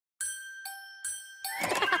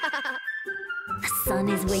The sun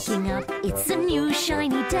is waking up, it's a new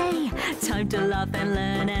shiny day. Time to laugh and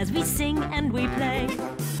learn as we sing and we play.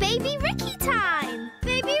 BabyRiki time!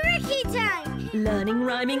 BabyRiki time! Learning,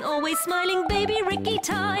 rhyming, always smiling, BabyRiki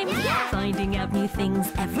time. Yeah! Finding out new things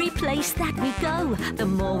every place that we go. The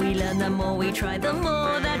more we learn, the more we try, the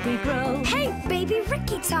more that we grow. Hey,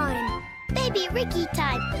 BabyRiki time! BabyRiki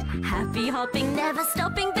time! Happy hopping, never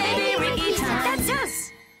stopping, BabyRiki time. That's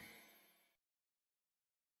us!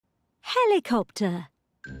 Helicopter.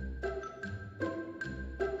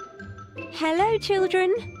 Hello,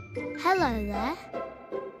 children. Hello there.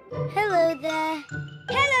 Hello there.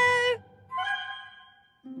 Hello!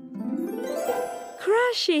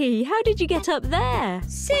 Crashy, how did you get up there?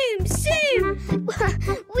 Zoom, zoom!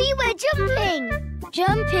 We were jumping!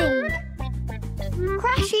 Jumping!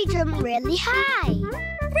 Crashy jumped really high!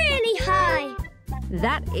 Really high!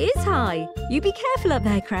 That is high. You be careful up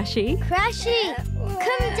there, Crashy. Crashy,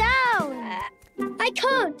 come down! I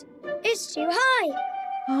can't. It's too high.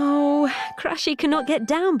 Oh, Crashy cannot get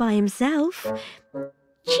down by himself.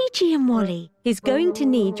 Chi-Chi and Wally is going to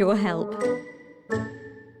need your help.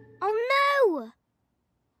 Oh no!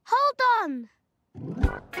 Hold on!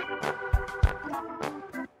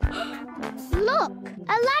 Look,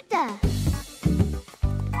 a ladder!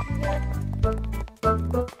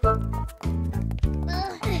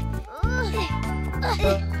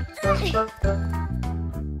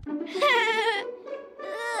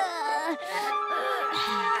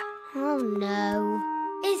 Oh no.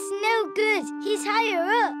 It's no good. He's higher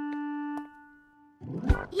up.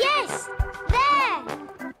 Yes! There!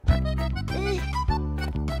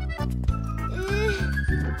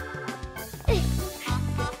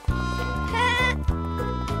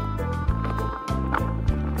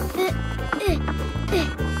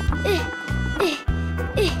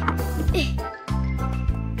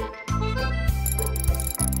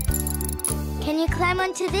 Can you climb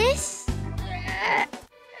onto this?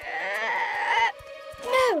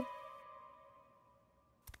 No.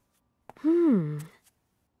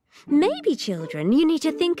 Maybe, children, you need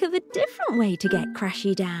to think of a different way to get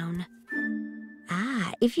Crashy down.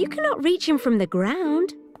 If you cannot reach him from the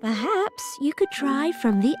ground, perhaps you could try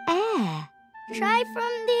from the air. Try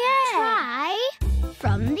from the air. Try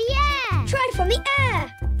from the air. Try from the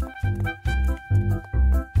air.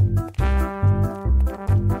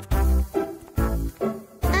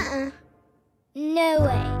 No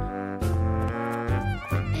way.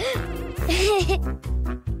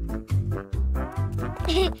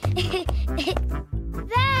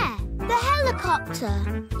 There! The helicopter!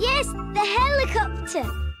 Yes, the helicopter!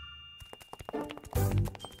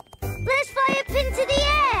 Let's fly up into the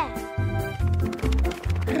air!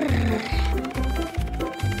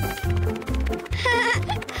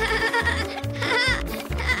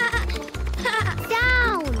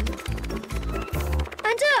 Down!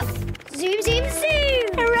 And up! Zoom, zoom, zoom!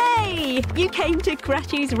 Hooray! You came to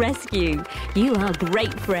Crashy's rescue. You are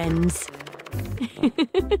great friends.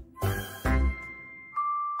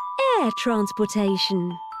 Air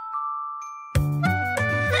transportation.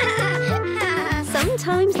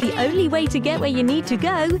 Sometimes the only way to get where you need to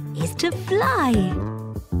go is to fly.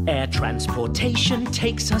 Air transportation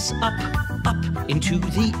takes us up, up into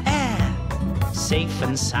the air. Safe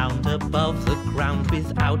and sound above the ground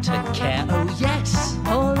without a care, oh yes.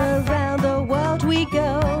 All around the world we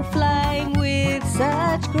go, flying with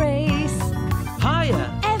such grace.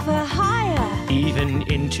 Higher, Ever higher. even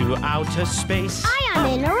into outer space. I am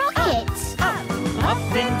in a rocket!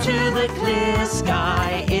 Up into the clear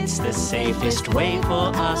sky, it's the safest way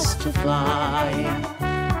for us to fly.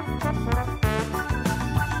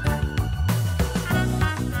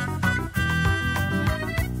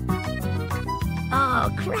 Oh,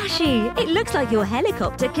 Crashy, it looks like your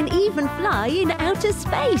helicopter can even fly in outer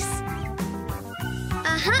space.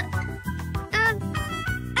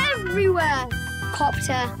 Everywhere!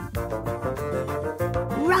 Copter.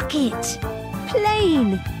 Rocket,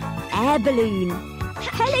 plane, air balloon,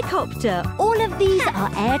 helicopter, all of these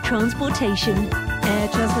are air transportation. Air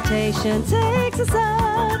transportation takes us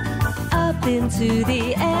up into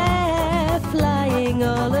the air, flying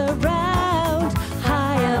all around,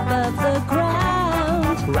 high above the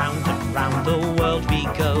ground. Round and round the world we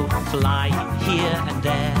go, flying here and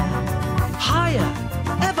there. Higher,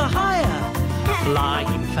 ever higher,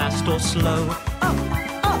 flying fast or slow.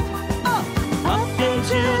 Up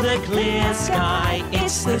into the clear sky,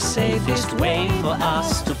 it's the safest way for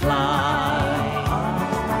us to fly.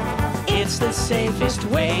 It's the safest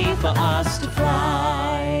way for us to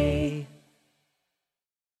fly.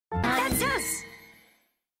 That's us!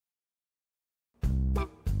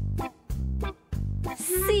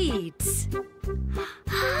 Seeds.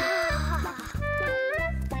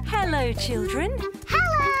 Hello, children.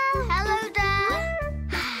 Hello. Hello there.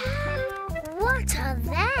 What are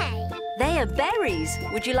they? They are berries.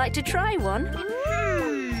 Would you like to try one?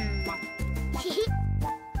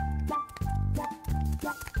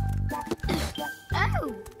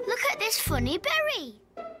 Oh, look at this funny berry.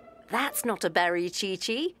 That's not a berry,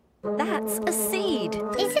 Chi-Chi. That's a seed.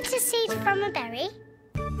 Is it a seed from a berry?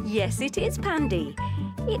 Yes, it is, Pandy.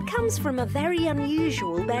 It comes from a very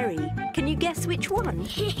unusual berry. Can you guess which one?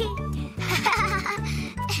 Here's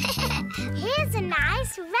a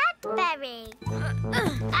nice red berry.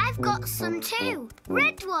 I've got some too.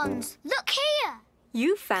 Red ones. Look here.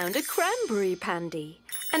 You found a cranberry, Pandy.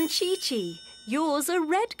 And Chi-Chi, yours are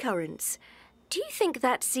red currants. Do you think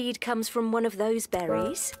that seed comes from one of those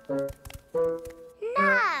berries?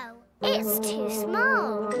 No, it's too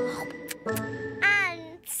small.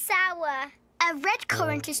 And sour. A red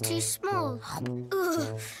currant is too small.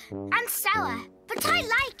 Ugh, and sour, but I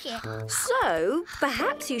like it. So,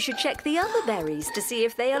 perhaps you should check the other berries to see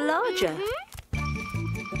if they are larger.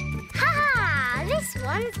 Ha! This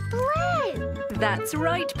one's blue. That's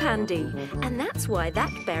right, Pandy. And that's why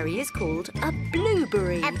that berry is called a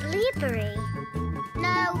blueberry. A blueberry.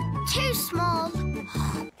 No, too small.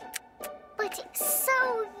 But it's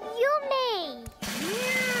so yummy.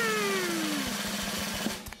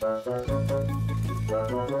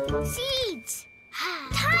 Seeds.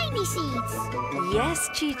 Tiny seeds. Yes,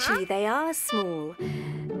 Chi-Chi, they are small.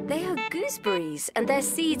 They are gooseberries, and their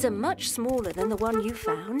seeds are much smaller than the one you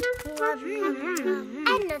found.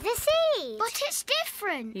 Another seed. But it's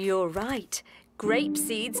different. You're right. Grape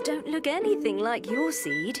seeds don't look anything like your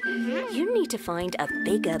seed. You need to find a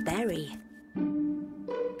bigger berry.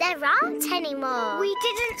 There aren't any more. We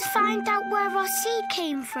didn't find out where our seed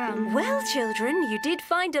came from. Well, children, you did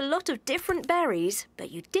find a lot of different berries, but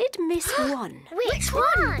you did miss one. Which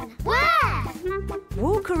one? Where?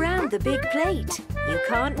 Walk around the big plate. You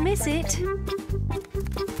can't miss it.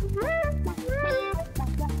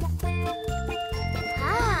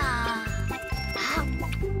 Ah.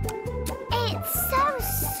 It's so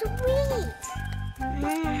sweet.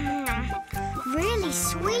 Really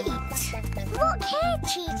sweet. Look here,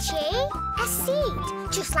 Chi-Chi. A seed,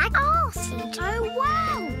 just like our seed. Oh,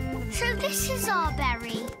 wow. So this is our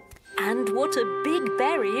berry. And what a big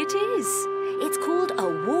berry it is. It's called a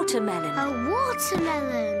watermelon. A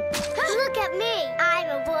watermelon. Look at me. I'm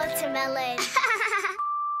a watermelon.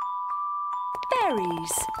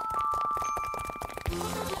 Berries.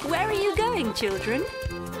 Where are you going, children?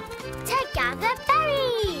 To gather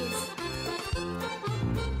berries.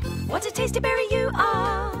 What a tasty berry you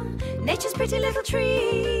are. Nature's pretty little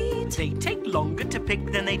treat. They take longer to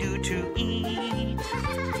pick than they do to eat.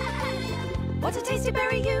 What a tasty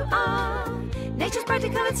berry you are. Nature's brightly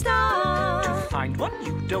coloured star. To find one,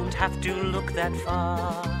 you don't have to look that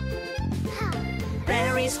far.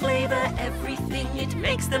 Berries flavour everything, it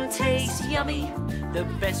makes them taste yummy. The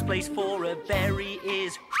best place for a berry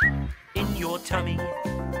is in your tummy.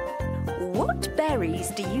 What berries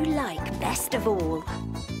do you like best of all?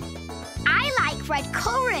 I like red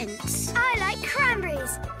currants. I like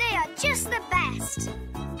cranberries. They are just the best.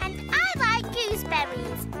 And I like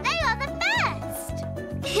gooseberries. They are the best.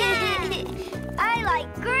 I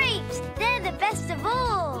like grapes. They're the best of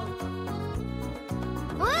all.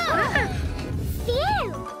 Whoa!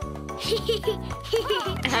 Phew!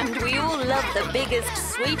 And we all love the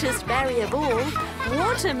biggest, sweetest berry of all,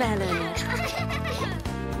 watermelon.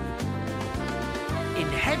 In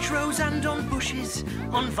hedgerows and on bushes,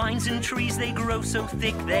 on vines and trees they grow so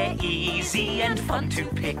thick they're easy and fun to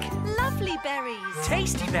pick. Lovely berries.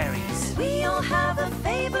 Tasty berries. We all have a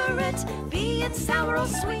favourite, be it sour or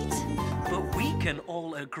sweet. But we can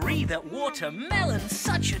all agree that watermelon's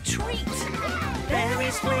such a treat.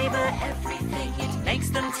 Berries flavour everything, it makes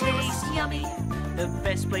them taste yummy. The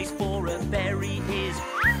best place for a berry is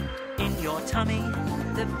in your tummy.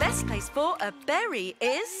 The best place for a berry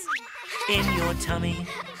is... In your tummy.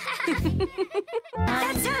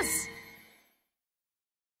 That's us.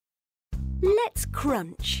 Let's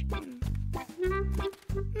crunch.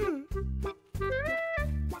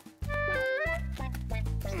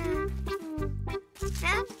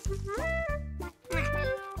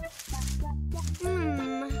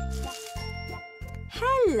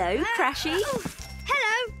 Hello, Crashy.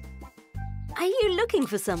 Hello. Are you looking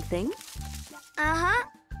for something? Uh-huh.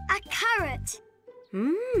 A carrot.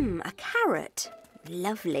 A carrot.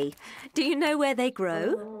 Lovely. Do you know where they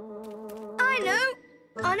grow? I know.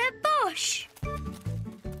 On a bush.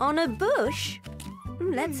 On a bush?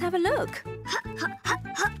 Let's have a look.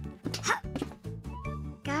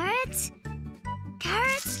 Carrots? Carrots?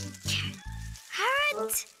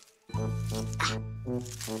 carrot!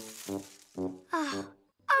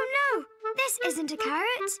 Oh no, this isn't a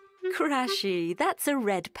carrot. Crashy, that's a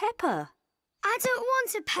red pepper. I don't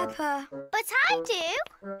want a pepper. But I do.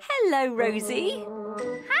 Hello, Rosie.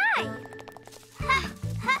 Hi.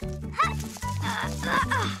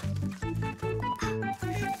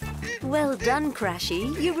 Well done,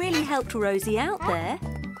 Crashy. You really helped Rosie out there.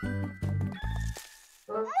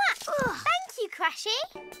 Thank you, Crashy.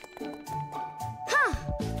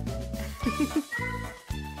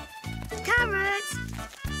 Carrot!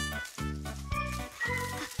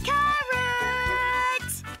 Carrot!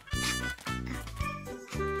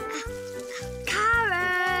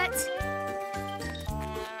 Carrot!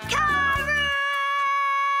 Carrot!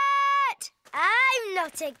 I'm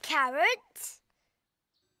not a carrot.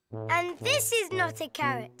 And this is not a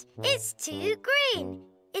carrot. It's too green.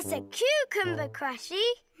 It's a cucumber, Crashy.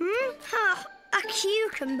 A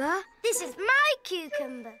cucumber? This is my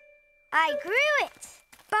cucumber. I grew it.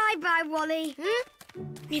 Bye-bye, Wally.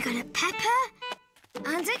 You got a pepper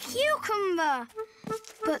and a cucumber,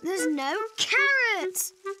 but there's no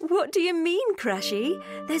carrot. What do you mean, Crashy?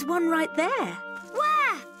 There's one right there.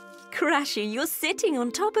 Where? Crashy, you're sitting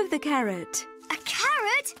on top of the carrot. A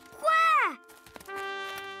carrot? Where?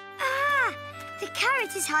 Ah, the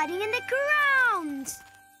carrot is hiding in the ground.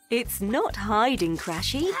 It's not hiding,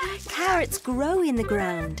 Crashy. Carrots grow in the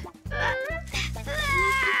ground.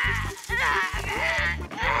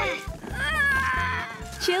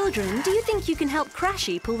 Children, do you think you can help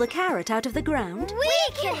Crashy pull the carrot out of the ground? We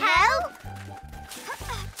can help.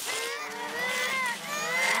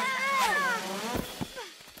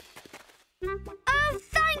 Oh,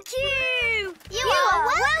 thank you. You are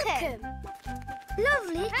welcome.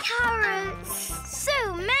 Lovely carrots.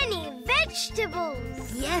 So many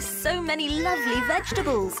vegetables. Yes, so many lovely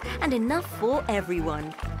vegetables, and enough for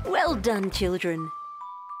everyone. Well done, children.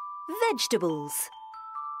 Vegetables.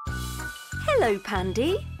 Hello,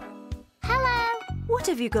 Pandy. Hello. What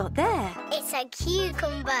have you got there? It's a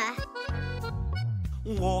cucumber.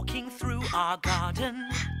 Walking through our garden,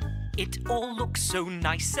 it all looks so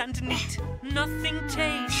nice and neat. Nothing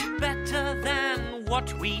tastes better than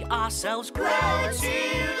what we ourselves grow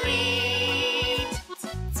to eat.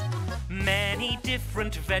 Many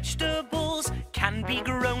different vegetables can be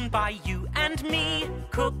grown by you and me.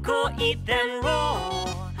 Cook or eat them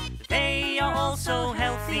raw. They are also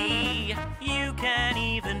healthy. You can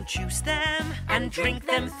even juice them and drink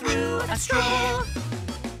them through a straw.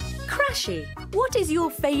 Crashy, what is your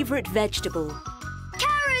favourite vegetable?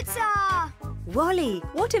 Carrots are. Wally,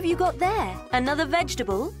 what have you got there? Another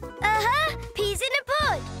vegetable? Peas in a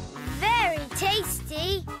pod. Very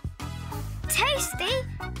tasty. Tasty?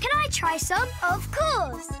 Can I try some? Of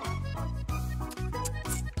course.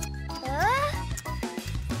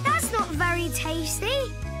 That's not very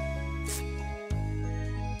tasty.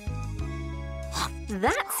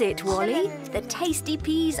 That's it, Wally. The tasty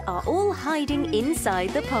peas are all hiding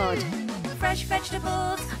inside the pod. Fresh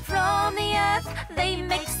vegetables from the earth, they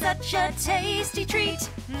make such a tasty treat.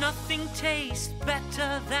 Nothing tastes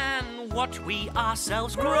better than what we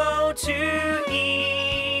ourselves grow to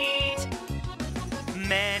eat.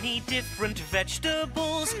 Many different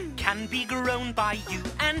vegetables can be grown by you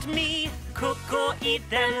and me. Cook or eat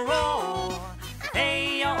them raw.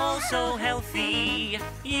 They are also healthy.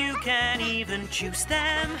 You can even juice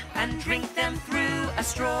them and drink them through a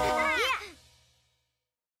straw.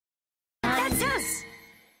 That's us.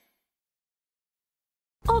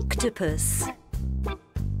 Octopus.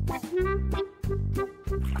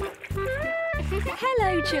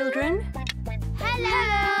 Hello, children. Hello.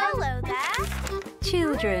 Hello there.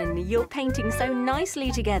 Children, you're painting so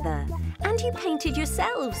nicely together. And you painted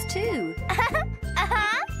yourselves too.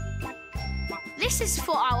 This is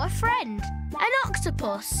for our friend, an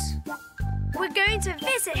octopus. We're going to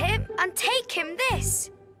visit him and take him this.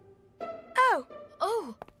 Oh.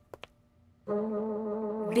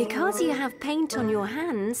 Because you have paint on your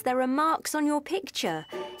hands, there are marks on your picture.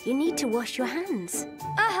 You need to wash your hands.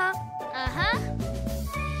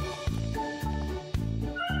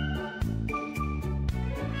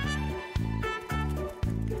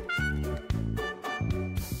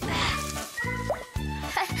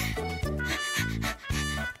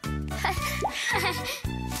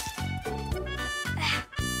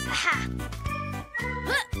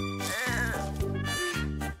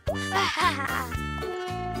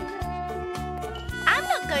 I'm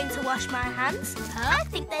not going to wash my hands. I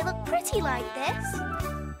think they look pretty like this.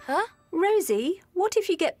 Rosie, what if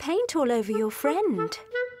you get paint all over your friend?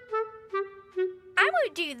 I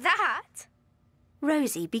won't do that.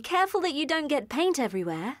 Rosie, be careful that you don't get paint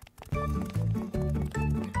everywhere.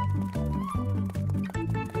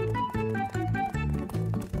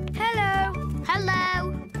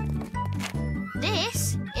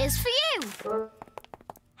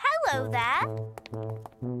 Hello there.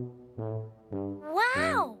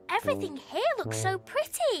 Wow, everything here looks so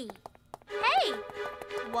pretty. Hey,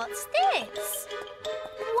 what's this?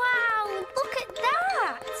 Wow, look at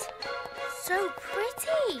that. So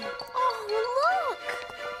pretty. Oh, look.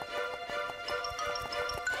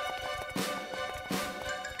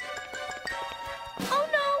 Oh,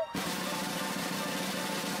 no.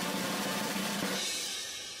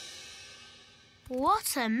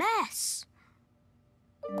 What a mess.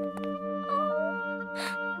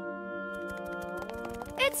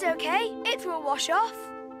 It's okay. It will wash off.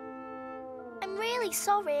 I'm really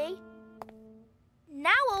sorry.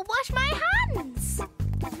 Now I'll wash my hands.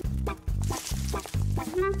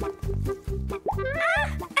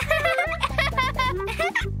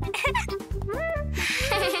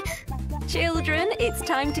 Children, it's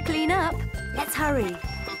time to clean up. Let's hurry.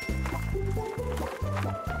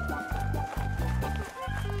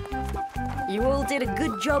 You all did a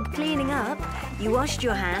good job cleaning up. You washed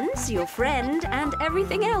your hands, your friend, and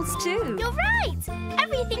everything else too. You're right.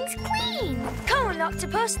 Everything's clean. Come on,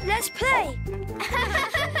 Octopus, let's play.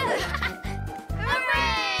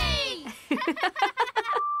 Hooray!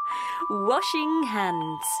 Washing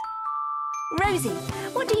hands. Rosie,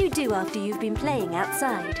 what do you do after you've been playing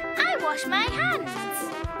outside? I wash my hands.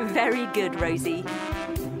 Very good, Rosie.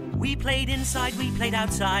 We played inside, we played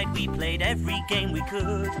outside, we played every game we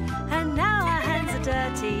could. And now our hands are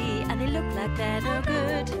dirty and they look like they're no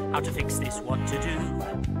good. How to fix this, what to do.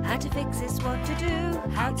 How to fix this, what to do.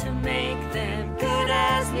 How to make them good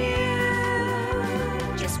as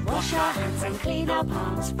new. Just wash our hands and clean our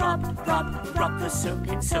palms. Rub, rub, rub the soap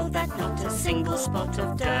in so that not a single spot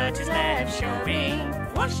of dirt is left showing.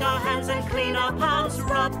 Wash our hands and clean our palms.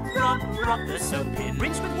 Rub, rub, rub the soap in.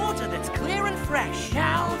 Rinse with water that's clear and fresh.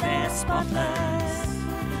 Now they're spotless.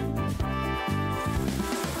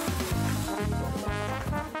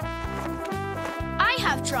 I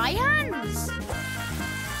have dry hands.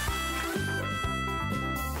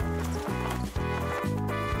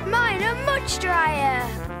 Mine are much drier.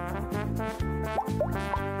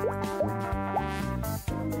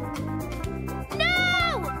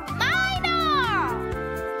 No! Mine are!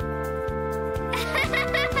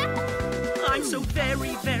 I'm so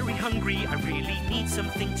very, very hungry. I really need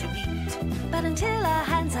something to eat. But until our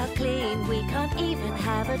hands are clean, we can't even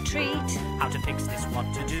have a treat. How to fix this,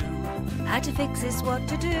 what to do. How to fix this, what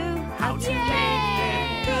to do. How to make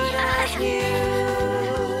them good as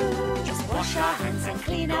new. Just wash our hands and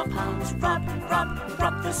clean our palms. Rub, rub,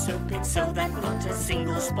 rub the soap in so that not a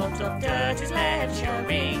single spot of dirt is left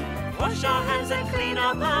showing. Wash our hands and clean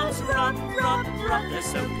our palms. Rub, rub, rub the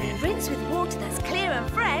soap in. Rinse with water that's clear and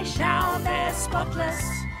fresh. Now they're spotless.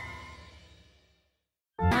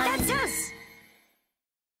 That's us.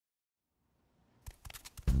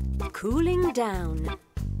 Cooling down.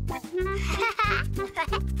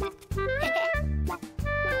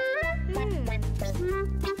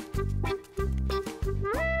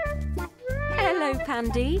 Hello,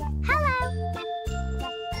 Pandy. Hello.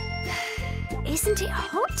 Isn't it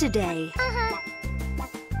hot today?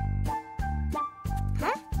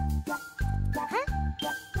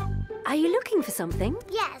 Are you looking for something?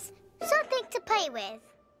 Yes, something to play with.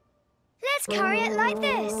 Let's carry it like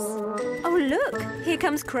this. Oh, look! Here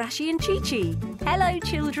comes Crashy and Chi-Chi. Hello,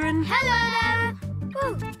 children. Hello there.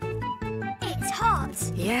 Ooh, it's hot.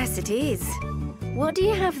 Yes, it is. What do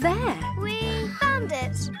you have there? We found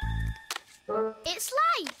it. It's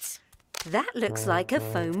light. That looks like a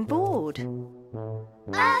foam board.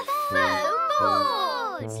 A foam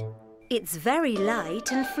board. It's very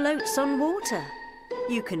light and floats on water.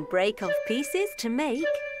 You can break off pieces to make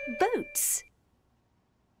boats.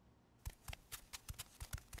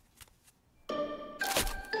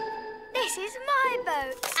 This is my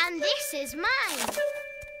boat. And this is mine.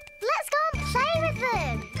 Let's go and play with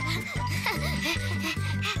them.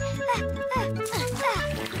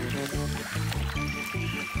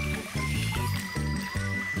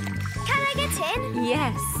 Can I get in?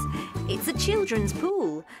 Yes, it's a children's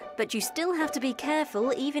pool, but you still have to be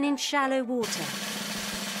careful even in shallow water.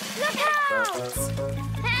 Look out!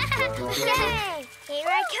 Yay! Here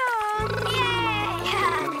I come! Yay!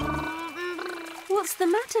 What's the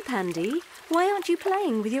matter, Pandy? Why aren't you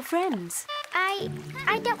playing with your friends? I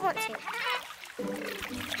don't want to.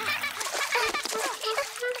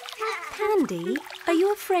 Pandy, are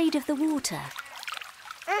you afraid of the water?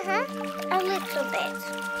 A little bit.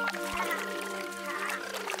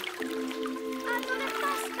 I've got a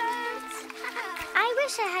fast boat. I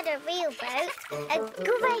wish I had a real boat, a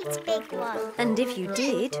great big one. And if you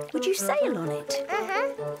did, would you sail on it?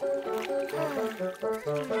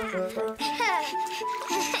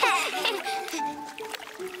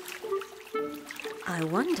 I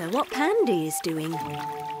wonder what Pandy is doing.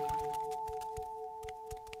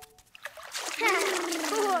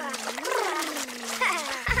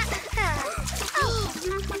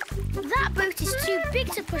 That boat is too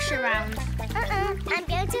big to push around. I'm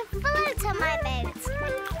going to float on my boat.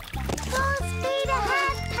 Full speed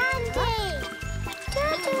ahead, Pandy!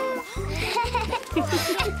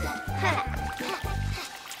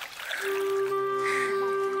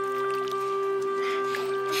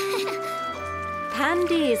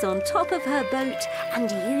 Pandy is on top of her boat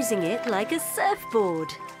and using it like a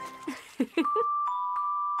surfboard.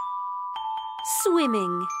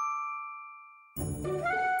 Swimming.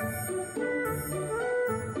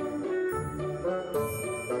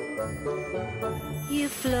 You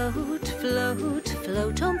float, float,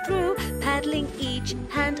 float on through, paddling each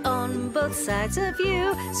hand on both sides of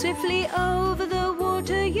you. Swiftly over the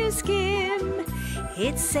water you skim.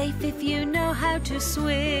 It's safe if you know how to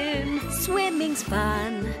swim. Swimming's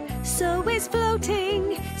fun, so is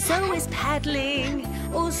floating, so is paddling,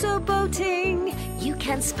 also boating. You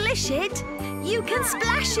can splish it, you can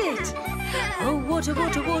splash it. Oh, water,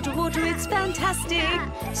 water, water, water, it's fantastic.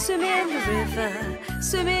 Swim in the river,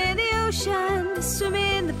 swim in the ocean, swim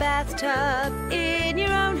in the bathtub, in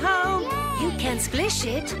your own home. You can splish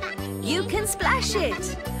it, you can splash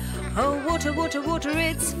it. Oh, water, water, water,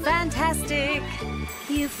 it's fantastic.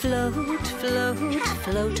 You float, float,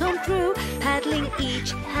 float on through, paddling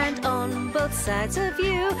each hand on both sides of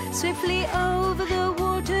you. Swiftly over the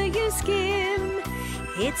water you skim.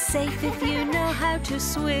 It's safe if you know how to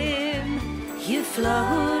swim. You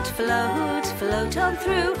float, float, float on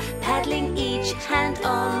through, paddling each hand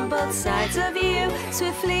on both sides of you.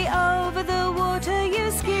 Swiftly over the water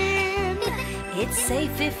you skim. It's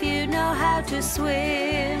safe if you know how to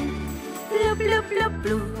swim. Bloop, bloop, bloop,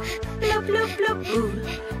 bloop. Bloop, bloop, bloop, bloop.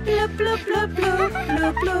 Bloop, bloop, bloop, bloop.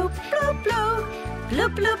 Bloop, bloop, bloop, bloop.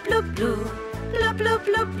 Bloop, bloop, bloop, bloop. Bloop, bloop,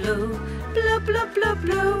 bloop, bloop. Bloop, bloop, bloop,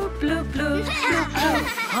 bloop. Bloop, bloop, bloop, bloop.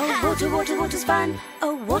 Oh, water, water, water's fun.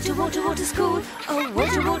 Oh, water, water, water's cool. Oh,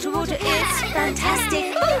 water, water, water, it's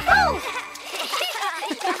fantastic.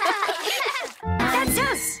 That's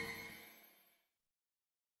us.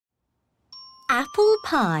 Apple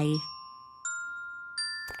pie.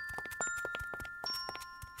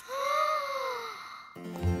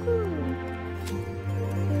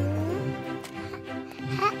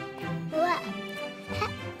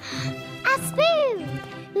 A spoon!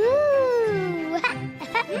 Ooh!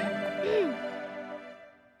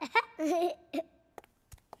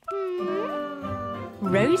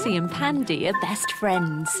 Rosie and Pandy are best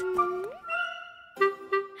friends.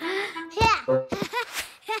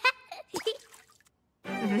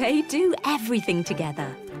 They do everything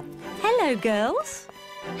together. Hello, girls.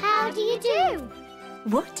 How do you do?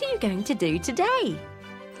 What are you going to do today?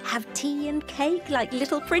 Have tea and cake like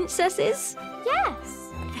little princesses? Yes.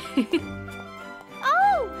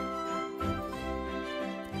 Oh!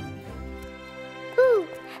 Ooh!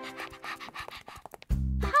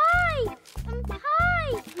 Pie!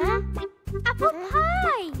 Pie! Huh? Apple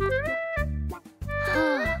pie!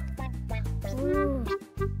 Ooh.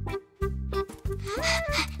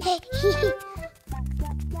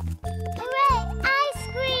 Hooray! Ice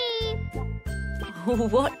cream! Oh,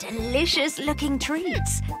 what delicious-looking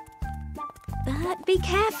treats. But be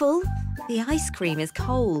careful. The ice cream is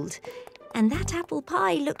cold, and that apple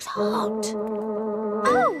pie looks hot.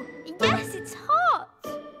 Oh, yes, it's hot.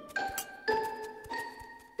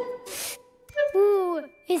 Ooh,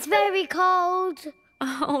 it's very cold.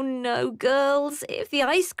 Oh, no, girls. If the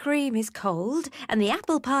ice cream is cold and the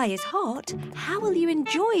apple pie is hot, how will you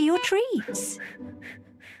enjoy your treats?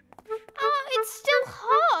 Oh, it's still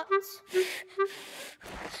hot.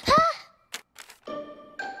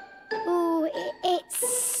 Ooh, it's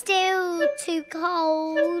still too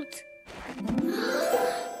cold.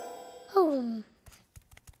 Oh.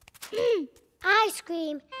 Ice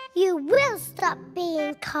cream, you will stop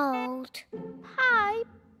being cold. Pie,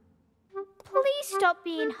 please stop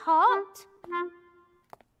being hot.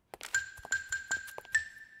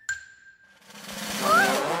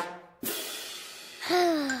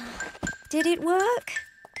 Did it work?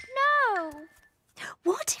 No.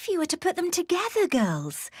 What if you were to put them together,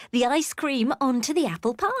 girls? The ice cream onto the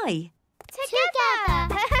apple pie. Together.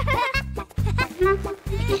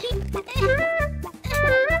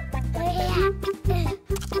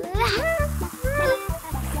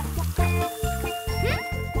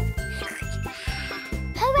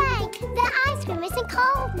 Hooray! The ice cream isn't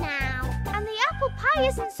cold now. And the apple pie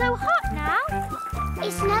isn't so hot now.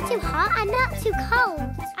 It's not too hot and not too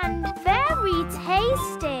cold. And very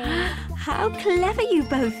tasty. How clever you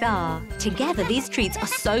both are. Together, these treats are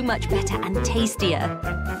so much better and tastier.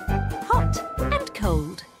 Hot and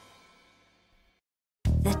cold.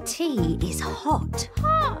 The tea is hot.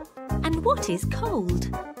 Hot. And what is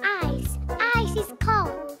cold? Ice. Ice is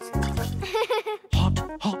cold. Hot,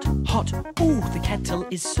 hot, hot. Oh, the kettle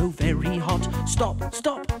is so very hot. Stop,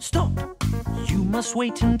 stop, stop. You must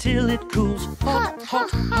wait until it cools. Hot,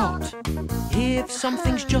 hot, hot. If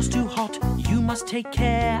something's just too hot, you must take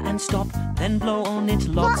care and stop. Then blow on it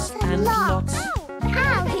lots and lots.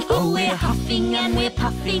 Ow. Oh, we're huffing and we're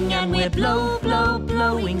puffing and we're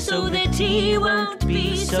blowing so the tea won't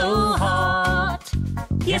be so hot.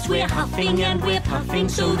 Yes, we're huffing and we're puffing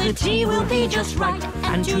so the tea will be just right,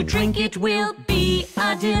 and to drink it will be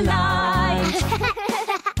a delight.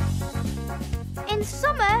 In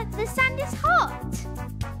summer, the sand is hot.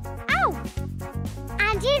 Ow!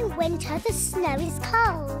 And in winter, the snow is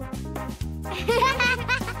cold.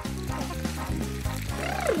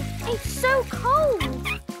 It's so cold.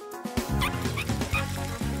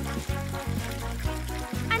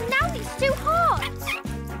 And now it's too hot.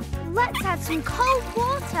 Let's add some cold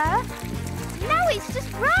water. Now it's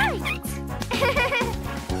just right.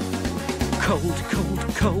 Cold,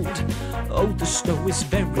 cold, cold. Oh, the snow is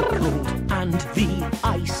very cold. And the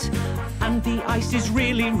ice. And the ice is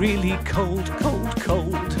really, really cold, cold,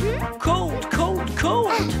 cold. Cold, cold,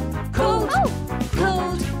 cold. Cold,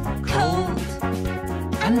 cold, cold.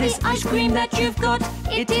 And this ice cream that you've got,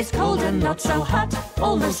 it is cold and not so hot.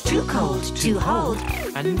 Almost too cold to hold.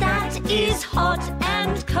 And that is hot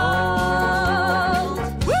and cold.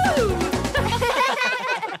 Woo!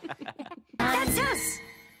 That's us.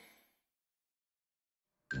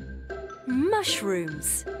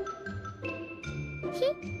 Mushrooms.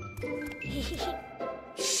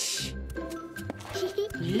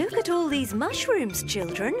 Look at all these mushrooms,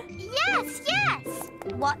 children. Yes, yes.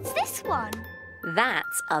 What's this one?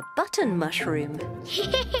 That's a button mushroom.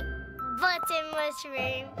 Button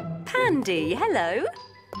mushroom. Pandy, hello.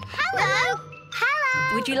 Hello.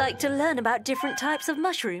 Hello. Would you like to learn about different types of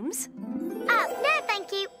mushrooms? Oh, no,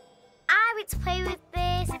 thank you. I want to play with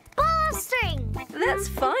this ball of string. That's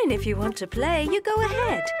fine if you want to play. You go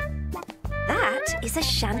ahead. That is a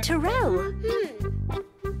chanterelle.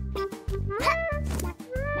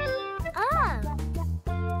 Oh.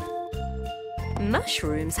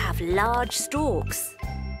 Mushrooms have large stalks.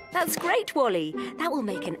 That's great, Wally. That will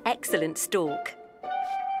make an excellent stalk.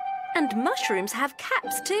 And mushrooms have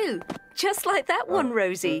caps too. Just like that one,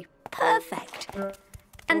 Rosie. Perfect.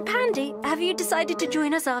 And Pandy, have you decided to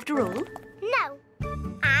join us after all? No,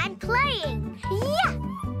 I'm playing. Yeah.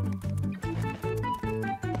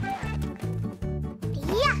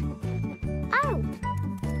 Yeah. Oh.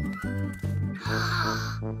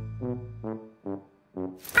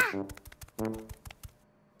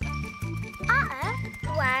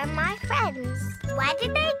 Where are my friends? Where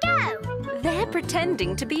did they go? They're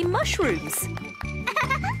pretending to be mushrooms.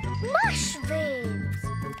 Mushrooms!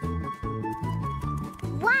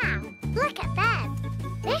 Wow, look at them.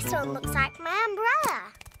 This one looks like my umbrella.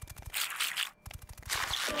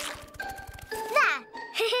 There!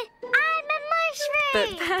 I'm a mushroom! But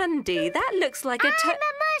Pandy, that looks like I'm a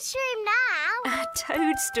mushroom now! a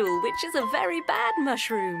toadstool, which is a very bad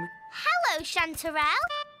mushroom. Hello, Chanterelle.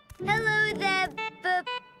 Hello there,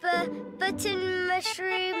 button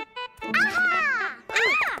mushroom. Aha!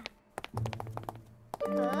 Ah!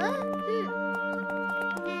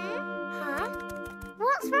 Huh?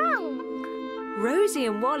 What's wrong? Rosie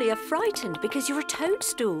and Wally are frightened because you're a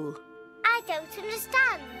toadstool. I don't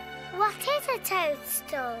understand. What is a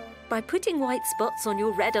toadstool? By putting white spots on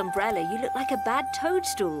your red umbrella, you look like a bad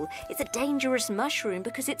toadstool. It's a dangerous mushroom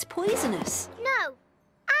because it's poisonous. No,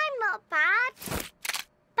 I'm not bad.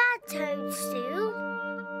 Bad toadstool.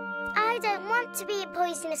 I don't want to be a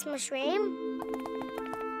poisonous mushroom.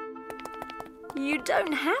 You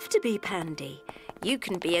don't have to be, Pandy. You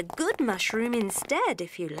can be a good mushroom instead,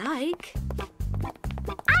 if you like.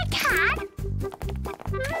 I can.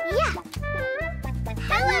 Yeah.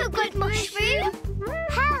 Hello, good mushroom.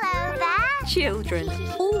 Hello there. Children,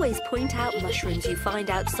 always point out mushrooms you find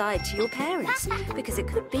outside to your parents, because it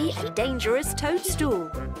could be a dangerous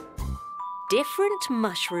toadstool. Different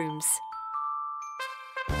mushrooms.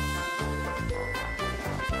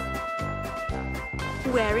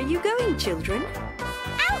 Where are you going, children?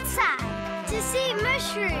 Outside to see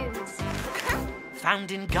mushrooms.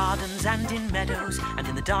 Found in gardens and in meadows and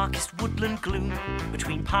in the darkest woodland gloom,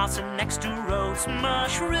 between paths and next to roads,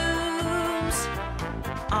 mushrooms.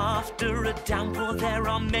 After a downpour there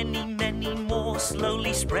are many, many more,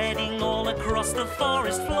 slowly spreading all across the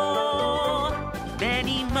forest floor.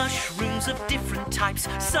 Many mushrooms of different types,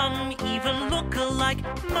 some even look alike.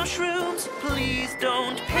 Mushrooms, please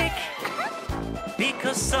don't pick,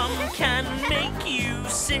 because some can make you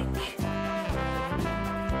sick.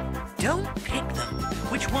 Don't pick them.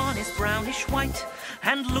 Which one is brownish white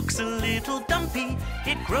and looks a little dumpy?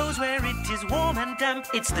 It grows where it is warm and damp.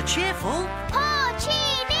 It's the cheerful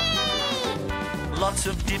porcini! Lots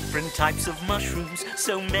of different types of mushrooms,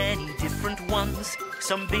 so many different ones.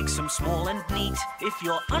 Some big, some small and neat. If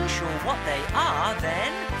you're unsure what they are,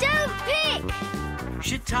 then Don't pick!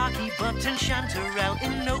 shiitake, button, chanterelle,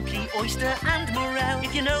 enoki, oyster and morel.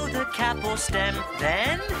 If you know the cap or stem,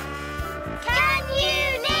 then Can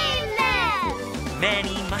you name them?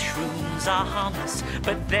 many mushrooms are harmless,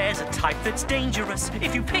 but there's a type that's dangerous.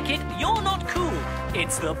 If you pick it, you're not cool.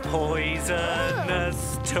 It's the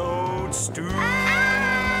poisonous toadstool.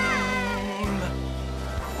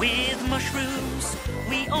 With mushrooms,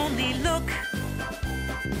 we only look.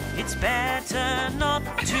 It's better not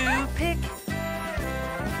to pick.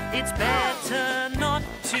 It's better not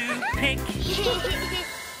to pick.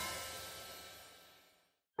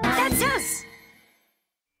 That's us!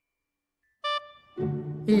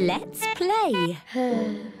 Let's play.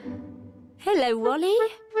 Hello, Wally.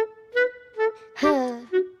 Are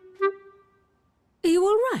you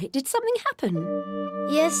all right? Did something happen?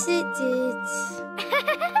 Yes, it did.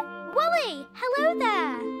 Wally, hello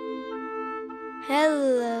there.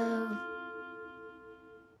 Hello.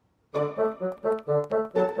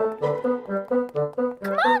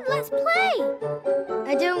 Come on, let's play.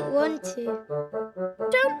 I don't want to.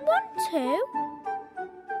 Don't want to?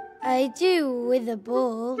 I do with a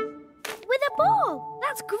ball. With a ball.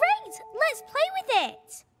 That's great. Let's play with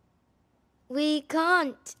it. We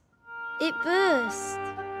can't. It burst.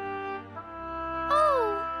 Oh,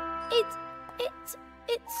 it's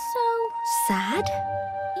so... Sad?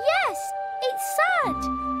 Yes, it's sad.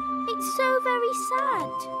 It's so very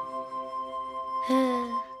sad.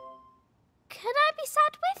 Can I be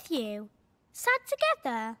sad with you? Sad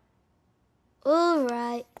together? All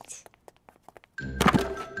right.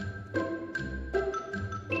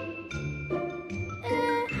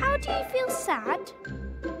 How do you feel sad?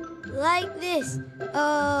 Like this.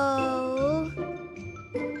 Oh.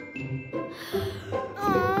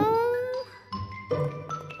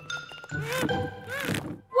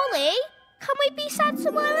 Wally, can we be sad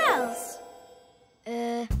somewhere else?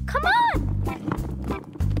 Come on!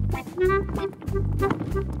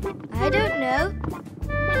 I don't know.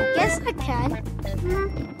 Guess I can.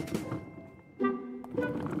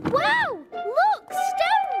 Wow! Look,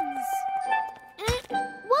 stones!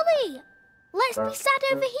 Wally, let's be sad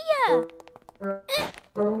over here.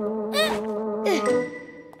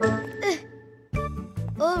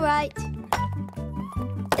 All right.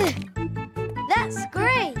 That's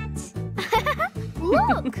great.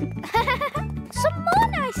 Look! Some more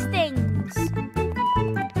nice things.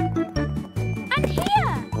 And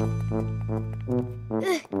here.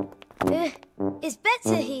 It's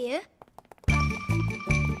better here.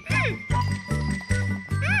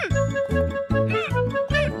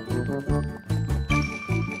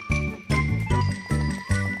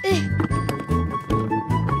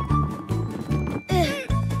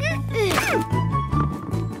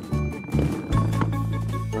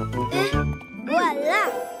 Voila!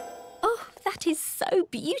 Oh, that is so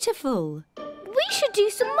beautiful. We should do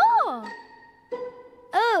some more.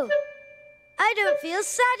 Oh, I don't feel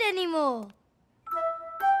sad anymore.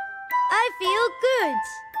 I feel good.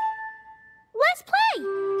 Let's play.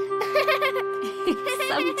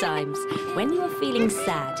 Sometimes, when you are feeling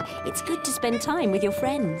sad, it's good to spend time with your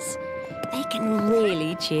friends. They can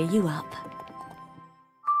really cheer you up.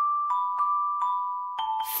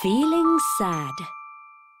 Feeling sad.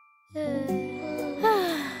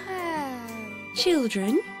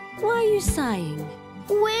 Children, why are you sighing?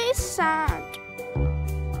 We're sad.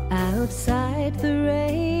 Outside the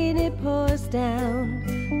rain it pours down.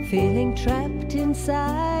 Feeling trapped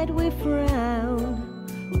inside we frown.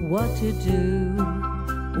 What to do,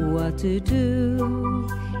 what to do.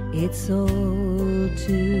 It's all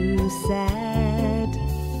too sad.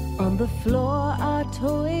 On the floor our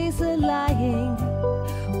toys are lying.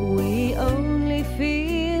 We only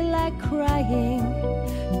feel like crying.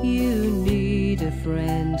 You need a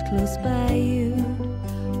friend close by you.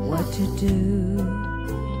 What to do,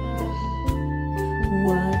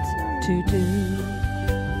 what to do.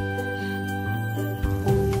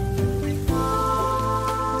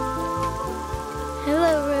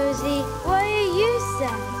 Hello, Rosie. Why are you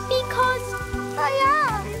sad? Because I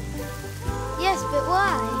am. Yes, but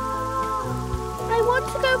why? I want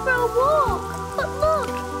to go for a walk. But look,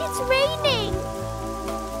 it's raining.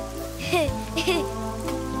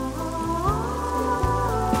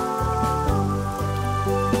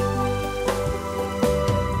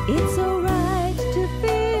 It's alright to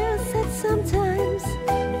feel sad sometimes.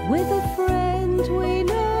 With a friend we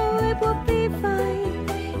know it will be fine.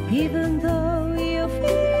 Even though you're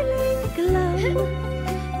feeling glum,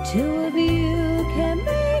 two of you can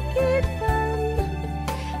make it fun.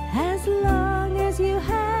 As long as you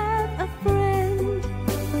have a friend,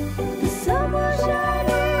 the sun will shine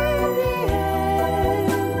in the air.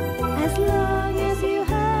 As long as you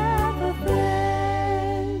have a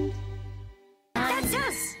friend. That's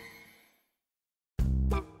us.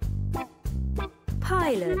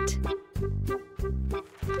 Pilot.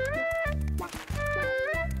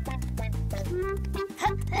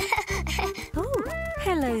 Oh,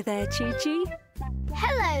 hello there, Chi-Chi.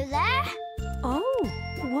 Hello there. Oh,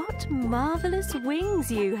 what marvellous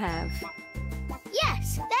wings you have.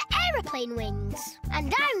 Yes, they're aeroplane wings.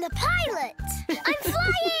 And I'm the pilot. I'm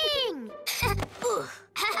flying.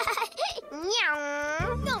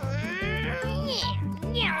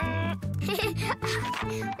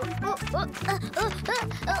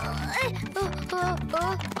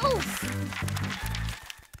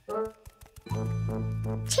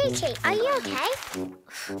 Chi-Chi, are you okay?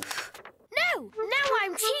 No, now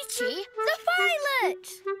I'm Chi-Chi, the pilot.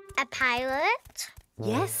 A pilot?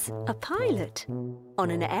 Yes, a pilot. On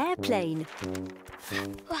an airplane.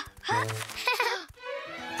 A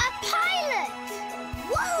pilot!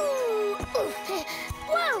 Whoa!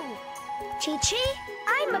 Whoa! Chi-Chi,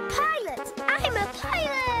 I'm a pilot! I'm a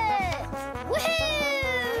pilot! Woohoo!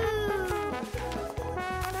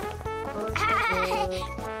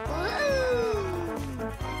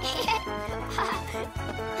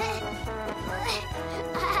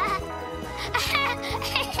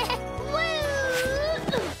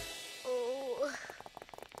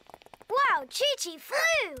 Wow, Chi-Chi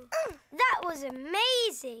flew! That was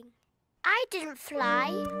amazing. I didn't fly.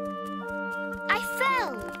 I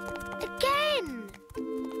fell. Again.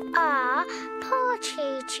 Ah, poor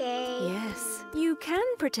Chi-Chi. Yes, you can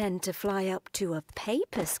pretend to fly up to a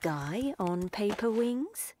paper sky on paper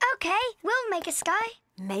wings. Okay, we'll make a sky.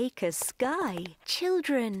 Make a sky.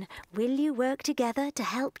 Children, will you work together to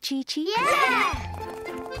help Chi-Chi? Yeah!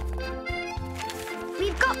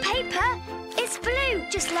 We've got paper. It's blue,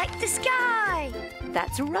 just like the sky.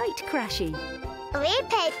 That's right, Crashy. We're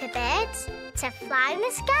paper birds to fly in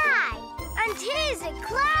the sky. And here's a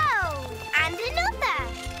cloud. And another.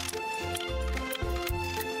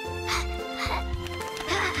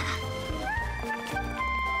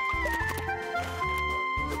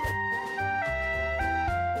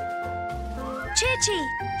 Chi-Chi,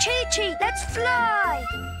 Chi-Chi, let's fly.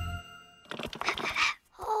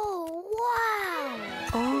 Oh, wow.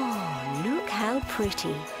 Oh, look how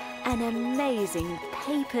pretty. An amazing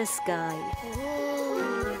paper sky.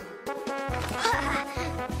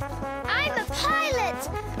 I'm a pilot.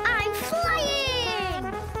 I'm flying.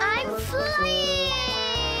 I'm flying.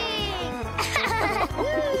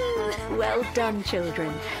 Well done,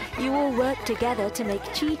 children. You all work together to make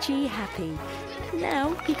Chi-Chi happy.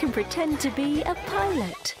 Now you can pretend to be a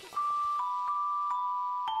pilot.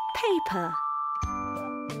 Paper.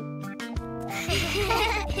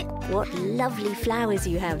 What lovely flowers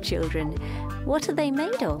you have, children. What are they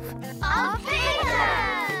made of? Of paper.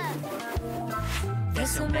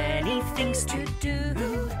 There's so many things to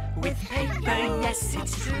do with paper, yes,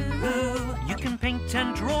 it's true. You can paint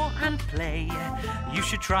and draw and play. You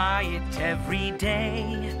should try it every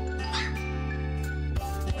day.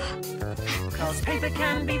 'Cause paper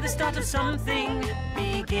can be the start of something.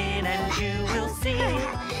 Begin and you will see.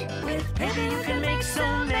 With paper you can make so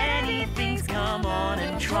many things. Come on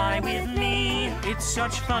and try with me. It's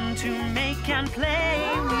such fun to make and play.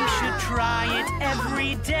 We should try it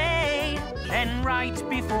every day. Then right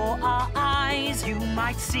before our eyes you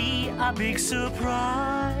might see a big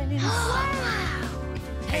surprise. Wow.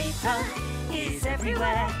 Paper is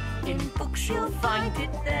everywhere. In books you'll find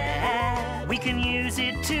it there. We can use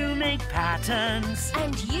it to make patterns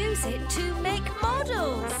And use it to make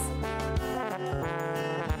models.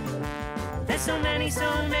 There's so many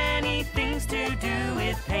things to do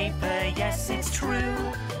with paper, yes, it's true.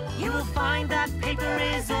 You will find that paper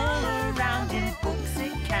is all around. In books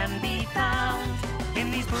it can be found.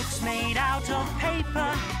 In these books made out of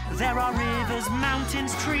paper, there are rivers,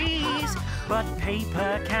 mountains, trees. But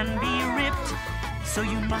paper can be ripped, so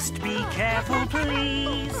you must be careful,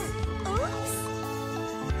 please. Oops.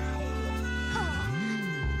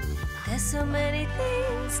 There's so many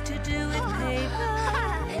things to do with paper.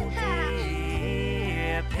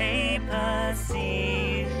 Here, paper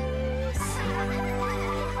seems.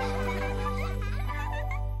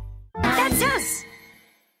 That's us.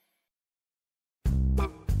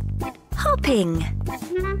 hopping.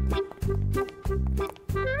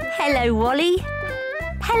 Hello, Wally.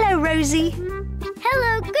 Hello, Rosie.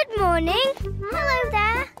 Hello, good morning. Hello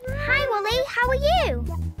there. Hi, Wally. How are you?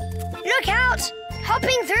 Look out!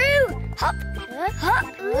 Hopping through! Hop! Hop!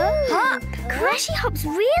 Hop! Crashy hops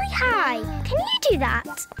really high. Can you do that?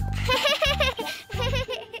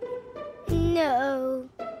 No,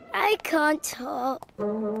 I can't hop.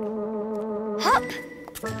 Hop!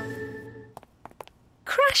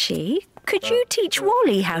 Crashy, could you teach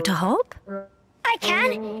Wally how to hop? I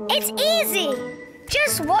can. It's easy.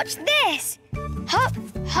 Just watch this. Hop,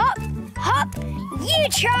 hop, hop. You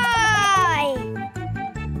try!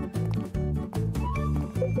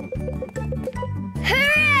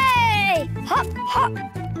 Hooray! Hop, hop.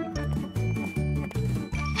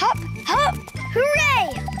 Hop, hop. Hooray!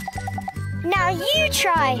 Now you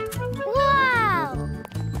try. Wow!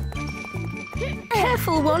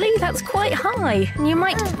 Careful, Wally, that's quite high. You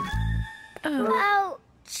might...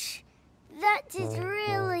 Ouch! That is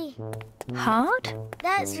really... Hard?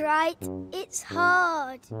 That's right. It's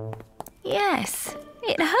hard. Yes,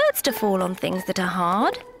 it hurts to fall on things that are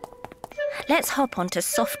hard. Let's hop onto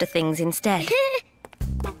softer things instead.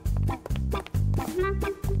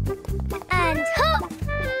 And hop!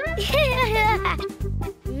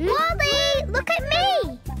 Wally, look at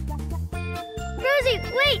me! Rosie,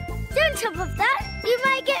 wait! Don't hop off that! You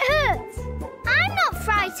might get hurt! I'm not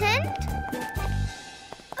frightened!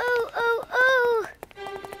 Oh, oh, oh!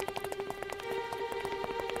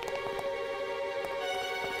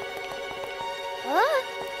 Huh?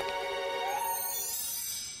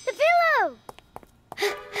 The pillow!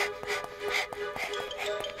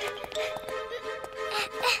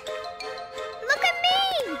 Look at me!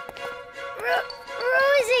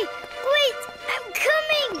 Rosie, wait! I'm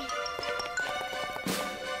coming!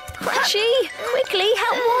 Crashy, quickly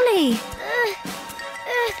help Wally.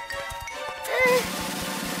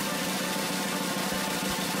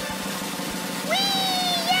 Whee!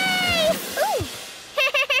 Yay! Ooh!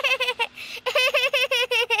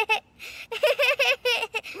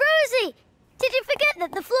 Rosie, did you forget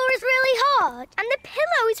that the floor is really hard and the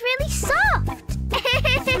pillow is really soft?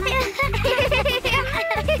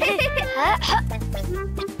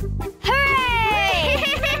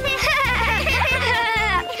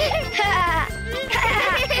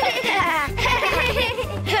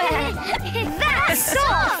 That's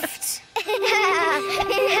soft!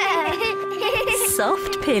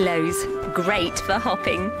 Soft pillows, great for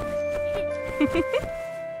hopping.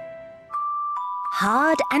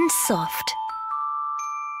 Hard and soft.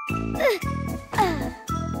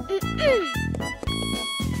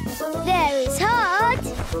 There is hard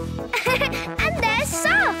and there's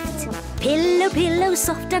soft. Pillow, pillow,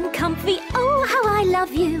 soft and comfy, oh how I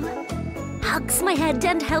love you. Hugs my head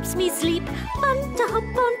and helps me sleep, fun to hop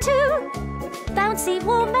onto. Bouncy,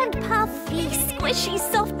 warm and puffy, squishy,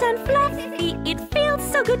 soft and fluffy. It feels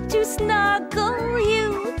so good to snuggle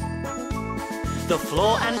you. The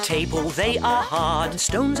floor and table, they are hard.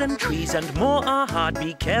 Stones and trees and more are hard.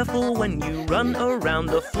 Be careful when you run around.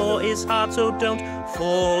 The floor is hard, so don't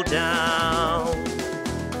fall down.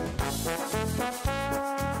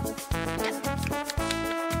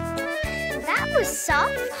 That was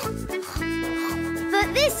soft.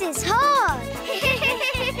 But this is hard.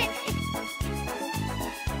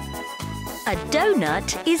 A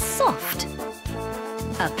donut is soft.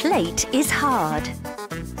 A plate is hard.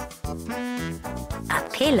 A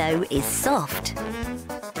pillow is soft.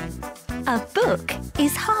 A book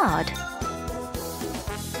is hard.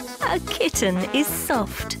 A kitten is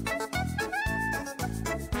soft.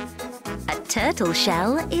 A turtle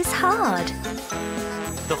shell is hard.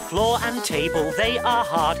 The floor and table, they are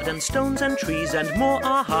hard. And stones and trees and more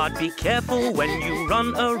are hard. Be careful when you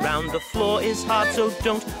run around. The floor is hard, so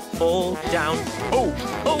don't fall down. Oh,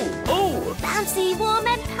 oh, oh! Bouncy, warm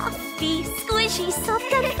and puffy, squishy,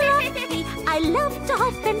 soft and fluffy. I love to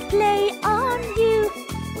hop and play on you.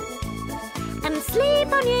 And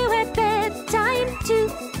sleep on you at bedtime too.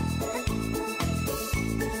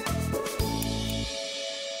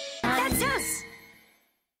 That's us!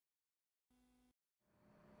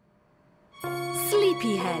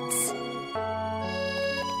 Sleepyheads.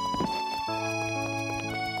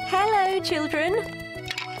 Hello, children.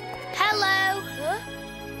 Hello.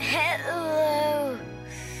 Hello.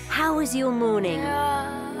 How was your morning?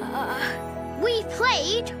 We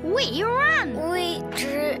played, we ran. We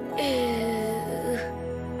drew.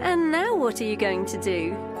 And now what are you going to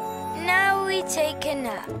do? Now we take a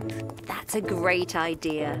nap. That's a great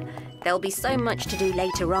idea. There'll be so much to do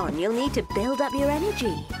later on. You'll need to build up your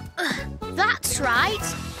energy. That's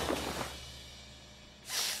right.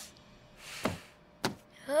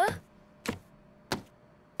 Huh?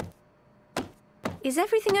 Is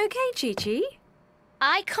everything okay, Chi-Chi?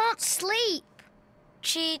 I can't sleep.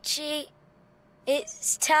 Chi-Chi,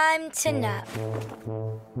 it's time to nap.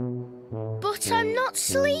 But I'm not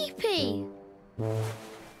sleepy.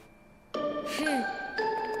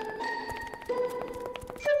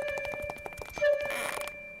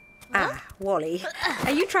 Ah, Wally,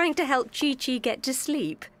 are you trying to help Chi-Chi get to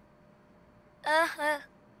sleep?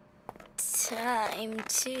 Time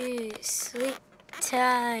to sleep.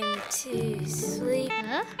 Time to sleep.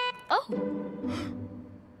 Huh? Oh.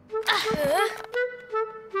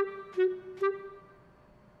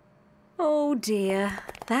 Oh dear,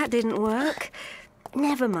 that didn't work.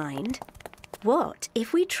 Never mind. What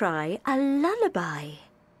if we try a lullaby?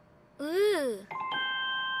 Ooh.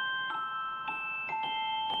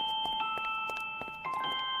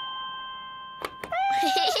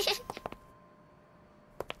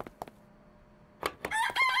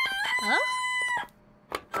 Huh?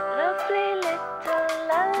 Lovely little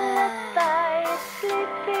lullaby,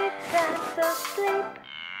 sleepy dance of sleep.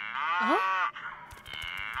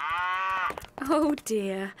 Oh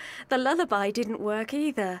dear, the lullaby didn't work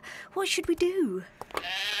either. What should we do?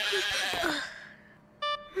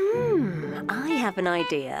 I have an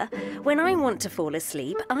idea. When I want to fall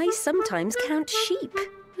asleep, I sometimes count sheep.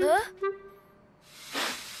 Huh?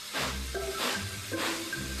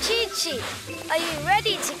 Chi-Chi, are you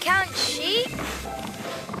ready to count sheep?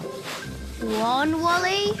 1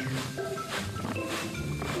 Wally.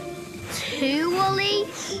 2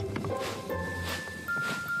 Wallies.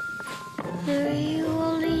 3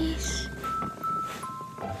 Wallies.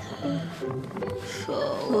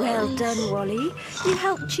 4 Well done, Wally. You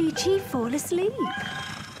helped Chi-Chi fall asleep.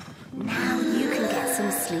 Now you can get some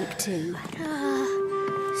sleep too.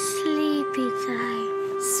 Sleepy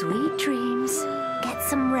time. Sweet dreams. Get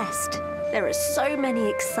some rest. There are so many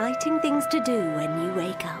exciting things to do when you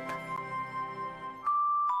wake up.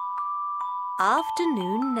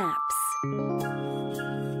 Afternoon naps.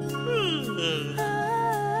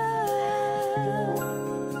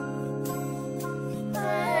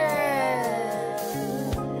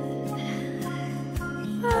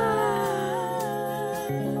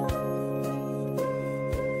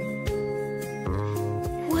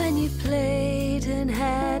 When you've played and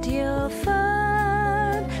had your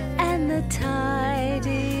fun and the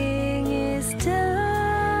tidying is done,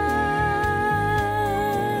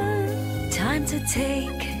 time to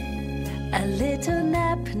take a little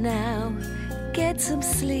nap now. Get some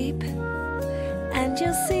sleep and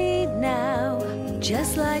you'll see now.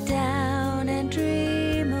 Just lie down and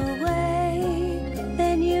dream away.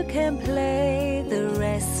 Then you can play the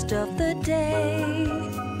rest of the day.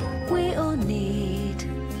 We all need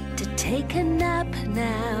to take a nap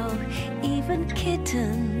now. Even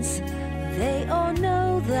kittens, they all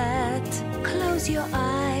know that. Close your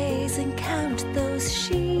eyes and count those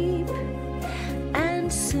sheep,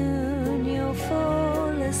 and soon you'll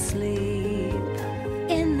fall asleep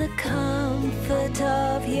in the comfort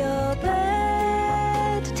of your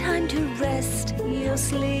bed. Time to rest your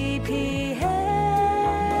sleepy head.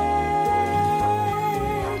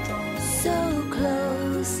 So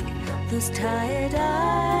close those tired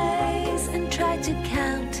eyes and try to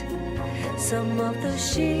count some of the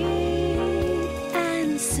sheep,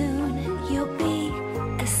 and soon you'll be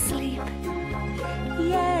asleep.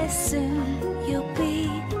 Yes, soon you'll be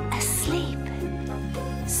asleep.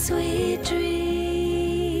 Sweet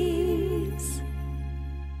dreams.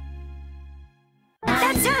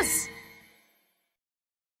 That's us!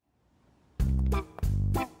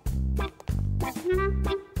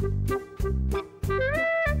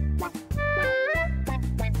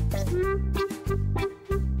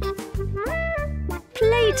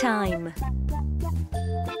 Playtime.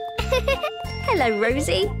 Hello,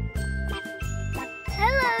 Rosie.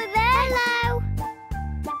 Hello there. Hello.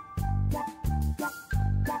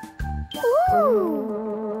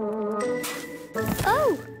 Ooh.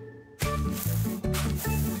 Oh.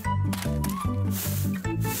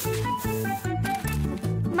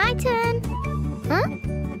 My turn. Huh?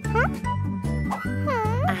 Huh?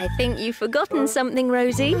 I think you've forgotten something,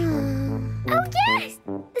 Rosie. Oh, yes!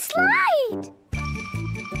 The slide!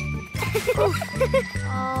 Oh.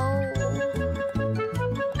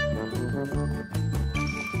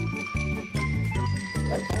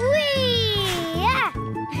 Whee! Yeah!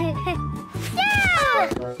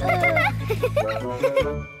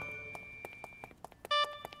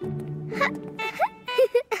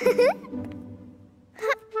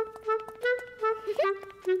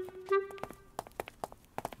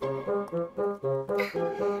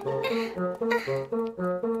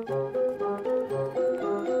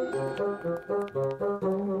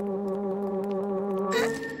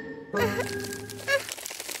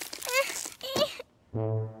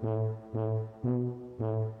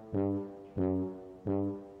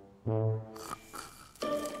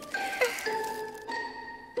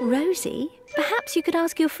 Rosie, perhaps you could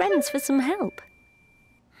ask your friends for some help.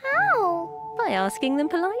 How? By asking them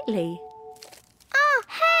politely. Oh,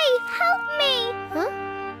 hey, help me! Huh?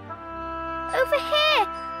 Over here,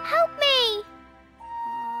 help me!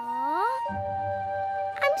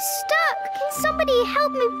 I'm stuck. Can somebody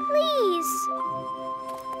help me, please?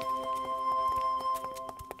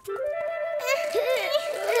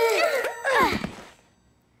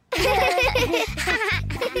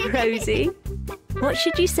 Rosie, what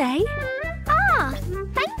should you say? Ah,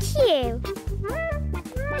 thank you.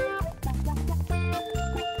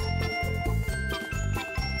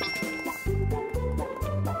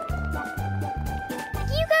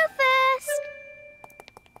 You go first.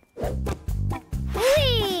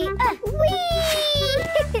 Whee! Whee!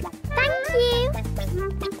 Thank you.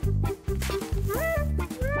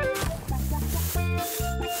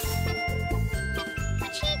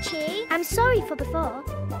 Chi-Chi, I'm sorry for before.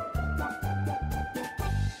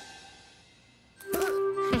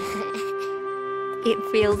 It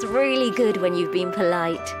feels really good when you've been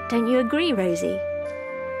polite. Don't you agree, Rosie?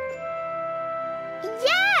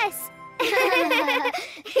 Yes!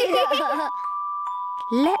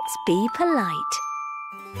 Let's be polite.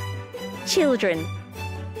 Children,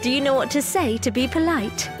 do you know what to say to be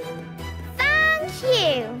polite? Thank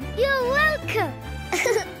you. You're welcome.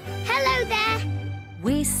 Hello there.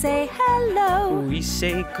 We say hello, We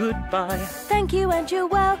say goodbye thank you and you're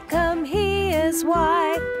welcome, here's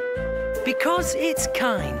why. because it's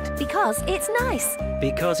kind, Because it's nice.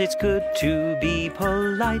 because it's good to be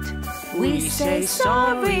polite. We say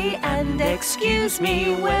sorry and excuse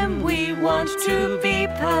me when we want to be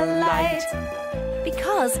polite.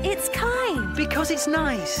 Because it's kind. Because it's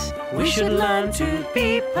nice. We should learn to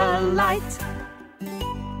be polite.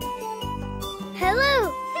 Hello.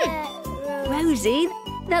 Rosie,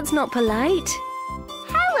 that's not polite.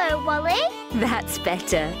 Hello, Wally. That's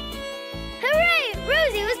better. Hooray!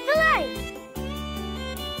 Rosie was polite.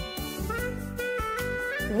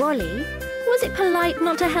 Wally, was it polite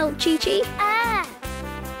not to help Chi-Chi? Ah.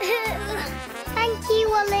 Thank you,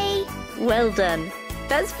 Wally. Well done.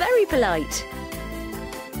 That's very polite.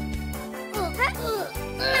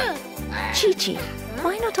 Chi-Chi,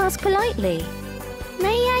 why not ask politely?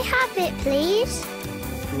 May I have it, please?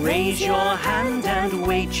 Raise your hand and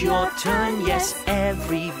wait your turn. Yes,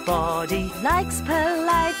 everybody. Likes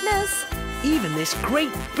politeness. Even this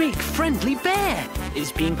great big friendly bear is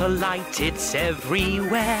being polite. It's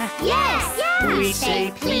everywhere. Yes. We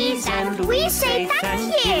say please and we say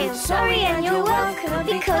thank you. Sorry and you're welcome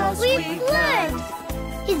because we've learned.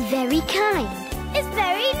 It's very kind. It's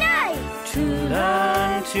very nice. To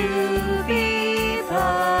learn to be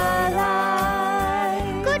polite.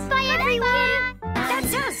 Goodbye, everyone.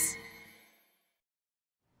 That's us.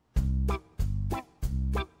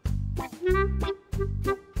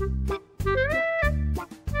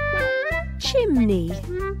 Chimney.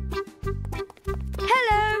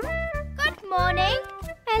 Hello. Good morning.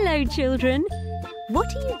 Hello, children. What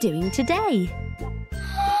are you doing today?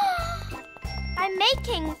 I'm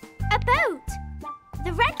making a boat.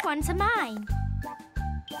 The red ones are mine.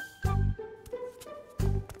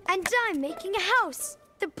 And I'm making a house.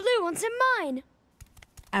 The blue ones are mine.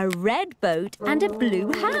 A red boat and a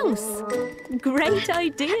blue house. Great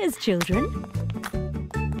ideas, children.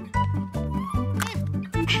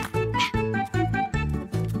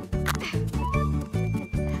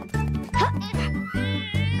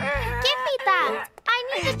 Give me that. I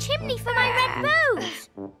need a chimney for my red boat.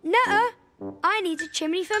 Nuh-uh. I need a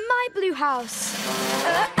chimney for my blue house.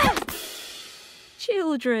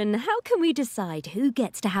 Children, how can we decide who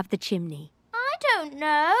gets to have the chimney? I don't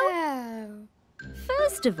know. Oh.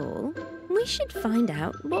 First of all, we should find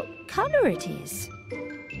out what colour it is.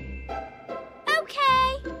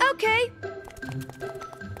 Okay. Okay.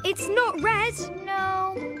 It's not red.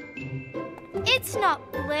 No. It's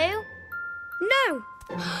not blue. No.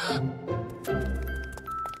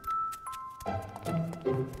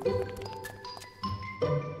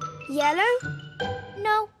 Yellow?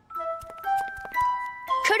 No.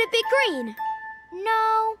 Could it be green?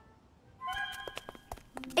 No.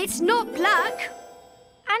 It's not black.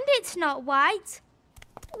 And it's not white.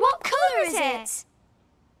 What colour is it?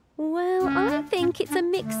 Well, I think it's a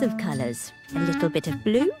mix of colours. A little bit of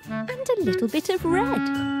blue and a little bit of red.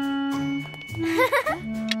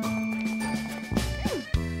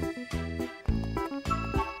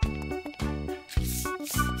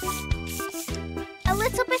 A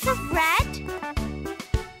little bit of red.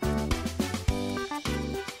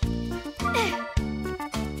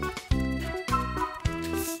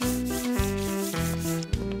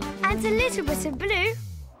 And a little bit of blue.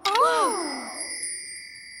 Oh!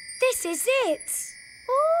 This is it.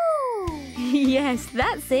 Yes,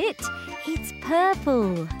 that's it. It's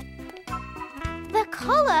purple. The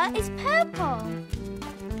colour is purple.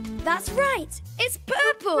 That's right. It's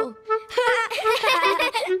purple.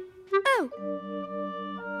 Oh.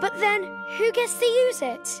 But then, who gets to use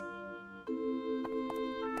it?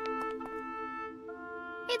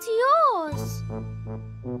 It's yours.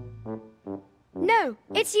 No,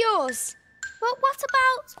 it's yours. But what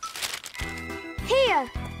about... Here.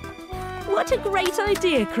 What a great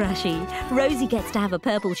idea, Crashy. Rosie gets to have a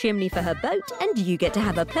purple chimney for her boat, and you get to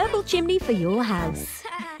have a purple chimney for your house.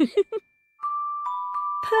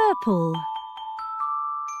 Purple.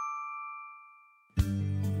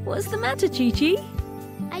 What's the matter, Chi-Chi?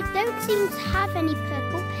 I don't seem to have any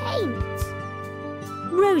purple paint.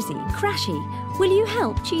 Rosie, Crashy, will you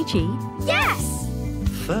help Chi-Chi? Yes!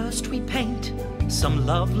 First we paint some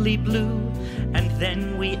lovely blue, and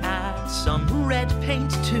then we add some red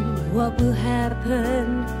paint too. What will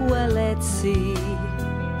happen? Well, let's see.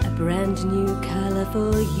 A brand new colour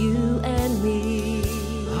for you and me.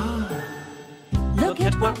 Look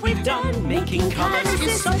at what we've done, making colours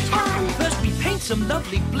is so fun. First we paint some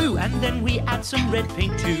lovely blue, and then we add some red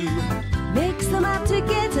paint too. Mix them up to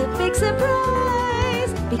get a big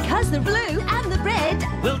surprise, because the blue and the red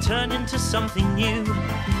will turn into something new.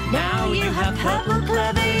 Now you have purple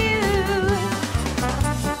clever you.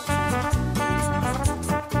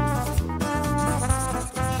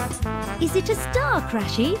 Is it a star,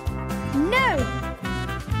 Crashy? No,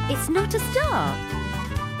 It's not a star.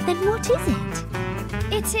 Then what is it?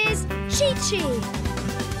 it is Chi-Chi.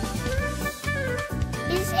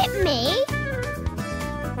 Is it me?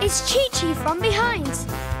 It's Chi-Chi from behind.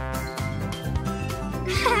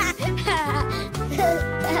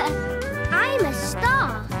 I'm a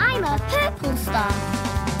star. I'm a purple star.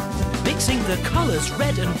 Mixing the colours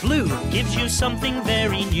red and blue gives you something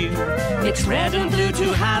very new. Mix red and blue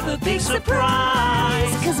to have a big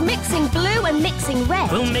surprise. Because mixing blue and mixing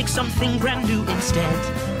red We'll make something brand new instead.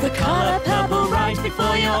 The colour purple right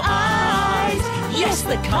before your eyes. Yes,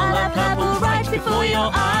 the colour purple right before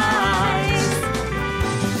your eyes.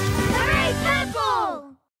 Hooray,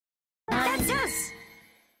 purple! That's us.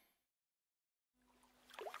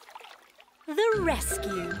 The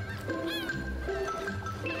rescue.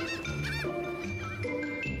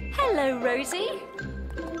 Hello, Rosie.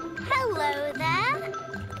 Hello there.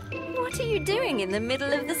 What are you doing in the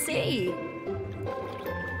middle of the sea?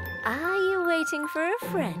 Are you waiting for a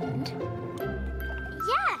friend?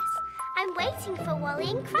 Yes, I'm waiting for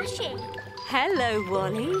Wally and Crashy. Hello,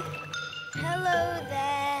 Wally. Hello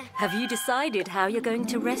there. Have you decided how you're going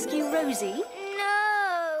to rescue Rosie?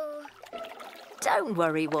 No. Don't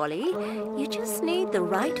worry, Wally. You just need the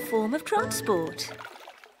right form of transport.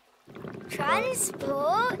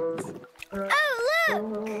 Transport? Oh,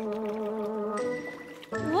 look!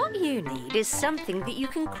 What you need is something that you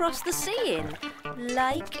can cross the sea in,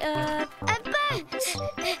 like A boat!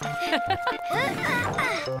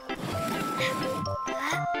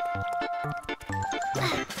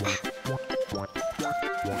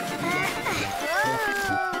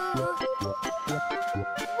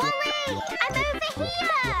 Wally, I'm over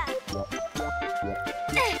here.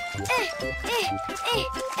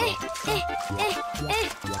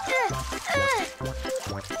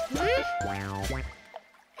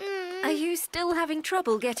 Are you still having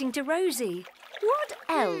trouble getting to Rosie? What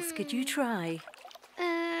else could you try?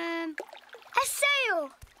 A sail!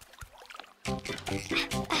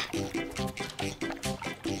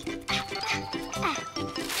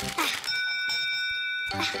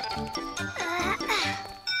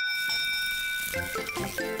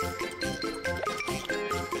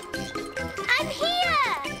 I'm here.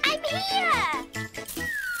 I'm here.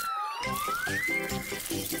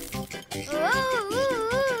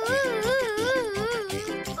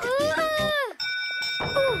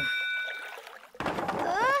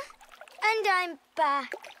 And I'm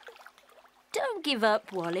back. Don't give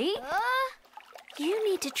up, Wally. You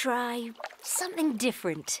need to try something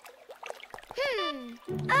different.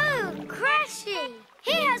 Oh, Crashy!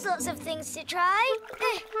 He has lots of things to try.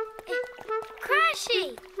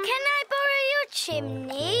 Crashy, can I borrow your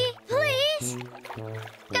chimney, please?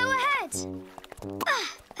 Go ahead.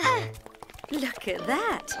 Look at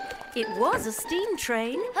that. It was a steam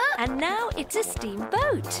train, and now it's a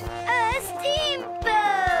steamboat. A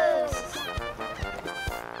steamboat!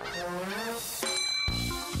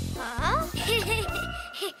 Huh?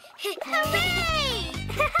 Hooray!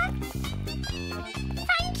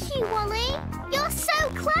 Thank you, Wally. You're so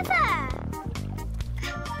clever.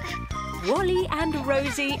 Wally and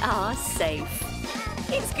Rosie are safe.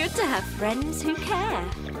 It's good to have friends who care.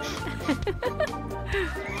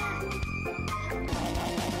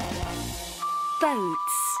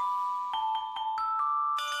 boats.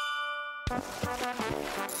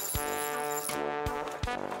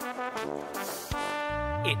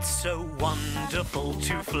 It's so wonderful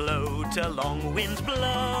to float along, wind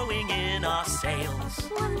blowing in our sails.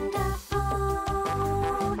 Wonderful,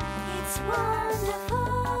 it's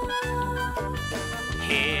wonderful.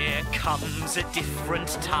 Here comes a different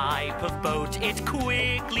type of boat. It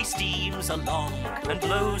quickly steams along and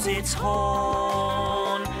blows its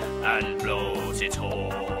horn, and blows its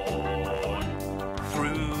horn.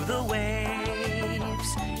 Through the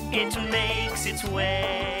waves, it makes its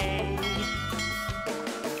way.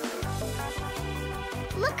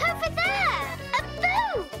 Look over there! A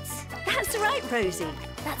boat! That's right, Rosie.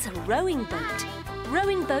 That's a rowing boat.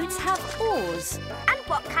 Rowing boats have oars. And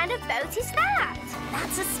what kind of boat is that?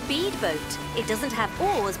 That's a speedboat. It doesn't have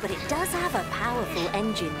oars, but it does have a powerful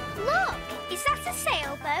engine. Look! Is that a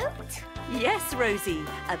sailboat? Yes, Rosie.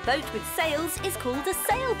 A boat with sails is called a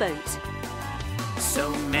sailboat.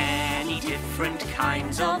 So many different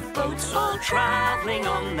kinds of boats, all traveling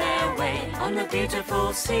on their way on the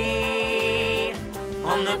beautiful sea,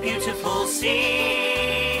 on the beautiful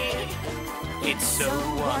sea. It's so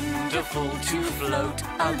wonderful to float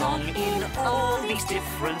along in all these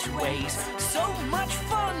different ways. So much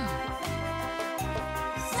fun!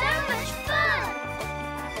 So much fun!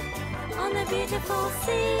 On the beautiful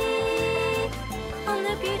sea, on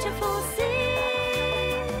the beautiful sea.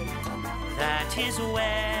 That is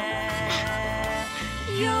where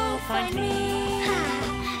you'll find me.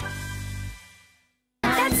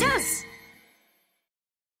 That's us!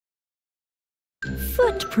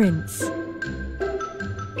 Footprints.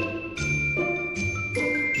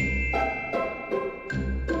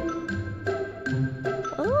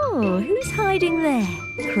 Oh, who's hiding there?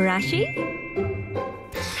 Crashy?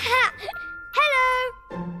 Hello!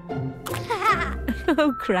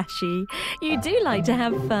 Oh, Crashy, you do like to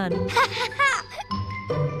have fun.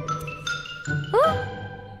 Oh.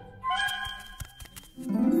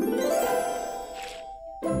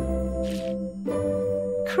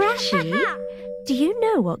 Crashy, do you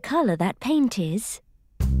know what colour that paint is?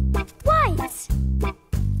 White!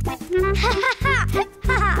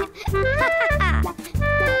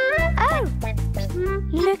 Oh!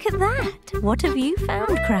 Look at that. What have you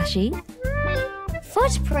found, Crashy?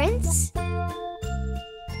 Footprints?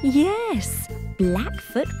 Yes, black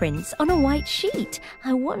footprints on a white sheet.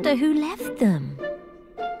 I wonder who left them.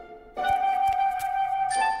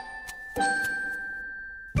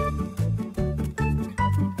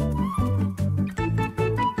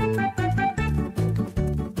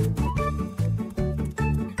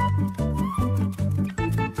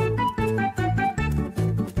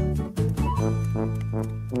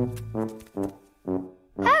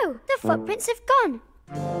 Oh, the footprints have gone.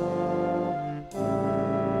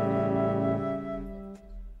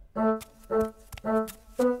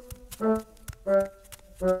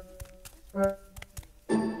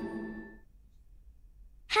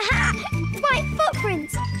 White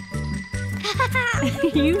footprints!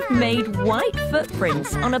 You've made white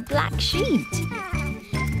footprints on a black sheet.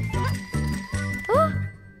 Oh,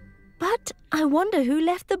 but I wonder who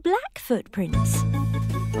left the black footprints.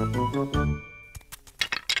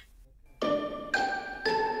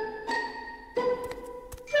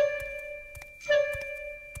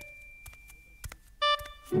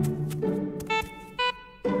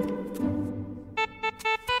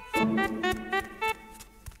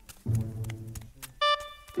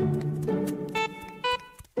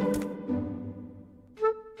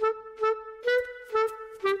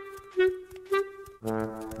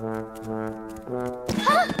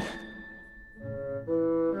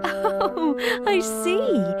 Oh, I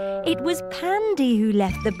see. It was Pandy who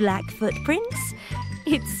left the black footprints.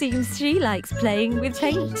 It seems she likes playing with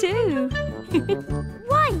paint too.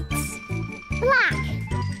 White! Black!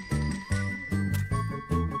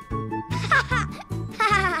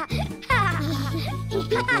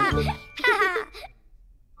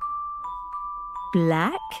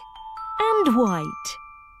 Black and white.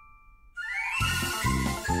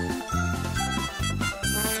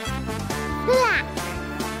 Black!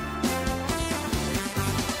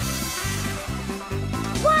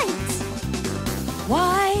 White!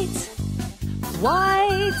 White,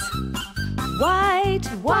 white, white,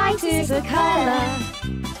 white is a colour.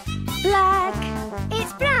 Black,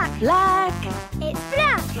 It's black! black, It's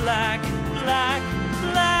black! Black, black,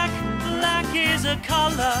 black, black is a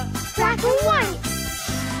colour. Black and white!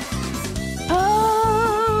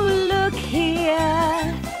 oh, look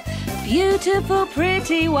here. Beautiful,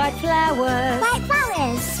 pretty white flowers. White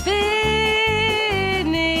flowers! Spinning.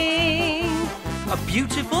 A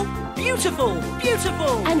beautiful, beautiful Beautiful!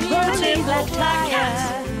 Beautiful! And Bonnie Beautiful black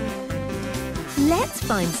tire. Let's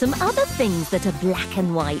find some other things that are black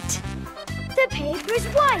and white. The paper is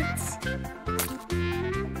white.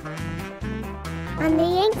 And the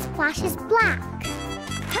ink splash is black.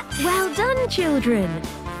 Well done, children.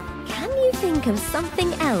 Can you think of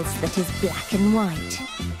something else that is black and white?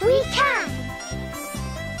 We can.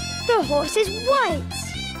 The horse is white.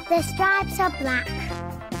 The stripes are black.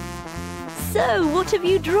 So, what have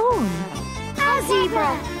you drawn? A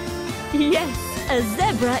zebra. Yes, a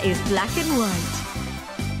zebra is black and white.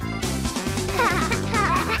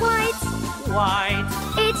 White. White!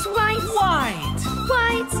 It's white. White!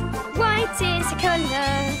 White. White is a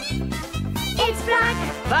colour. It's black.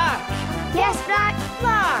 Black! Yes, black.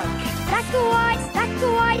 Black! Black and white. Black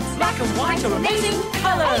and white. Black and white are amazing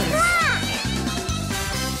colours!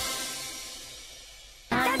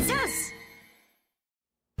 That's us.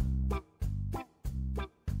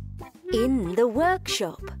 In the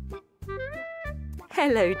workshop.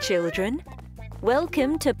 Hello, children.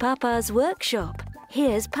 Welcome to Papa's workshop.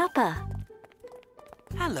 Here's Papa.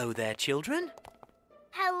 Hello there, children.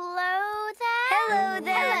 Hello there. Hello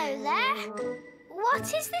there. Hello there.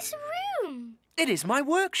 What is this room? It is my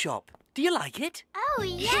workshop. Do you like it? Oh,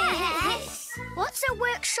 yes. What's a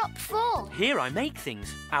workshop for? Here I make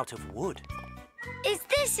things out of wood. Is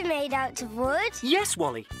this made out of wood? Yes,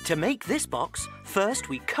 Wally. To make this box, first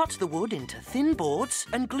we cut the wood into thin boards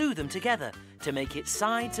and glue them together to make its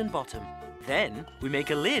sides and bottom. Then we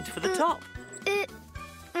make a lid for the top.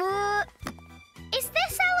 Is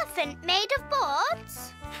this elephant made of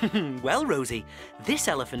boards? Well, Rosie, this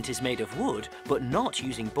elephant is made of wood, but not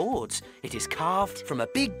using boards. It is carved from a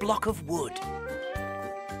big block of wood.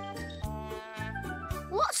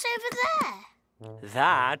 What's over there?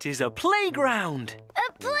 That is a playground.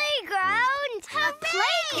 A playground? A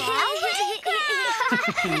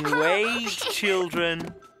playground? Wait,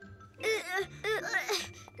 children.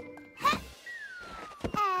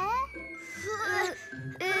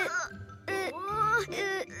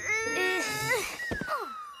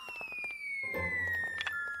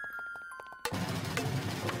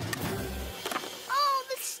 Oh,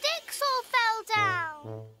 the sticks all fell down.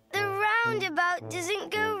 The roundabout doesn't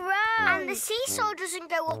go round. And the seesaw doesn't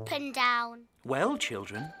go up and down. Well,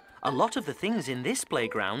 children, a lot of the things in this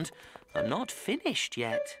playground are not finished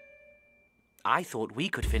yet. I thought we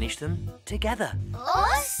could finish them together.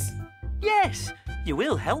 Us? Yes, you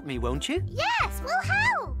will help me, won't you? Yes, we'll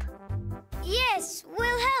help. Yes,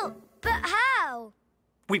 we'll help. But how?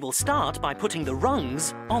 We will start by putting the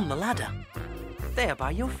rungs on the ladder. They are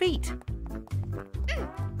by your feet.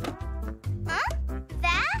 Huh?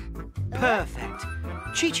 There? Perfect.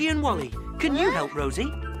 Chi-Chi and Wally, can you help Rosie?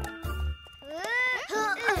 A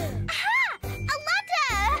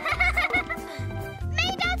ladder!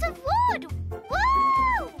 Made out of wood!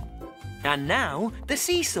 Woo! And now, the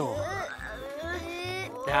seesaw.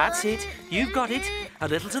 That's it. You've got it. A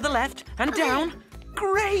little to the left and down.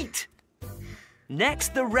 Great!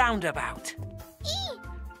 Next, the roundabout.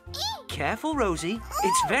 Careful, Rosie.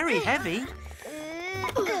 It's very heavy.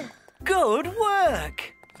 Good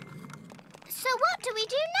work! So what do we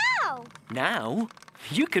do now? Now,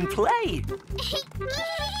 you can play.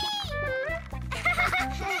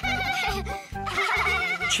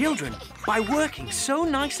 Children, by working so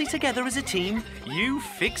nicely together as a team, you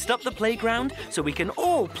fixed up the playground so we can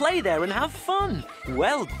all play there and have fun.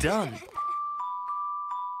 Well done.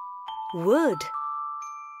 Wood.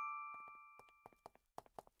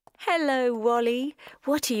 Hello, Wally.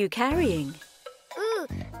 What are you carrying? Ooh,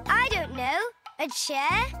 I don't know. A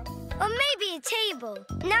chair? Or maybe a table.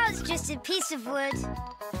 Now it's just a piece of wood.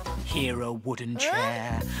 Here a wooden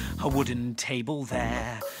chair, a wooden table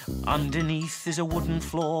there. Underneath is a wooden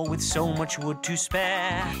floor with so much wood to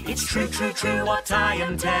spare. It's true, true, true what I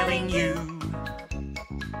am telling you.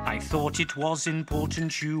 I thought it was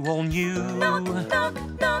important you all knew. Knock, knock,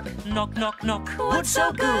 knock. Knock, knock, knock. Wood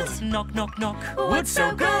so good. Knock, knock, knock. Wood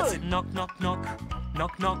so good. Knock, knock, knock.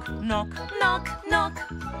 Knock, knock, knock. Knock, knock.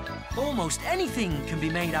 Almost anything can be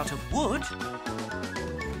made out of wood.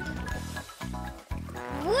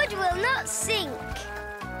 Wood will not sink.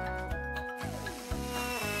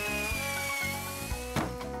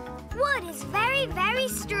 Wood is very, very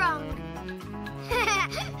strong.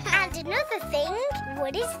 And another thing,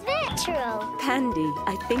 wood is virtual. Pandy,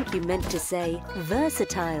 I think you meant to say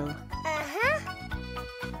versatile. Uh-huh.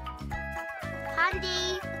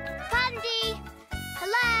 Pandy. Pandy.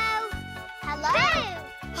 Hello. Hello.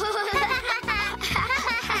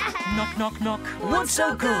 Knock, knock, knock. Wood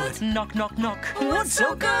so good. Knock, knock, knock. Wood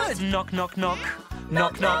so good. Knock, knock, knock.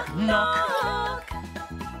 Knock, knock, knock.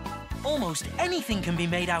 Almost anything can be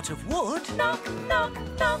made out of wood. Knock, knock,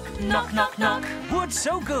 knock, Knock, knock, knock. Wood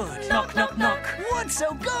so good. Knock, knock, knock. Wood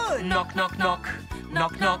so good. Knock, knock, knock.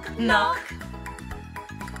 Knock, knock, knock.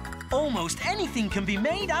 Almost anything can be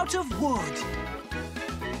made out of wood.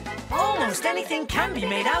 Almost anything can be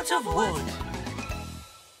made out of wood.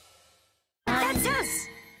 That's us.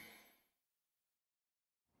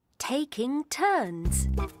 Taking turns.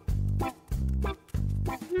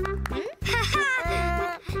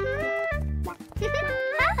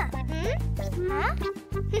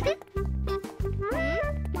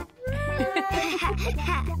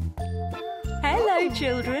 Hello,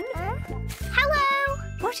 children. Hello.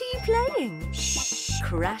 What are you playing? Shh.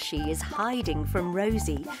 Crashy is hiding from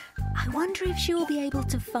Rosie. I wonder if she'll be able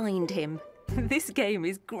to find him. This game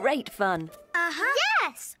is great fun.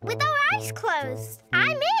 Yes, with our eyes closed.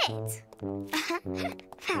 I'm it.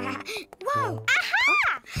 Whoa.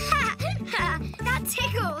 Aha! That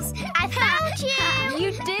tickles. I found you.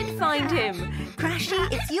 You did find him.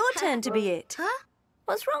 Crashy, it's your turn to be it. Huh?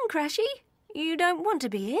 What's wrong, Crashy? You don't want to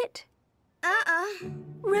be it?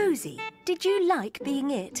 Rosie, did you like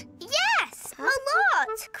being it? Yes, a lot.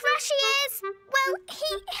 Crashy is, well,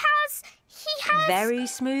 he has... Very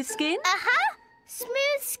smooth skin?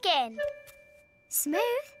 Smooth skin. Smooth?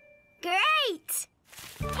 Great.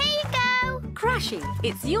 Here you go. Crashy,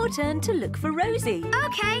 it's your turn to look for Rosie.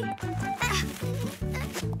 Okay.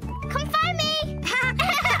 Come find me.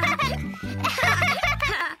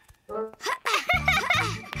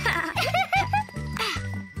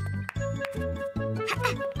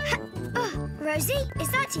 Rosie, is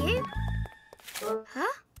that you? Huh?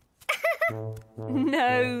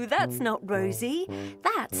 No, that's not Rosie.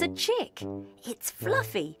 That's a chick. It's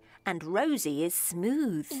Fluffy, and Rosie is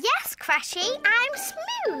smooth. Yes, Crashy, I'm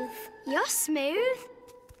smooth. You're smooth.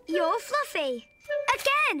 You're Fluffy.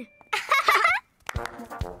 Again.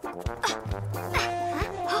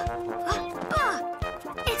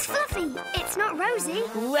 It's Fluffy. It's not Rosie.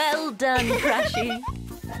 Well done, Crashy.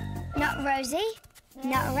 Not Rosie.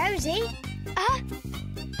 Not Rosie.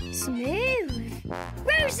 Smooth.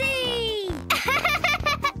 Rosie!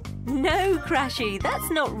 No, Crashy, that's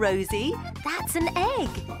not Rosie. That's an egg.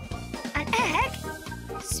 An egg?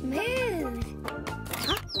 Smooth.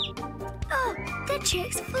 Oh, the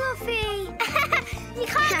chick's Fluffy. You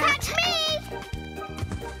can't catch me.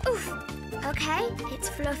 Oof. Okay, it's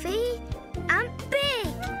Fluffy and big.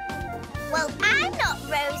 Well, I'm not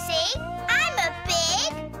Rosie. I'm a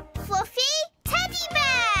big, fluffy teddy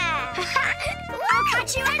bear. I'll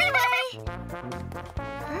catch you anyway.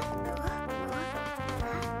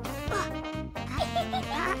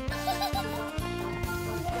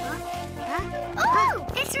 Oh,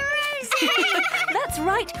 it's Rosie. That's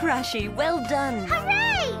right, Crashy. Well done.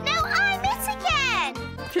 Hooray! Now I'm it again.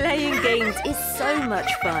 Playing games is so much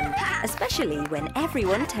fun, especially when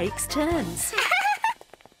everyone takes turns.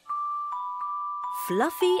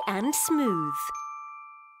 Fluffy and smooth.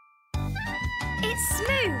 It's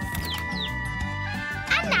smooth.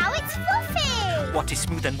 And now it's Fluffy. What is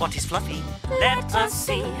smooth and what is fluffy? Let us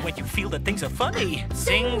see. When you feel that things are funny,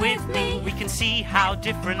 sing with me. We can see how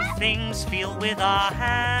different things feel with our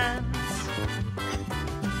hands.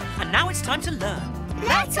 And now it's time to learn.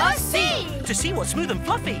 Let us see. To see what's smooth and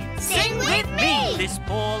fluffy, Sing with me. This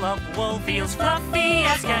ball of wool feels fluffy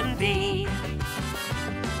as can be.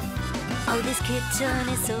 Oh, this kitten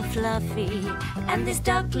is so fluffy, and this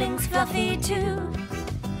duckling's fluffy too.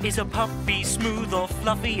 Is a puppy smooth or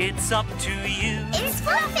fluffy? It's up to you. It's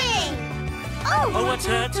Fluffy. Oh, a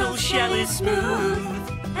turtle shell is smooth,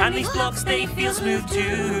 and these blocks, they feel smooth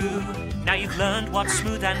too. Now you've learned what's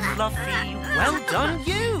smooth and fluffy. Well done,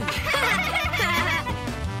 you!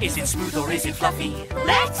 Is it smooth or is it fluffy?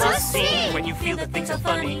 Let us see. When you feel that things are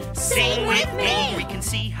funny, sing with me. We can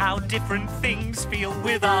see how different things feel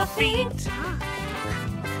with our feet.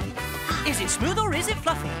 Is it smooth or is it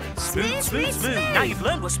fluffy? Smooth, smooth, smooth. Now you've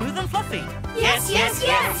learned what's smooth and fluffy. Yes, yes,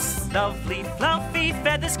 yes. Lovely fluffy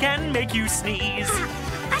feathers can make you sneeze.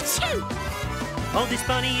 Achoo! Oh, this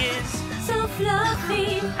bunny is So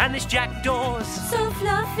fluffy, and this jackdaw's so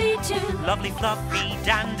fluffy too. lovely fluffy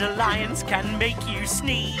dandelions can make you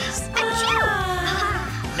sneeze.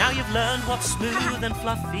 Ah, Now you've learned what's smooth and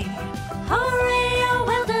fluffy. hooray, oh,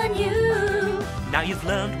 well done you. Now you've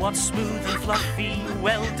learned what's smooth and fluffy.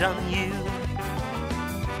 Well done you.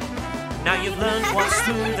 Now you've learned what's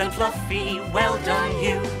smooth and fluffy. Well done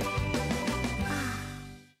you.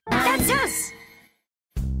 That's us.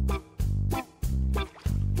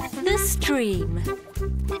 The stream.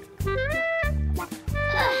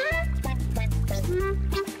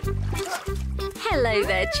 Hello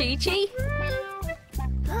there, Chi-Chi.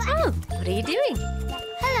 Oh, what are you doing?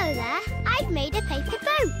 Hello, Hello there. I've made a paper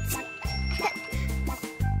boat.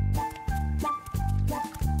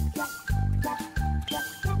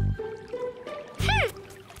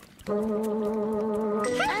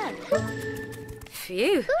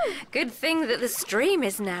 Phew. Good thing that the stream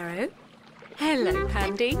is narrow. Hello,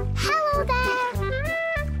 Pandy. Hello there.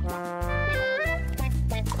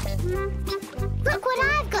 Look what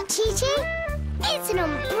I've got, Chi-Chi. It's an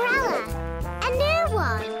umbrella. A new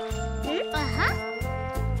one. Uh-huh.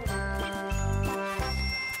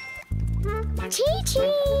 Chi-Chi.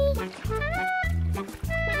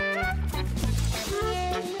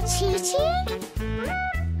 Chi-Chi.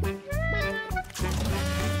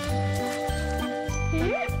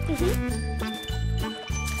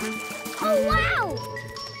 Oh, wow!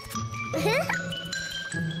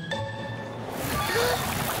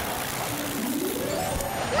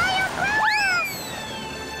 My umbrella!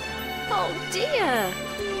 Oh, dear.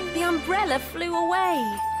 The umbrella flew away.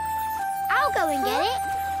 I'll go and get it.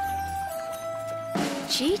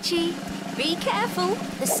 Chi-Chi, be careful.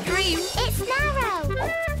 The stream. It's narrow.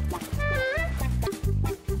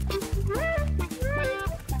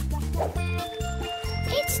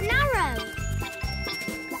 It's narrow.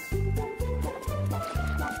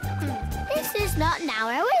 This is not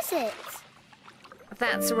narrow, is it?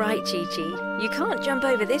 That's right, Chi-Chi. You can't jump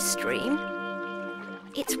over this stream.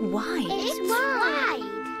 It's wide. It's wide.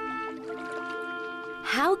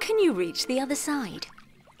 How can you reach the other side?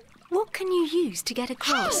 What can you use to get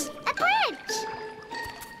across? Hey, a bridge.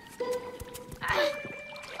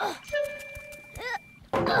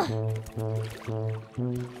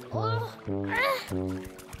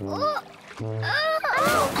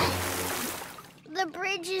 The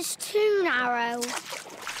bridge is too narrow.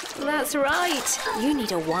 That's right. You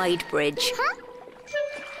need a wide bridge. Huh?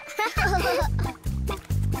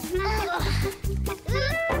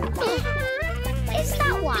 Is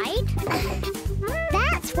that wide?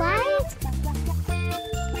 That's wide.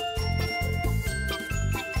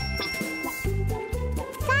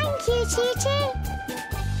 Thank you, Chi-Chi.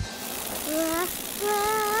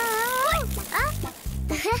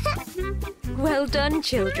 Well done,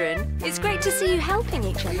 children. It's great to see you helping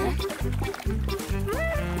each other.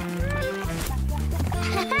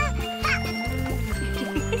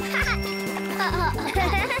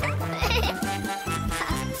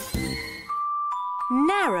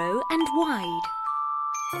 Narrow and wide.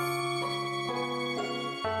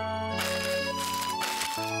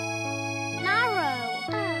 Narrow.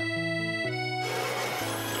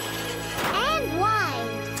 And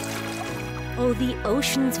wide. Oh, the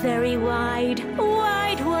ocean's very wide.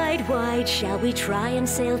 Wide, wide, wide. Shall we try and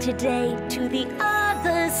sail today to the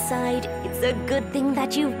other side? It's a good thing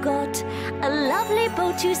that you've got a lovely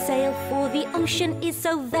boat to sail, for the ocean is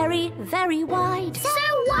so very, very wide. So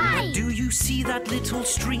wide. Do you see that little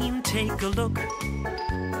stream? Take a look.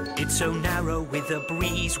 It's so narrow with a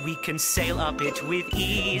breeze, we can sail up it with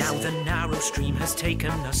ease. Now the narrow stream has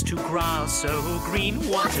taken us to grass so green.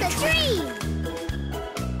 What What's a the dream!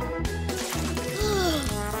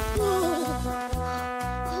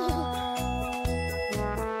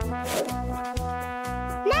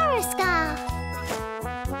 Narrow scarf.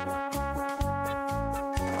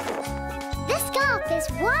 This scarf is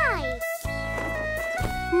wide.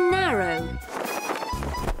 Narrow.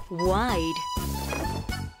 Wide.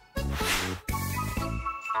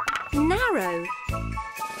 Narrow.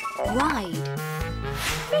 Wide.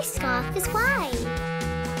 This scarf is wide.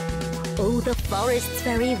 Oh, the forest's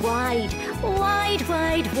very wide. Wide,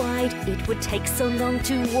 wide, wide. It would take so long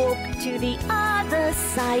to walk to the other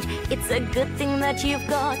side. It's a good thing that you've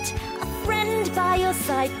got a friend by your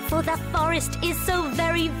side, for the forest is so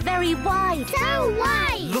very, very wide. So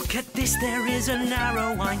wide. Look at this, there is a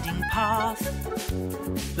narrow winding path.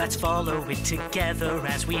 Let's follow it together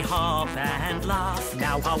as we hop and laugh.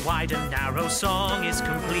 Now our wide and narrow song is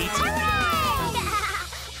complete. Hooray!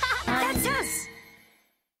 That's us!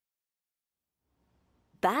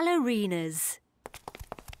 Ballerinas.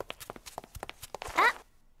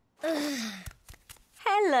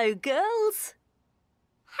 Hello, girls.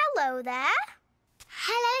 Hello there.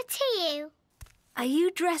 Hello to you. Are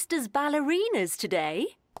you dressed as ballerinas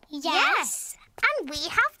today? Yes. And we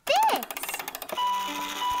have this.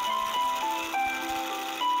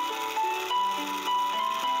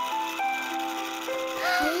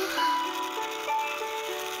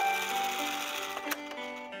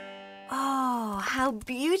 Oh, how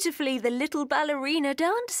beautifully the little ballerina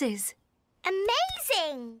dances.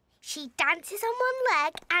 Amazing. She dances on one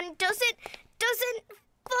leg and doesn't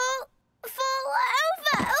fall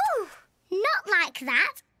over. Oh, not like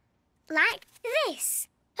that. Like this.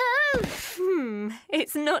 Oh!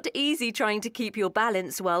 It's not easy trying to keep your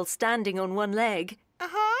balance while standing on one leg. Wow!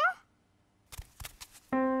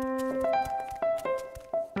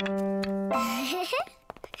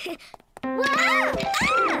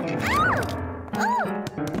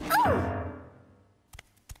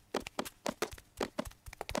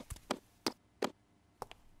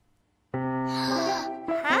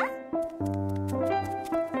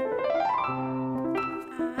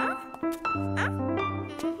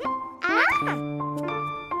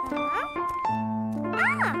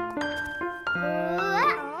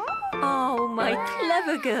 Oh, my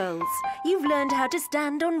clever girls. You've learned how to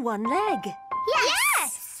stand on one leg.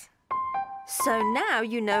 Yes! So now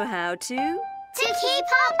you know how to... To keep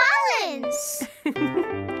our balance!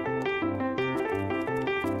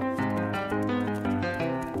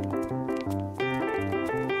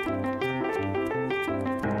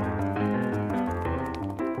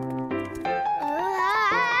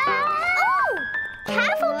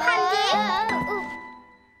 Careful, Pandy!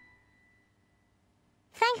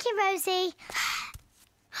 Thank you, Rosie.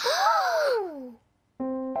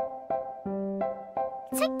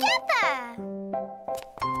 Together!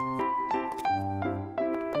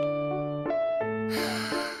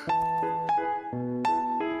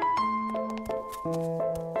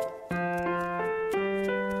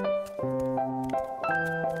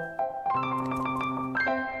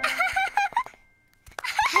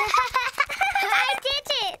 I did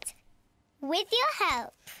it! With your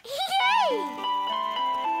help. Yay!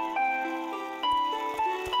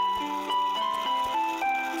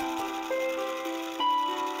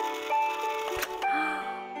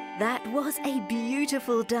 That was a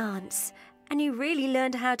beautiful dance. And you really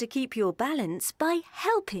learned how to keep your balance by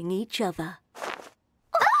helping each other.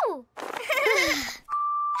 Oh!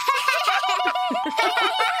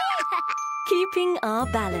 Keeping our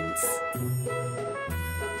balance.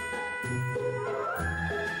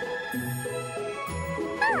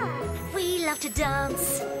 We love to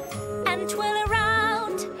dance and twirl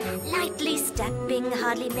around, lightly stepping,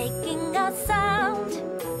 hardly making a sound.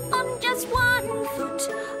 On just one foot,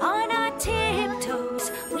 on our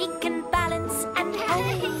tiptoes, we can balance and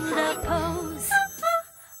hold the pose.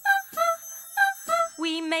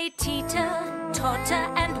 We may teeter, totter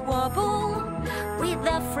and wobble. With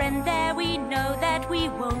a friend there we know that we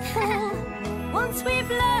won't fall. Once we've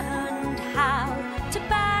learned how to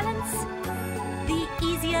balance, the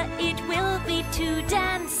easier it will be to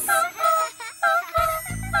dance.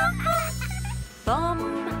 Bum,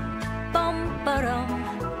 bum, ba-dum.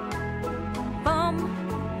 Bum,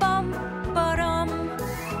 bum, ba-dum.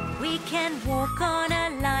 We can walk on a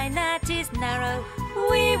line that is narrow.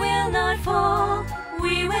 We will not fall,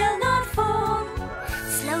 we will not fall.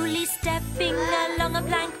 Slowly stepping along a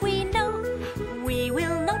plank we know. We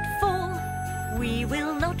will not fall, we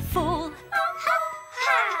will not fall.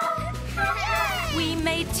 We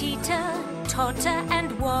may teeter, totter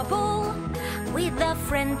and wobble. With a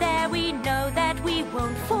friend there we know that we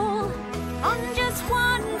won't fall. On just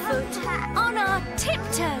one foot, on our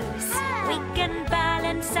tiptoes, we can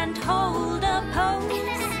balance and hold a pose.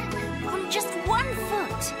 On just one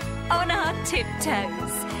foot, on our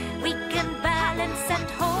tiptoes, we can balance and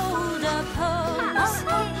hold a pose.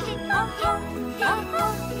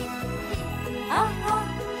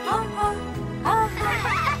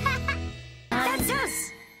 That's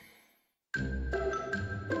us.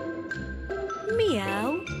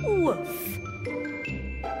 Meow, woof.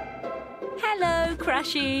 Hello,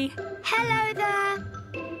 Crashy. Hello there.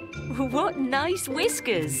 What nice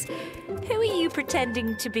whiskers. Who are you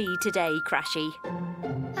pretending to be today, Crashy?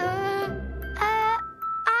 I'm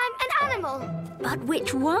an animal. But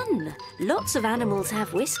which one? Lots of animals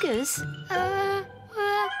have whiskers. Oh.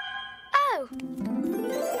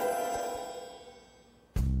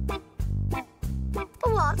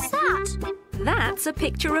 What's that? That's a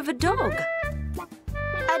picture of a dog.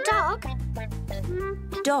 A dog?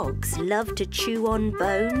 Dogs love to chew on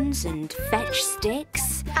bones and fetch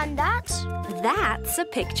sticks. And that? That's a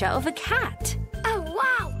picture of a cat. Oh,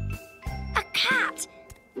 wow! A cat!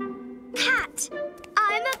 Cat!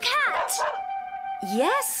 I'm a cat!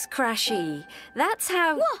 Yes, Crashy. That's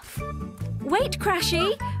how... Woof! Wait,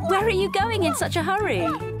 Crashy. Where are you going in such a hurry?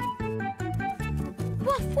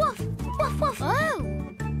 Woof, woof! Woof, woof! Oh!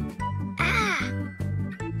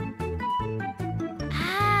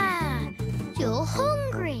 You're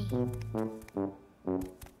hungry.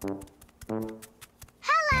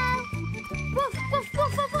 Hello. Woof, woof,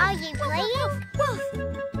 woof, woof. Are you playing? Woof.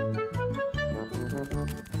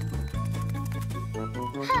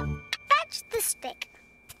 Fetch the stick.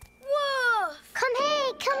 Woof. Come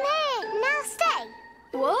here, come here. Now stay.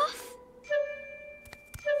 Woof.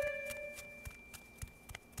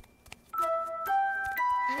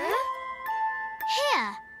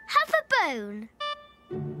 bone.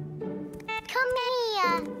 Come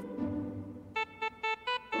here.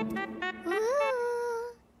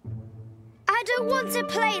 Ooh. I don't want to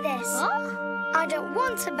play this. What? I don't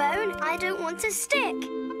want a bone. I don't want a stick.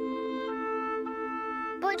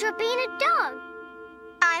 But you're being a dog.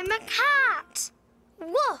 I'm a cat.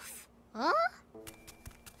 Woof. Huh?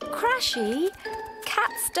 Crashy,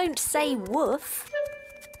 cats don't say woof.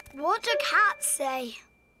 What do cats say?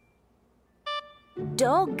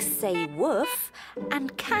 Dogs say woof,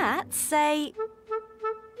 and cats say...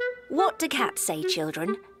 What do cats say,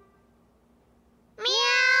 children?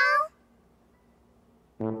 Meow.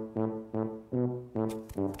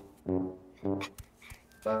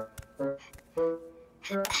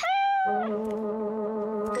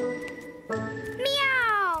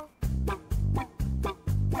 Meow.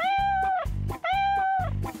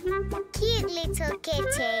 Cute little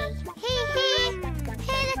kitty. Hee hee.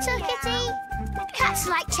 Hey, little kitty. Cats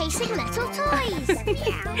like chasing little toys.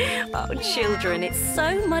 Meow. Oh, children, it's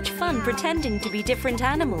so much fun pretending to be different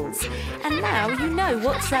animals. And now you know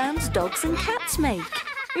what sounds dogs and cats make.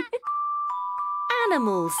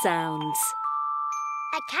 Animal sounds.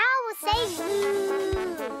 A cow will say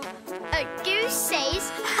moo. A goose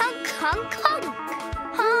says honk, honk, honk.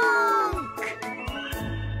 Honk.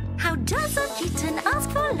 How does a kitten ask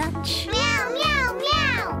for lunch? Meow, meow,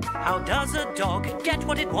 meow. How does a dog get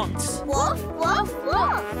what it wants? Woof, woof,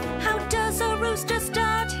 woof. How does a rooster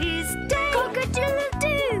start his day?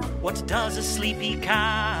 Cock-a-doodle-doo. What does a sleepy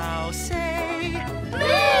cow say?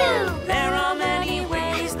 Moo. There are many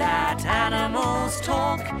ways that animals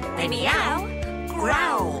talk. They meow,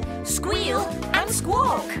 growl, squeal, and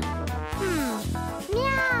squawk.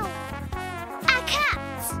 Meow. A cat.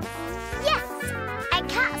 Yes, a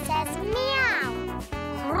cat says meow.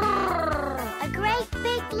 A great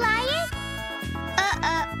big lion.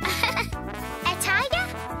 A tiger.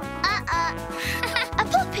 A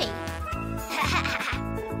puppy.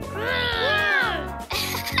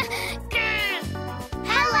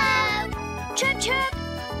 Hello. Chirp, chirp.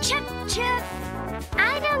 Chirp, chirp.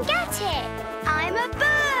 I don't get it. I'm a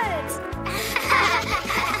bird.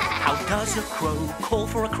 How does a crow call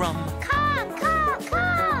for a crumb? Caw, caw,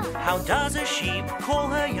 caw. How does a sheep call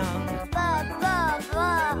her young? Ba, ba,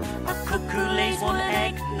 ba. A cuckoo lays one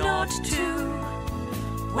egg, not two.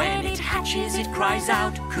 When it hatches, it cries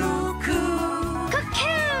out, cuckoo.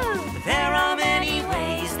 Cuckoo. There are many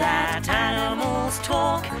ways that animals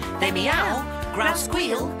talk. They meow, growl,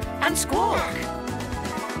 squeal, and squawk.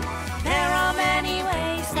 There are many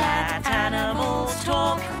ways that animals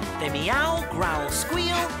talk. They meow, growl,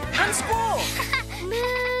 squeal, and squawk.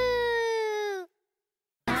 Moo.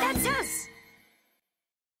 That's us.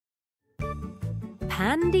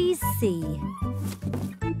 Pandies see.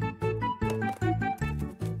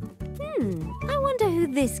 I wonder who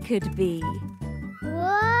this could be.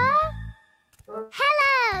 What?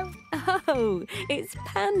 Hello. Oh, it's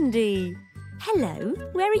Pandy. Hello,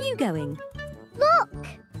 where are you going? Look.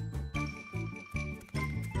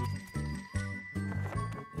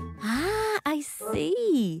 Ah, I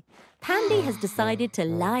see. Pandy has decided to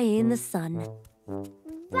lie in the sun.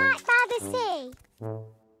 Right by the sea.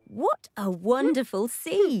 What a wonderful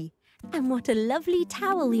sea! And what a lovely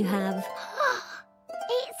towel you have.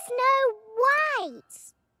 It's Snow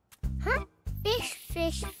White. Huh? Fish,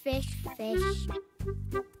 fish, fish, fish.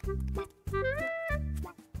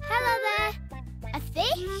 Hello there. A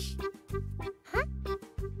fish? Huh?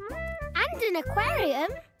 And an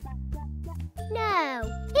aquarium? No,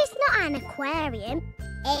 it's not an aquarium.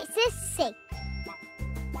 It's a sea.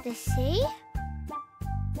 The sea?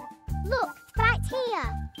 Look, right here.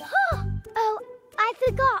 Oh, I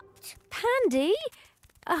forgot. Pandy?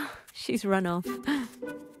 Oh, she's run off.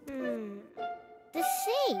 The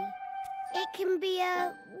sea. It can be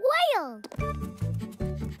a whale.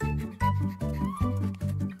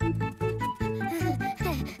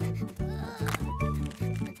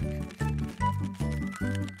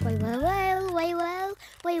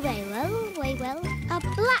 Whale. A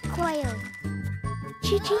black whale.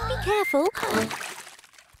 Chi-Chi, be careful.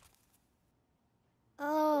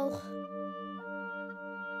 Oh.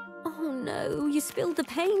 Oh no, you spilled the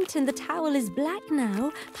paint and the towel is black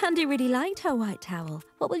now. Pandy really liked her white towel.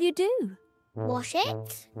 What will you do? Wash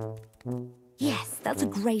it? Yes, that's a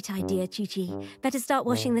great idea, Chi-Chi. Better start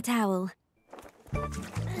washing the towel.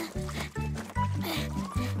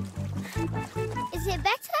 Is it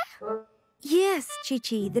better? Yes,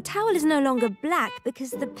 Chi-Chi, the towel is no longer black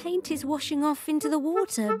because the paint is washing off into the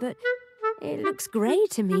water, but it looks grey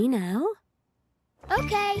to me now.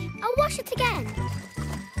 Okay, I'll wash it again.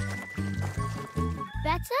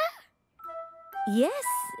 Better? Yes,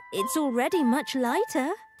 it's already much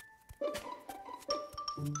lighter.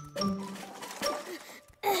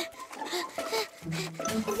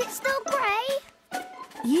 Is it still grey?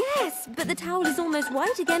 Yes, but the towel is almost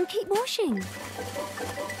white again. Keep washing.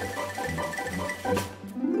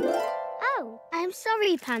 Oh, I'm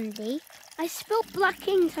sorry, Pandy. I spilt black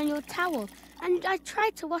ink on your towel and I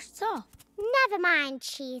tried to wash it off. Never mind,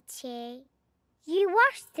 Chi-Chi. You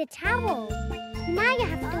washed the towel. Now you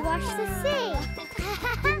have to wash the sea.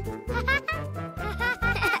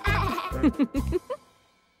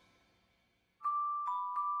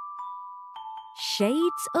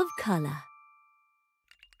 Shades of colour.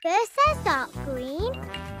 First there's dark green,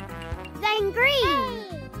 then green,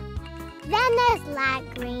 then there's light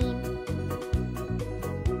green.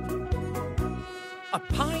 A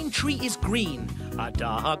pine tree is green, a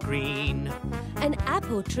dark green. An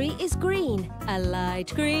apple tree is green, a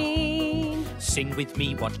light green. Sing with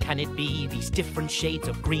me, what can it be? These different shades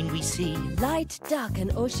of green we see. Light, dark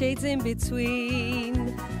and all shades in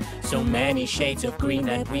between. So many shades of green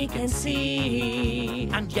that we can see.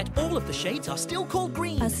 And yet all of the shades are still called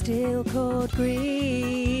green. Are still called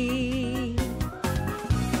green.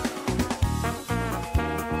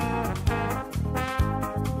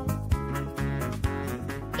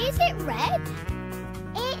 Is it red?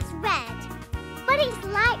 It's red, but it's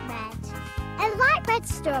light red. A light red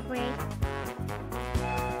strawberry.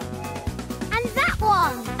 And that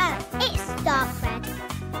one, oh, it's dark red.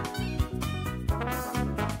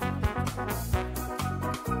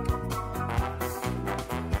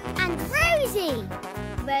 And Rosie.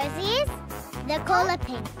 Rosie is the colour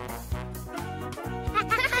pink.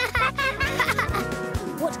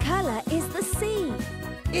 What colour is the sea?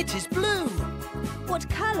 It is blue. What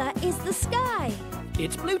colour is the sky?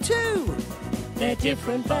 It's blue too. They're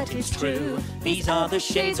different, but it's true. These are the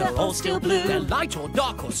shades are all still blue. They're light or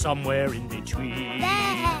dark or somewhere in between.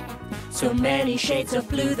 There. So many shades of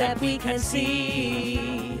blue that we can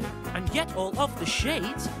see. And yet all of the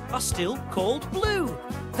shades are still called blue.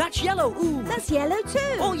 That's yellow, ooh. That's yellow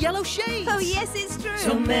too. All yellow shades. Oh, yes, it's true.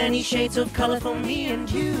 So many shades of colour for me and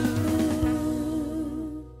you.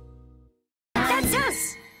 That's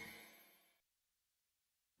us.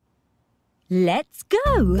 Let's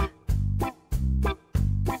go.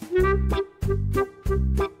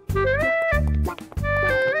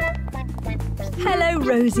 Hello,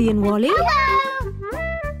 Rosie and Wally. Hello!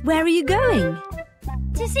 Where are you going?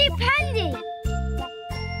 To see Pandy.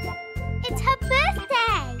 It's her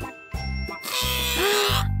birthday.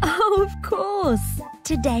 Oh, of course.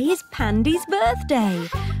 Today is Pandy's birthday.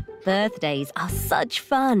 Birthdays are such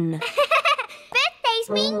fun. Birthdays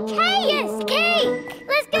mean cake. Yes, cake.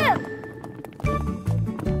 Let's go.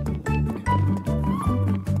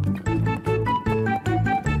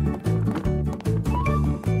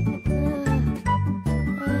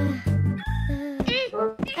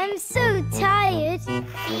 I'm so tired. Beep,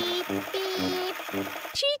 beep.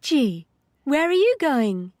 Chi-Chi, where are you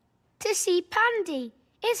going? To see Pandy.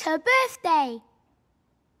 It's her birthday.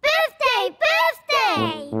 Birthday,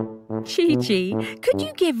 birthday! Chi-Chi, could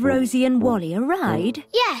you give Rosie and Wally a ride?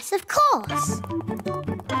 Yes, of course.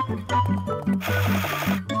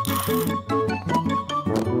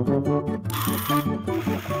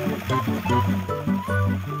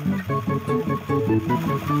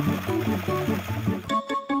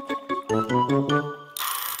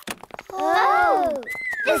 Oh,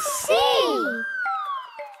 the sea!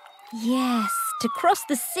 Yes, to cross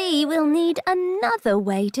the sea we'll need another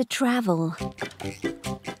way to travel.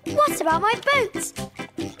 What about my boat?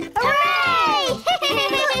 Hooray!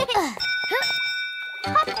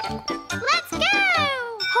 Let's go!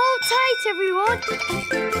 Hold tight, everyone.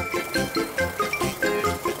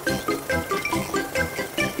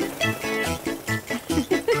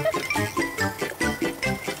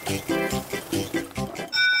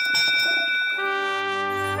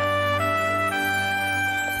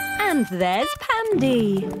 And there's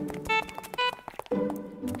Pandy.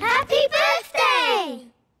 Happy birthday!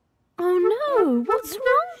 Oh no, what's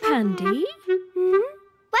wrong, Pandy?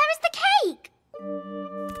 Where is the cake?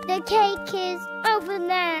 The cake is over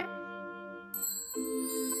there.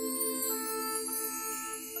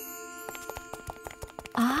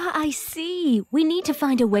 Ah, I see. We need to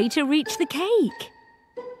find a way to reach the cake.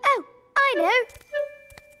 Oh, I know.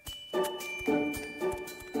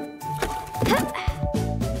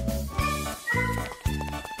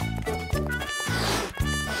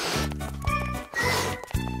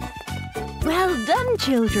 Well done,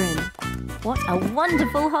 children. What a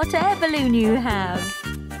wonderful hot air balloon you have.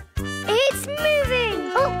 It's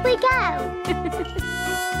moving! Up we go!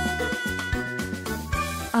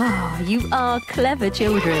 Ah, you are clever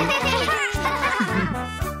children.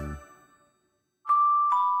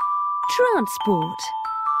 Transport.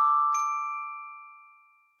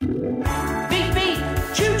 Beep, beep,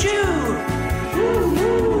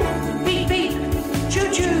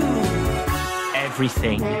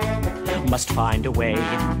 everything must find a way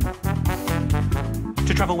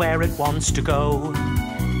to travel where it wants to go.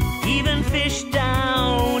 Even fish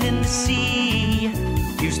down in the sea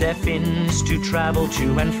use their fins to travel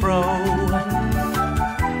to and fro,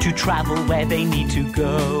 to travel where they need to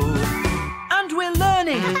go. And we're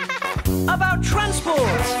learning about transport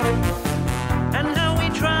and how we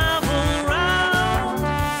travel round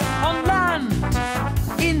on land,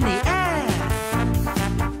 in the air,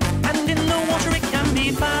 and in the water it can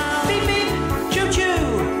be found. Beep, beep, choo-choo.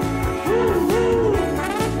 Woo-woo.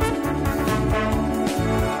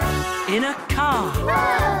 In a car,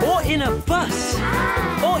 or in a bus,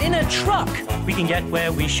 or in a truck, we can get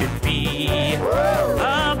where we should be.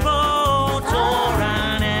 A boat or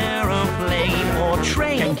an aeroplane or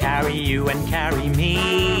train can carry you and carry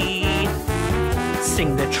me.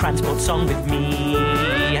 Sing the transport song with me.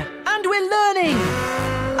 And we're learning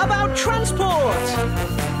about transport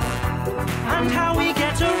and how we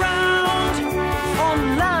get around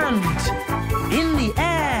on land, in the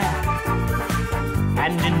air,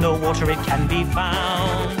 and in the water it can be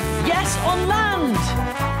found. Yes, on land,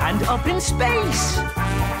 and up in space,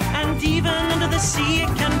 and even under the sea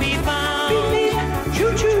it can be found. Beep, beep,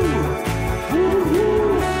 choo-choo.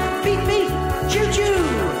 Woo-woo. Beep, beep, choo-choo.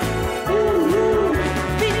 Woo-woo.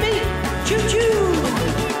 Beep, beep, choo-choo.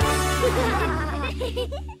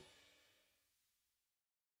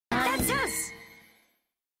 That's us.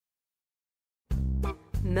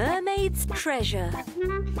 Mermaid's treasure.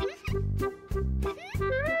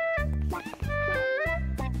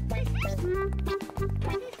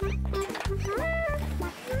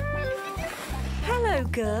 Hello,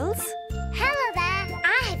 girls. Hello there. I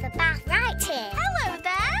have a bath right here. Hello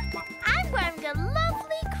there. I'm wearing a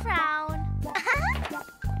lovely crown.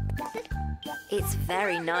 It's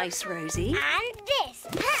very nice, Rosie. And this.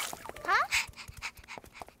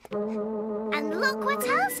 And look what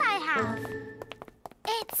else I have.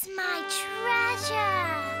 It's my treasure.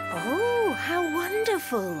 Oh, how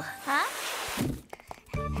wonderful. Huh?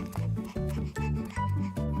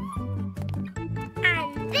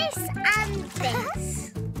 And this and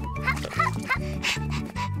this.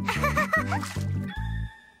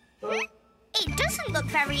 It doesn't look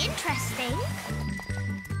very interesting.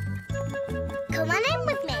 Come on in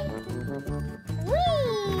with me.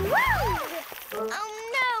 Whee! Woo! Oh,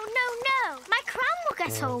 no. My crown will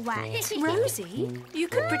get all wet. Rosie, you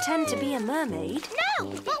could pretend to be a mermaid.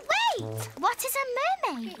 No, but wait. What is a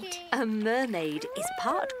mermaid? A mermaid is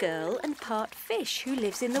part girl and part fish who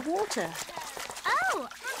lives in the water. Oh,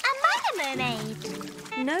 am I a mermaid?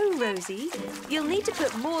 No, Rosie, you'll need to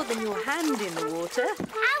put more than your hand in the water.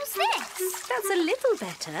 How's this? That's a little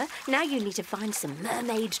better. Now you need to find some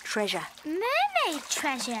mermaid treasure. Mermaid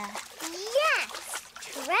treasure. Yes,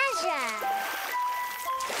 treasure.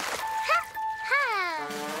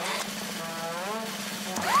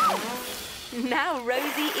 Now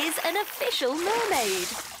Rosie is an official mermaid.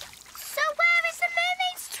 So where is the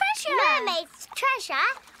mermaid's treasure? Mermaid's treasure?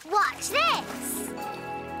 Watch this.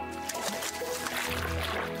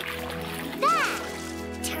 There.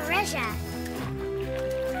 Treasure.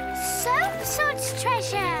 Soapsuds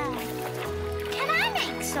treasure. Can I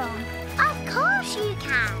make some? Of course you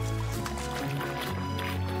can.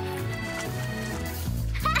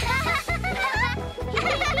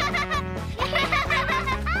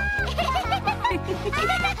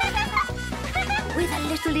 With a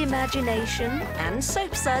little imagination and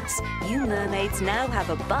soapsuds, you mermaids now have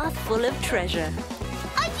a bath full of treasure.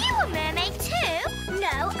 Are you a mermaid too?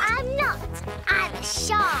 No, I'm not. I'm a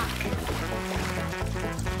shark.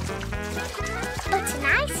 But a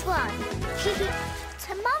nice one.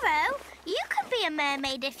 Tomorrow, you can be a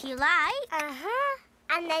mermaid if you like. Uh-huh.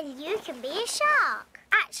 And then you can be a shark.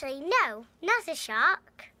 Actually, no, not a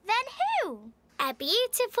shark. Then who? A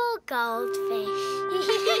beautiful goldfish.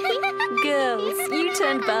 Girls, you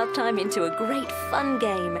turned bath time into a great fun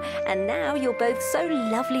game, and now you're both so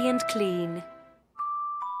lovely and clean.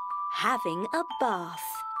 Having a bath.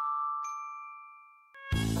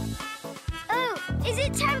 Oh, is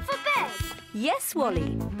it time for bed? Yes,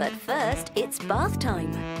 Wally, but first it's bath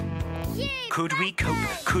time. Could we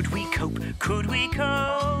cope? Could we cope? Could we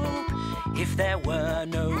cope? If there were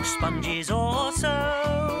no sponges or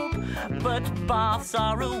soap. But baths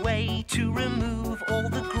are a way to remove all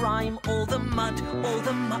the grime, all the mud, all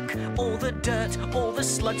the muck, all the dirt, all the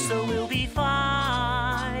sludge, so we'll be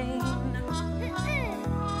fine.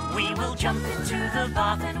 We will jump into the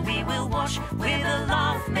bath and we will wash with a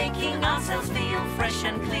laugh, making ourselves feel fresh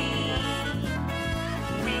and clean.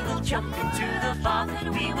 We will jump into the bath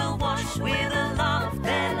and we will wash with a laugh,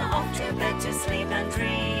 then off to bed to sleep and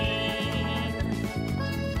dream.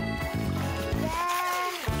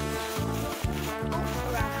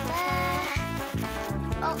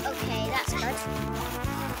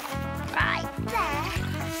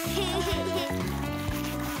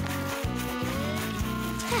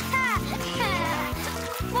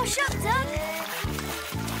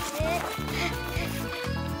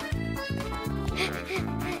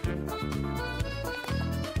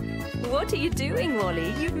 What are you doing,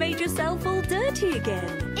 Wally? You've made yourself all dirty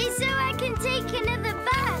again. It's so I can take another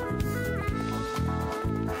bath.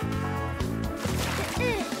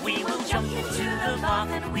 We will jump into the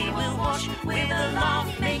bath and we will wash with a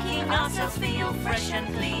laugh, making ourselves feel fresh and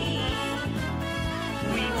clean.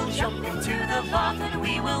 We will jump into the bath and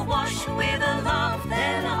we will wash with a laugh,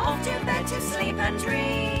 then off to bed to sleep and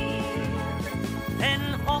dream.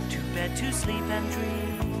 Then off to bed to sleep and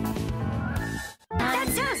dream.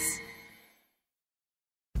 That's us!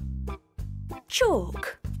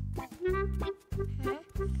 Chalk.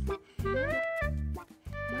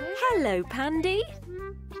 Hello, Pandy.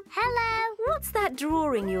 Hello. What's that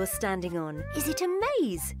drawing you're standing on? Is it a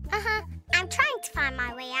maze? Uh-huh. I'm trying to find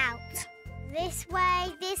my way out. This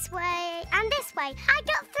way, and this way. I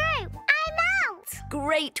got through. I'm out.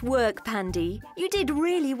 Great work, Pandy. You did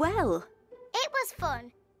really well. It was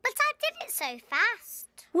fun, but I did it so fast.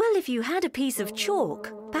 Well, if you had a piece of chalk,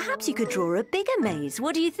 perhaps you could draw a bigger maze.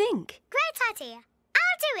 What do you think? Great idea.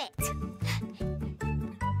 I'll do it.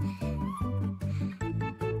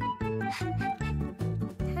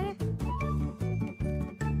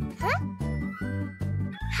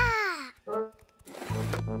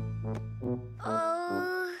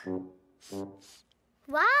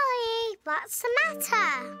 Wally, what's the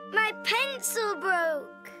matter? My pencil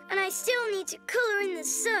broke, and I still need to colour in the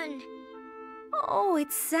sun. Oh,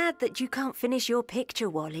 it's sad that you can't finish your picture,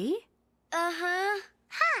 Wally. Uh-huh.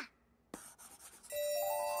 Ha!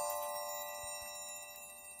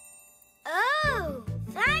 Oh,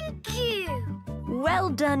 thank you. Well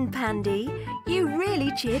done, Pandy. You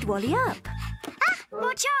really cheered Wally up.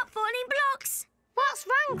 Watch out, falling blocks. What's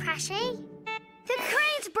wrong, Crashy? The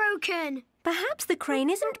crane's broken. Perhaps the crane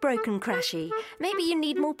isn't broken, Crashy. Maybe you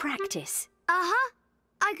need more practice. Uh-huh.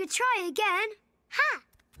 I could try again. Ha!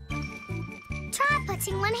 Try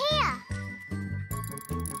putting one here.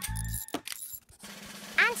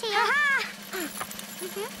 And here. Aha!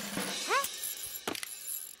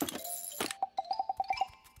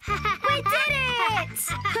 We did it!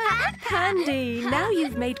 Pandy, now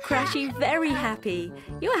you've made Crashy very happy.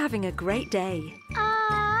 You're having a great day.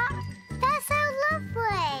 They're so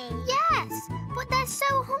lovely. Yes, but they're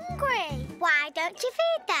so hungry. Why don't you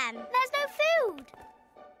feed them? There's no food.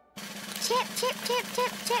 Chip, chip, chip,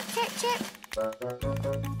 chip, chip, chip, chip.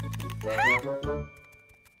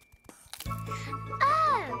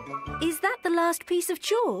 Oh, Is that the last piece of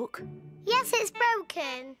chalk? yes, it's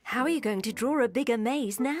broken. How are you going to draw a bigger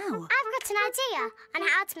maze now? I've got an idea on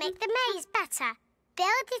how to make the maze better.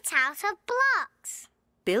 Build it out of blocks.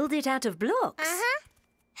 Build it out of blocks? Uh-huh.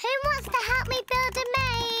 Who wants to help me build a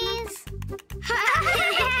maze?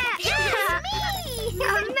 Yes, me! A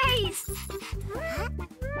maze.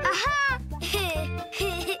 Aha!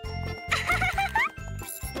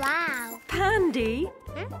 Wow. Pandy,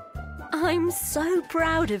 I'm so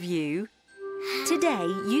proud of you. Today,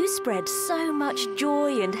 you spread so much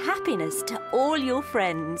joy and happiness to all your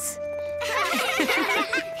friends.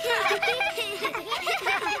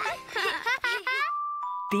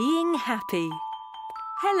 Being happy.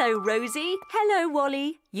 Hello, Rosie. Hello,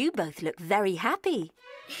 Wally. You both look very happy.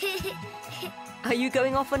 Are you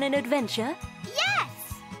going off on an adventure?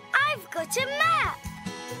 Yes! I've got a map.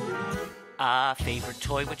 Our favourite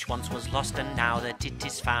toy which once was lost and now that it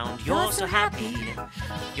is found. You're so happy.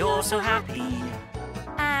 You're so happy.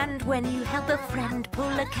 And when you help a friend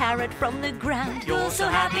pull a carrot from the ground, You're so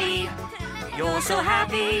happy. You're so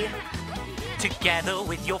happy. Together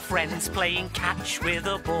with your friends playing catch with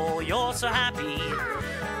a ball. You're so happy.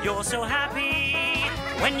 You're so happy.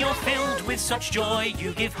 When you're filled with such joy,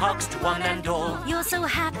 you give hugs to one and all. You're so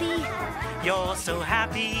happy. You're so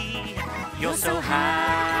happy. You're so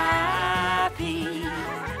happy.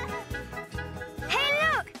 Hey,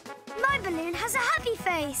 look! My balloon has a happy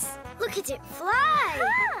face. Look at it fly.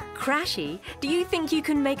 Crashy, do you think you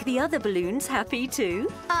can make the other balloons happy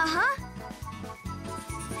too? Uh-huh.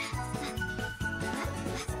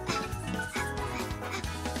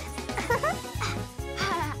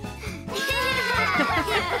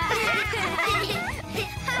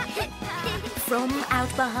 From out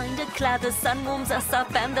behind a cloud, the sun warms us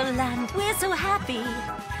up and the land. We're so happy.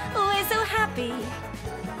 We're so happy.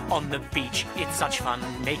 On the beach, it's such fun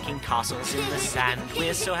making castles in the sand.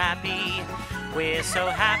 We're so happy. We're so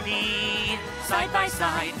happy. Side by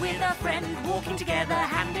side with a friend, walking together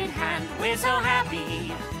hand in hand. We're so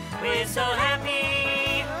happy. We're so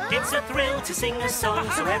happy. It's a thrill to sing a song,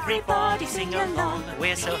 so everybody sing along.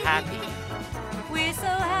 We're so happy. We're so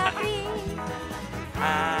happy.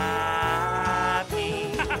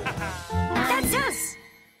 Happy. That's us.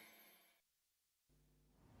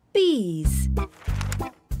 Bees.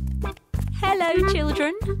 Hello, Hello,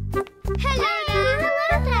 children. Hello there.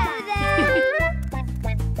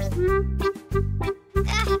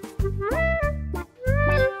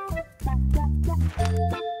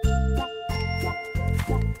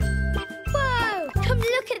 Whoa! Come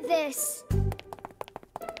look at this.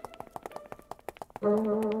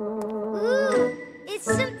 Ooh, it's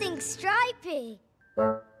something stripy.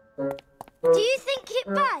 Do you think it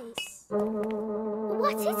bites?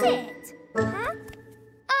 What is it? Huh?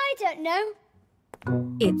 I don't know.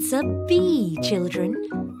 It's a bee, children.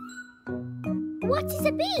 What is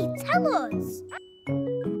a bee? Tell us.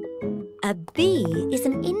 A bee is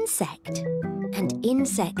an insect, and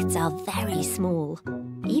insects are very small,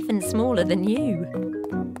 even smaller than you.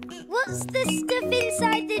 What's the stuff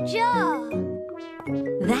inside the jar?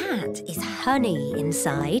 That is honey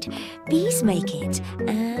inside. Bees make it,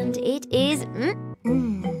 and it is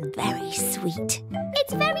very sweet.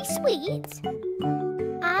 It's very sweet.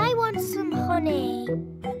 I want some honey.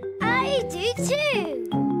 I do too.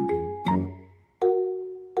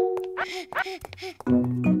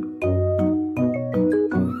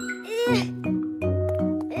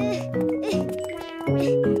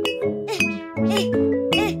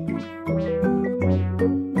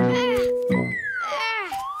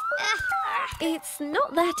 It's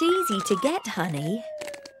not that easy to get honey.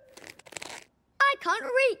 I can't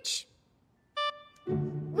reach.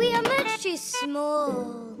 We are much too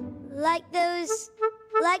small, like those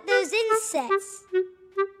insects. We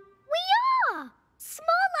are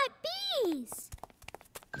small like bees.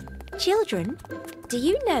 Children, do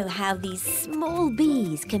you know how these small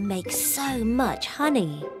bees can make so much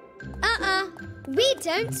honey? We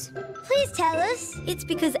don't. Please tell us. It's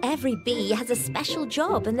because every bee has a special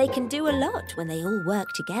job and they can do a lot when they all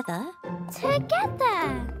work together.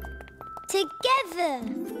 Together.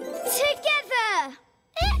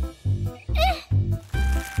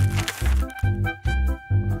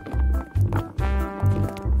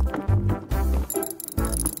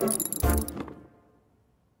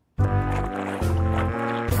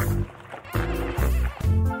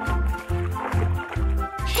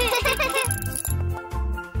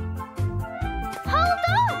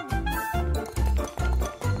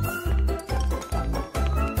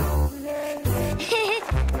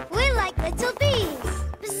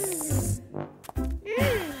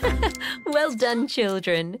 Well done,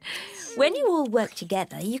 children. When you all work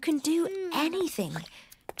together, you can do anything.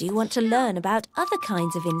 Do you want to learn about other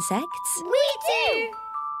kinds of insects? We do!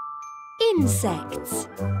 Insects.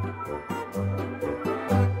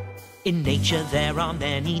 In nature there are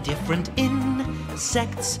many different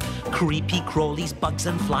insects. Creepy crawlies, bugs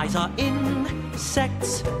and flies are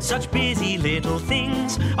insects. Such busy little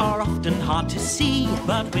things are often hard to see.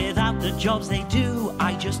 But without the jobs they do,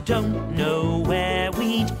 I just don't know where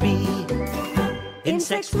we'd be.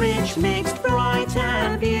 Insects rich, mixed, bright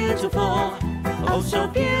and beautiful. Oh so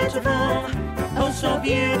beautiful, oh so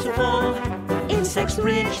beautiful. Insects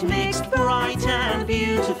rich, mixed, bright and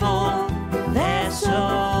beautiful. They're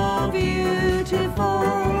so beautiful.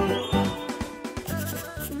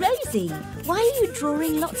 Rosie, why are you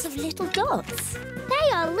drawing lots of little dots?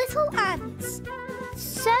 They are little ants.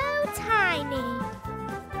 So tiny.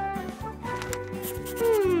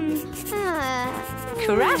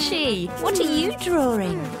 Crashy, what are you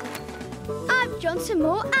drawing? I've drawn some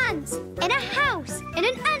more ants in a house, in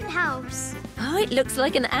an ant house. Oh, it looks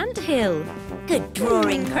like an anthill. Good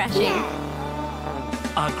drawing, Crashy.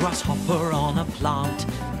 A grasshopper on a plant.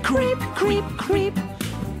 Creep, creep, creep.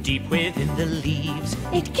 Deep within the leaves,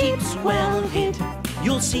 it keeps well hid.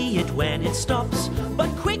 You'll see it when it stops, but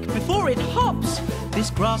quick before it hops. This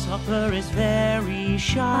grasshopper is very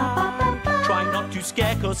shy. Try not to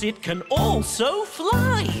scare, 'cause it can also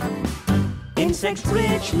fly. Insects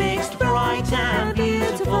rich, mixed, bright and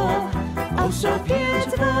beautiful. Oh so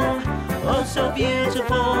beautiful, oh so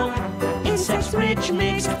beautiful. Insects rich,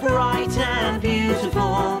 mixed, bright and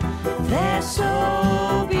beautiful. They're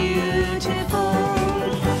so beautiful.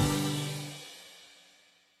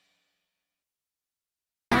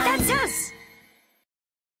 That's us.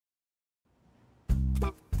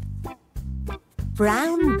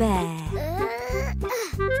 Brown bear.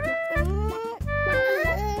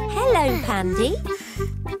 Hello, Pandy.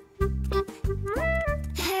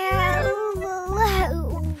 Hello.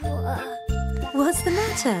 What's the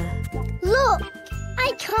matter? Look,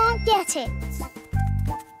 I can't get it.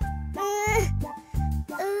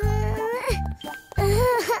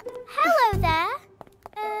 Hello there.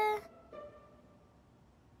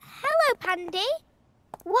 Hello, Pandy.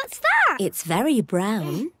 What's that? It's very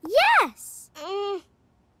brown. Yes.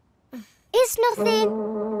 It's nothing.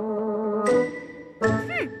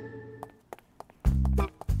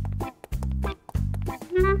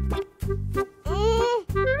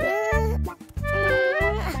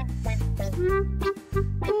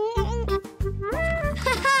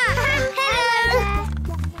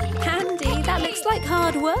 looks like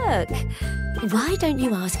hard work. Why don't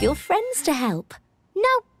you ask your friends to help? No,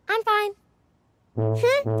 I'm fine.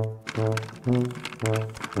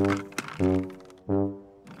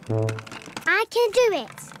 I can do it.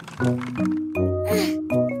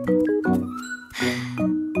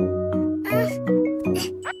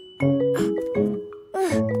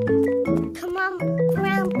 Come on,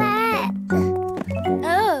 brown bear.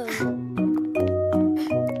 Oh.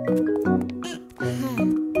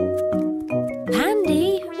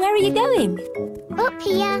 Pandy, where are you going? Up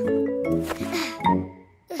here.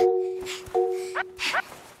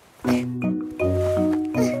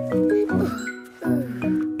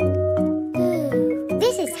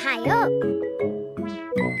 This is high up.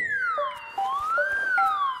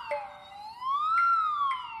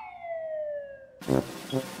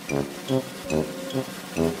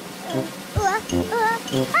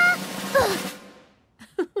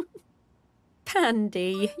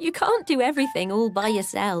 Pandy, you can't do everything all by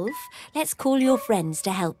yourself. Let's call your friends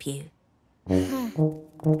to help you.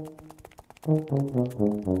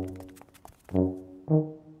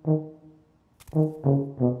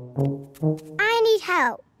 I need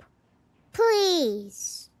help.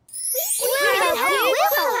 Please. We'll help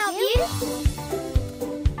you.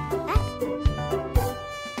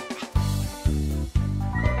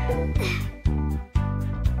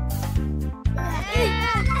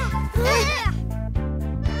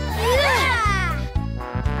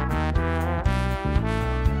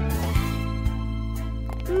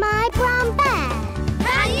 My brown bear.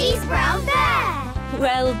 Pandy's brown bear.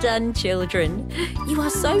 Well done, children. You are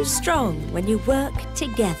so strong when you work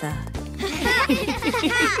together.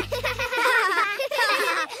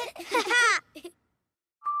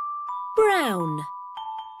 Brown.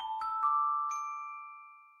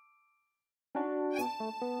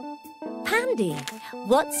 Pandy,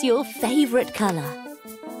 what's your favourite colour?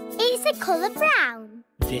 It's the colour brown.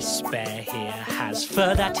 This bear here has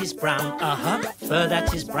fur that is brown, fur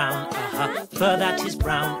that is brown, fur that is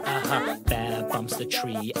brown, Bear bumps the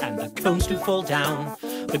tree and the cones do fall down.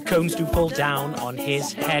 The cones do fall down on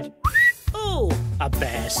his head. Oh! A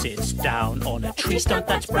bear sits down on a tree stump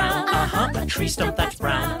that's brown, a tree stump that's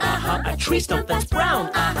brown, a tree stump that's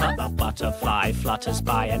brown, A butterfly flutters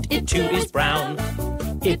by and it too is brown.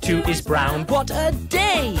 It too is brown. What a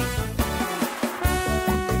day!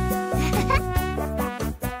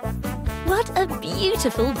 What a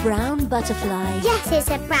beautiful brown butterfly. Yes, it's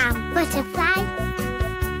a brown butterfly.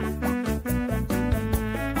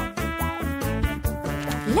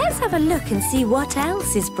 Let's have a look and see what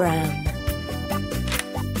else is brown.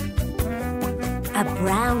 A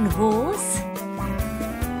brown horse.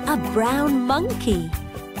 A brown monkey.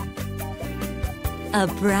 A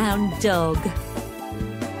brown dog.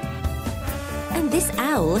 And this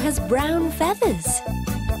owl has brown feathers.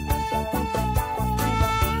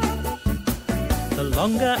 The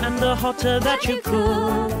longer and the hotter that you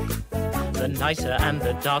cook, the nicer and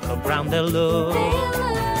the darker brown they'll look.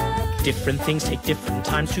 Different things take different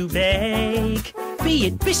times to bake. Be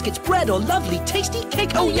it biscuits, bread, or lovely tasty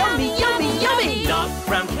cake. Oh, yummy, yummy, yummy! Dark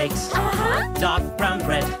brown cakes, dark brown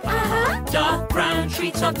bread, dark brown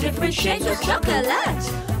treats of different shades of chocolate.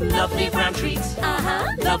 Lovely brown treats,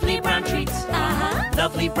 lovely brown treats,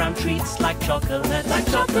 lovely brown treats like chocolate, like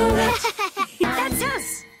chocolate. That's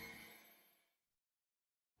us.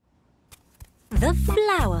 The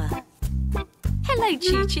flower. Hello,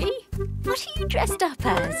 Chi-Chi. What are you dressed up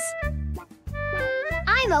as?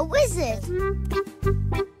 I'm a wizard.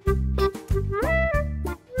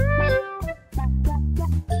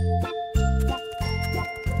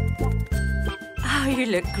 Oh, you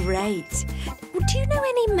look great. Do you know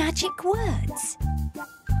any magic words?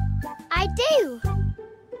 I do.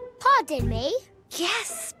 Pardon me.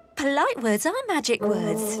 Yes, polite words are magic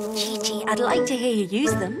words. Chi-Chi, I'd like to hear you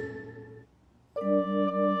use them.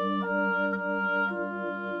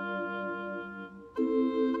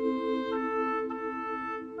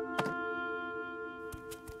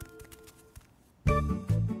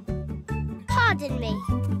 Pardon me.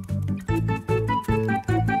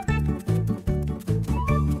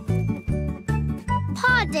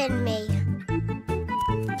 Pardon me.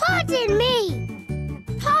 Pardon me.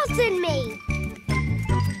 Pardon me.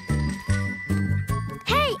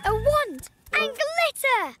 Hey, a wand and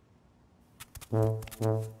glitter.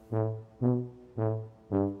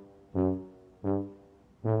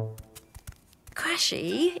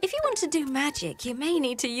 Crashy, if you want to do magic, you may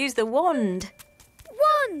need to use the wand.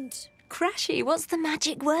 Wand. Crashy, what's the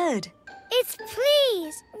magic word? It's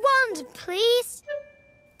please. Wand, please.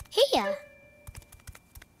 Here.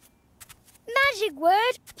 Magic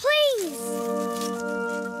word, please.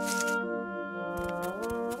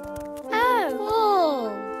 Oh.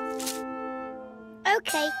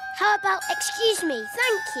 How about excuse me?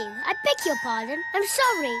 Thank you. I beg your pardon. I'm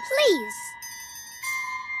sorry. Please.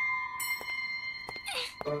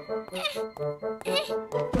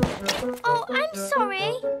 Oh, I'm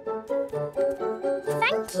sorry.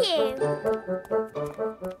 Thank you.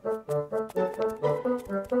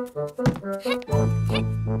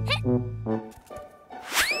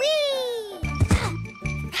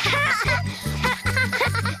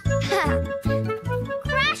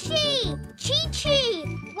 Crashy! Chee-chee!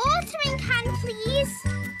 Watering can, please.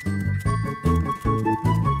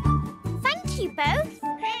 Thank you both.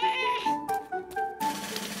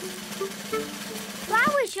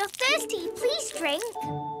 Flowers, you're thirsty. Please drink.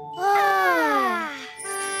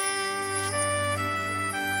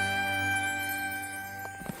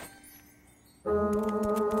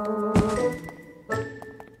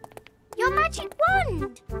 Your magic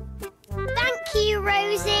wand. Thank you,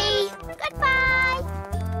 Rosie. Goodbye.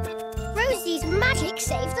 Rosie's magic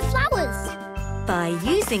saved the flowers. By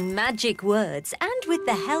using magic words and with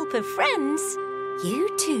the help of friends, you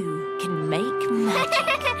too can make magic.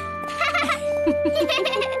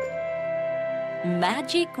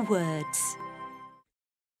 Magic words.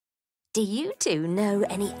 Do you two know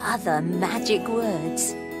any other magic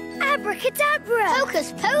words? Abracadabra.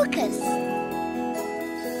 Hocus pocus.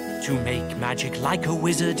 To make magic like a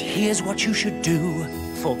wizard, here's what you should do.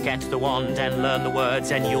 Forget the wand and learn the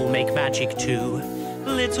words and you'll make magic too.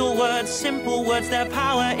 Little words, simple words, their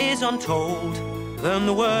power is untold. Learn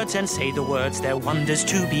the words and say the words, their wonders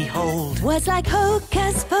to behold. Words like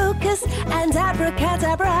hocus pocus and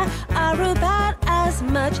abracadabra are about as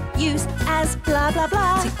much use as blah blah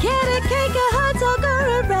blah. To get a cake, a hot dog,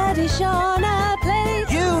 or a radish on a plate.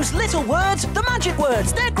 Use little words, the magic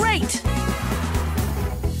words, they're great.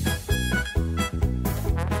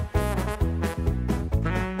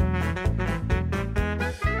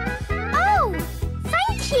 Oh,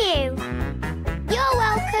 thank you. You're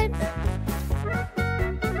welcome.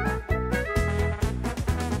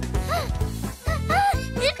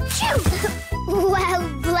 Well,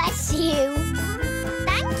 bless you.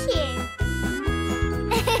 Thank you.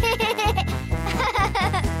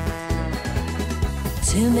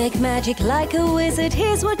 To make magic like a wizard,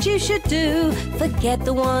 here's what you should do. Forget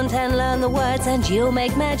the wand and learn the words and you'll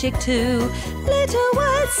make magic too. Little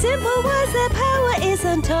words, simple words, their power is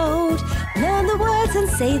untold. Learn the words and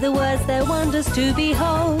say the words, their wonders to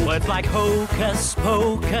behold. Words like hocus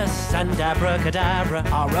pocus and abracadabra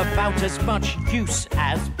are about as much use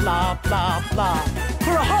as blah blah blah.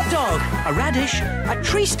 For a hot dog, a radish, a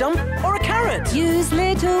tree stump, or a carrot. Use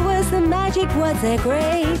little words, the magic words, they're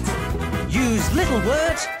great. Use little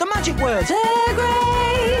words, the magic words. They're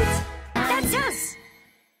great. That's us.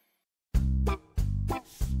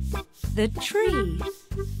 The tree.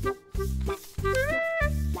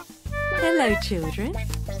 Hello, children.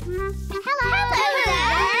 Hello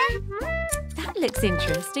there. That looks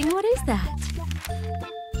interesting. What is that?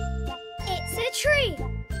 It's a tree.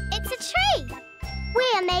 It's a tree. We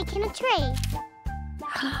are making a tree.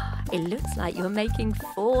 It looks like you're making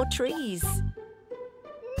 4 trees.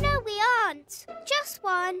 No, we aren't. Just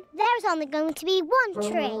one. There's only going to be one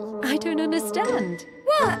tree. I don't understand.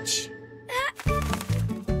 Watch.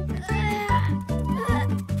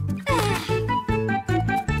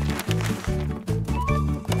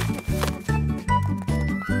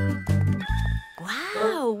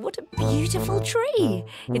 Wow, what a beautiful tree.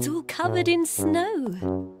 It's all covered in snow.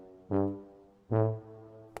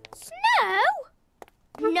 Snow?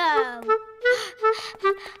 No.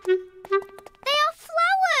 They are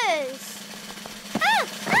flowers.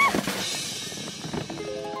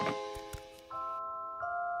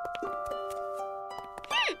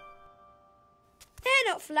 They're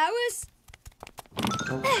not flowers.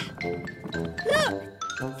 Look,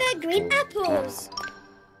 they're green apples.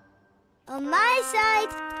 On my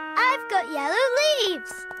side, I've got yellow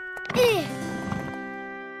leaves.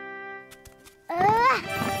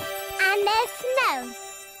 And there's snow.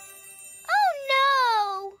 Oh,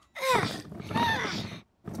 no!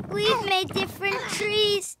 We've made different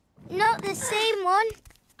trees, not the same one.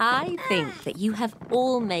 I think that you have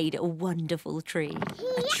all made a wonderful tree.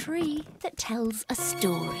 A tree that tells a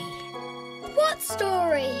story. What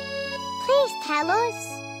story? Please tell us.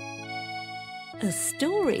 A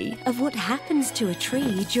story of what happens to a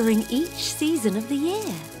tree during each season of the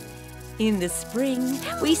year. In the spring,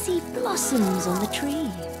 we see blossoms on the tree.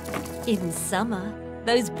 In summer,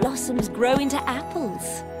 those blossoms grow into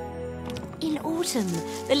apples. In autumn,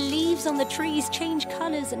 the leaves on the trees change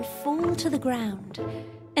colours and fall to the ground.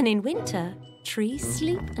 And in winter, trees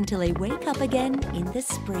sleep until they wake up again in the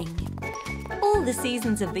spring. All the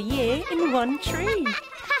seasons of the year in one tree.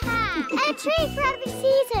 Ha ha! A tree for every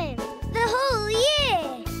season. The whole year.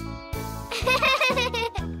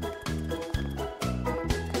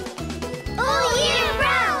 All year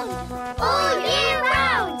round. All year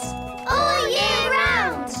round. All year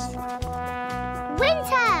round.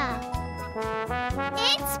 Winter.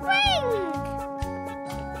 It's spring.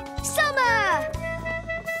 Summer.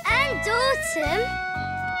 And autumn.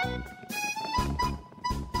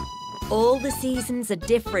 All the seasons are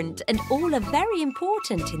different and all are very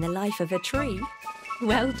important in the life of a tree.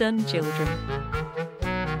 Well done, children.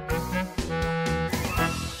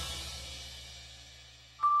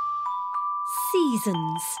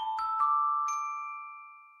 Seasons.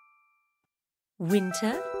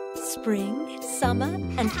 Winter, spring, summer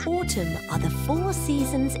and autumn are the 4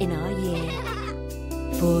 seasons in our year.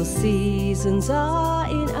 4 seasons are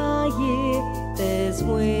in our year. There's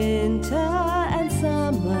winter and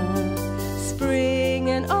summer, spring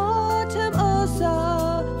and autumn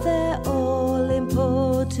also. They're all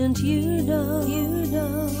important, you know.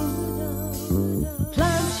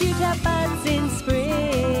 Plants shoot out buds in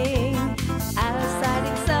spring. Outside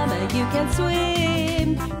in summer you can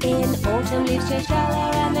swim. In autumn leaves change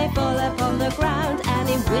colour and they fall upon the ground. And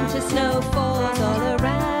in winter snow falls all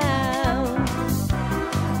around.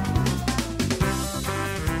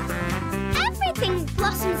 Everything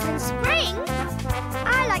blossoms in spring.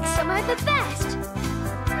 I like summer the best.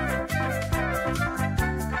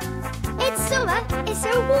 It's summer, it's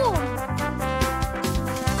so warm.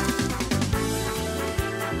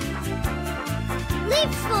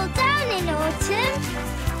 Leaves fall down in autumn.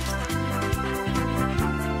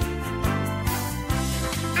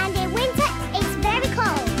 And in winter, it's very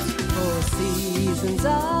cold. 4 seasons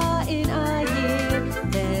are in our year.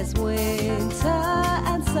 There's winter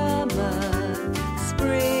and summer,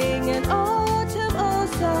 spring and autumn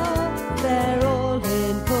also. They're all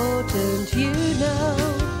important, you know.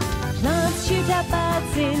 Plants shoot out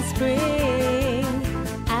buds in spring.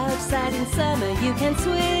 Outside in summer you can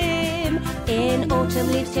swim. In autumn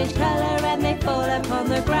leaves change colour and they fall upon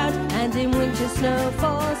the ground. And in winter snow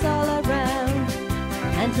falls all around.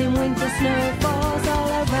 And in winter snow falls all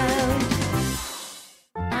around.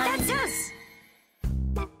 That's us.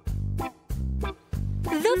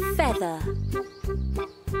 The feather.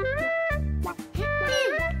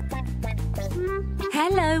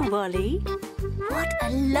 Hello, Wally. What a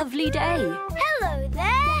lovely day. Hello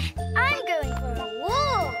there. I'm going for a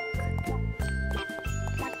walk.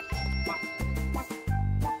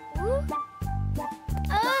 Ooh.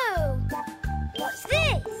 Oh, what's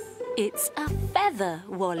this? It's a feather,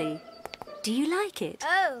 Wally. Do you like it?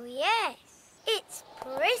 Oh, yes. It's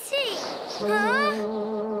pretty. Huh?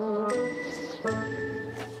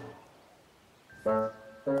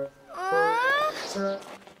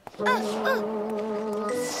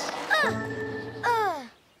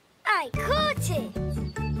 I caught it.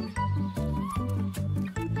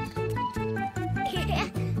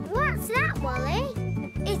 What's that, Wally?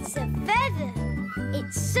 It's a feather.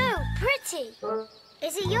 It's so pretty.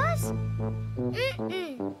 Is it yours?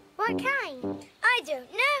 Mm-mm. What kind? I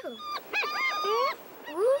don't know.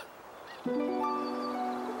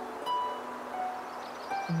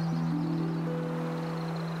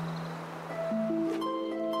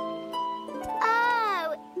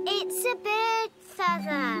 Oh, it's a bird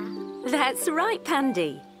feather. That's right,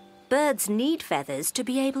 Pandy. Birds need feathers to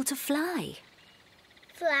be able to fly.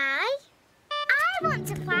 Fly? I want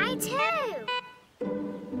to fly too.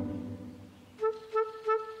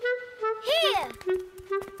 Here.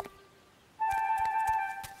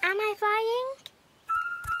 Am I flying?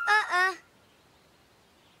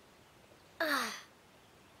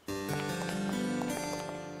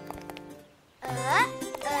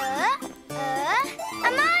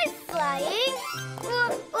 Am I flying? Whoa.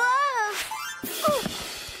 Ooh.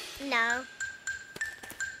 No.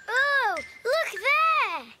 Oh, look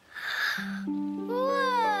there.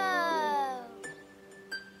 Whoa.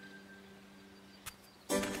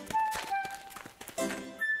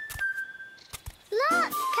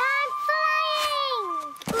 Look, I'm flying.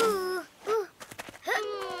 Ooh.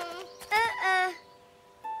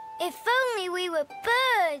 If only we were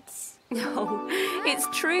birds. Oh, it's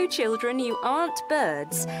true, children, you aren't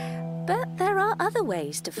birds. But there are other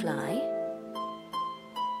ways to fly.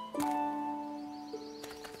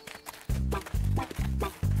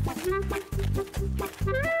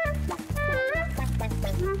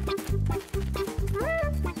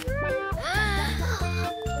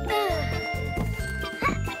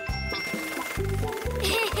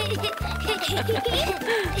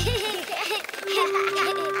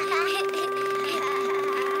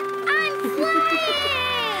 I'm flying!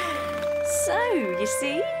 So, you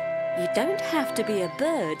see, You don't have to be a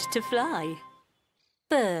bird to fly.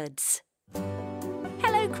 Birds.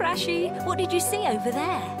 Hello, Crashy. What did you see over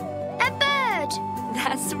there? A bird!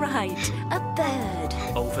 That's right, a bird.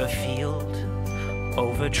 Over field,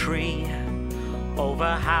 over tree,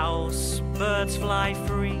 over house, birds fly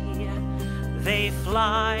free. They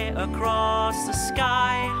fly across the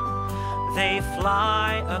sky. They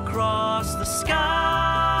fly across the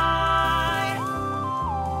sky.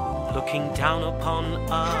 Looking down upon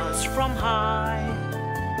us from high.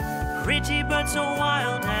 Pretty birds are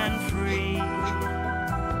wild and free.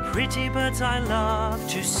 Pretty birds I love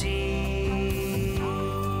to see.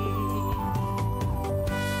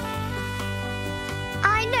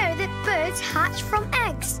 I know that birds hatch from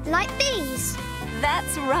eggs, like these.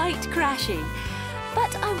 That's right, Crashy.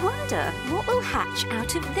 But I wonder what will hatch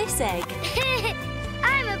out of this egg.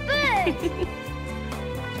 I'm a bird.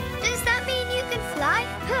 Does that mean you can fly?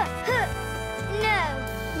 No.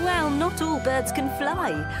 Well, not all birds can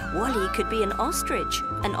fly. Wally could be an ostrich.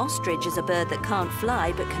 An ostrich is a bird that can't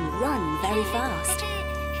fly but can run very fast.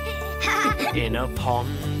 In a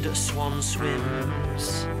pond, a swan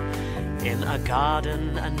swims. In a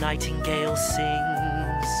garden, a nightingale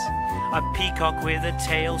sings. A peacock with a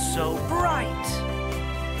tail so bright.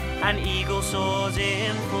 An eagle soars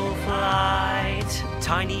in full flight.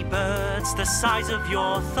 Tiny birds the size of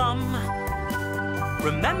your thumb.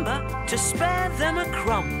 Remember to spare them a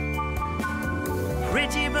crumb.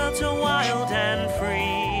 Pretty birds are wild and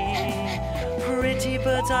free. Pretty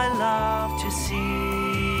birds I love to see.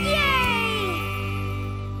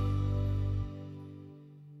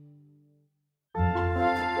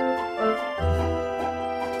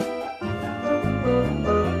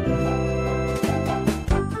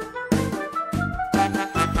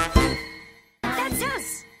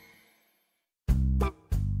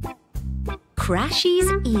 Crashy's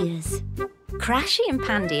ears. Crashy and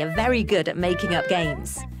Pandy are very good at making up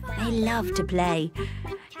games. They love to play.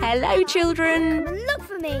 Hello, children. Come and look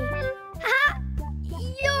for me. Ha!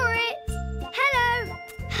 You're it. Hello.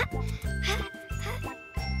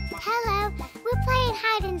 Hello, we're playing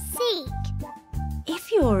hide and seek. If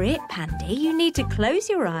you're it, Pandy, you need to close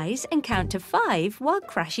your eyes and count to 5 while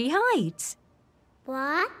Crashy hides.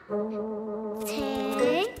 1,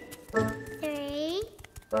 2, 3,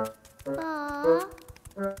 4, 5.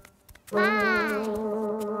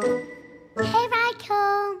 Here I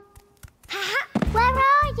come. Where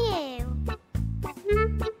are you?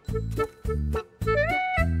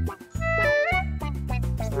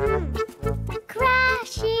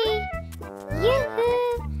 Crashy! Yoo-hoo!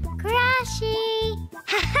 Crashy!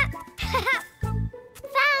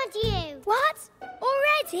 Found you! What?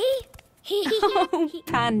 Already? Oh,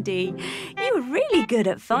 Pandy, you were really good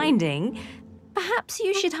at finding. Perhaps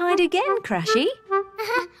you should hide again, Crashy.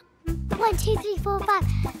 1, 2, 3, 4, 5.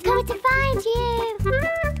 Coming to find you!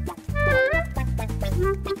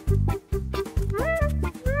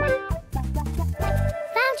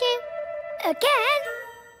 Found you! Again?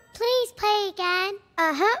 Please play again.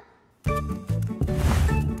 Uh-huh.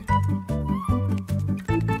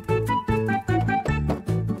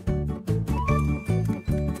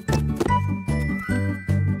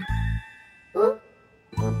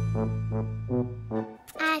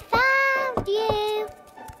 I found you!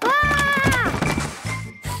 Ah!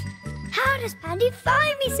 How does Pandy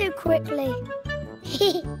find me so quickly?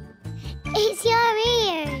 It's your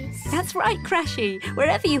ears. That's right, Crashy.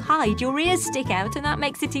 Wherever you hide, your ears stick out and that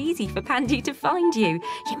makes it easy for Pandy to find you.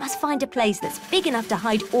 You must find a place that's big enough to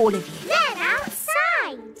hide all of you. Then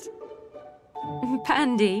outside.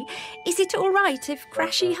 Pandy, is it all right if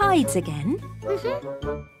Crashy hides again?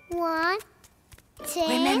 1, 2.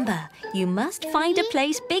 Remember, you must find a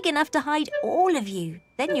place big enough to hide all of you.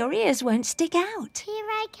 Then your ears won't stick out. Here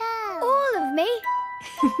I come. All of me?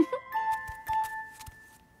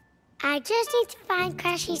 I just need to find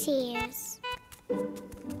Crashy's ears.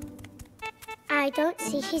 I don't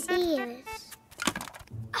see his ears.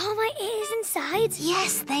 Are my ears inside?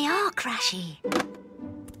 Yes, they are, Crashy.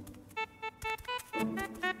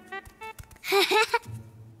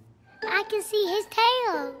 I can see his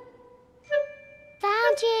tail.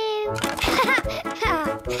 Found you.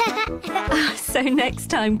 So next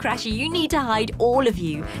time, Crashy, you need to hide all of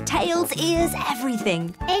you. Tails, ears,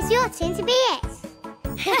 everything. It's your turn to be it.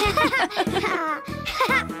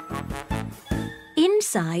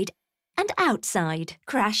 Inside and outside.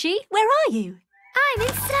 Crashy, where are you? I'm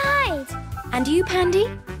inside. And you, Pandy?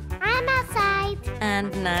 I'm outside.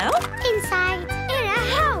 And now? Inside. In a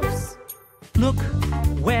house. Look,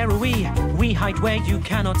 where are we? We hide where you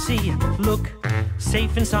cannot see. Look,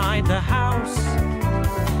 safe inside the house.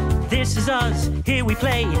 This is us, here we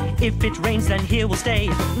play. If it rains, then here we'll stay.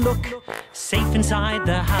 Look, safe inside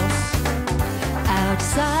the house.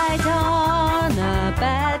 Outside on a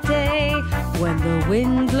bad day, when the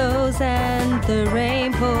wind blows and the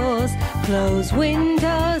rain pours, close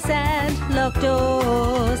windows and lock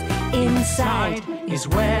doors. Inside is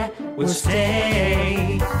where we'll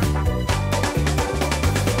stay.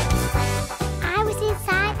 I was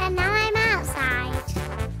inside and now I'm outside.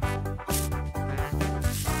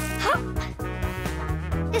 Hop!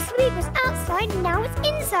 The sweet was outside and now it's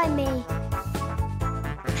inside me.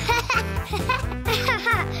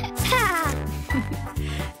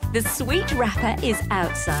 The sweet wrapper is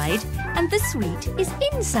outside and the sweet is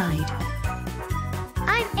inside.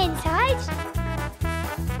 I'm inside.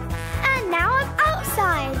 And now I'm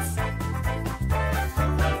outside.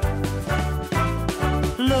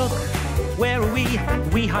 Look, where are we?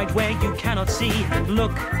 We hide where you cannot see.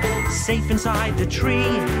 Look, safe inside the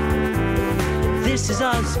tree. This is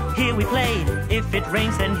us, here we play. If it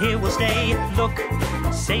rains, then here we'll stay. Look,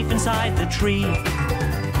 safe inside the tree.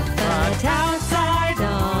 But outside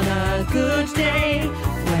on a good day,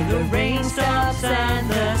 when the rain stops and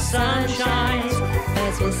the sun shines,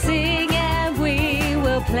 birds will sing and we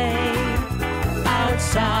will play.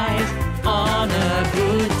 Outside on a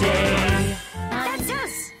good day. That's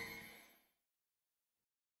us.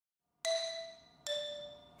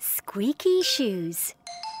 Squeaky shoes.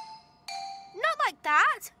 Not like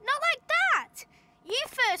that. Not like that. You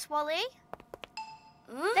first, Wally.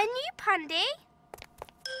 Then you, Pandy.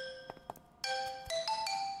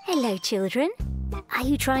 Hello, children. Are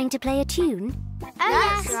you trying to play a tune?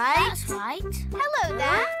 That's right. Hello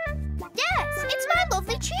there. Yes, it's my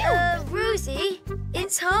lovely tune. Rosie,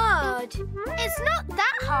 it's hard. It's not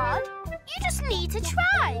that hard. You just need to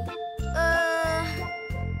try.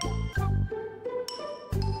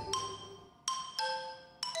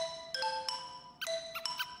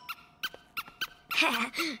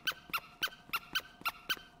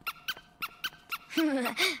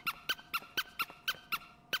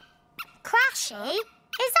 Crashy,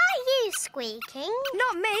 is that you squeaking?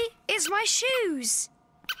 Not me. It's my shoes.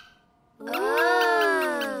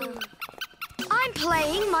 Oh. I'm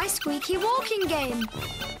playing my squeaky walking game.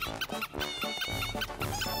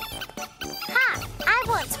 Ha! I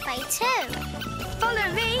want to play too. Follow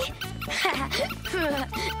me.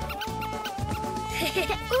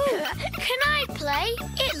 Ooh, can I play?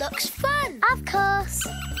 It looks fun. Of course.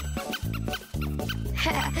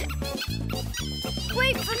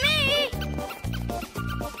 Wait for me.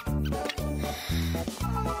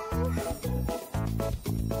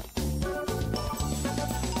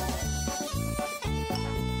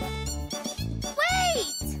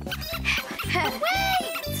 Wait!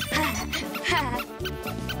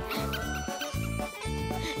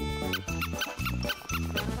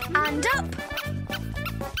 And up.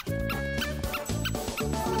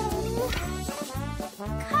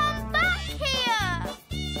 Come back here.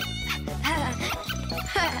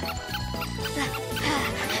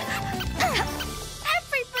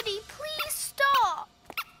 Everybody, please stop.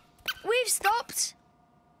 We've stopped.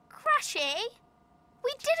 Crashy,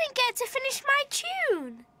 we didn't get to finish my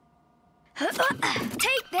tune.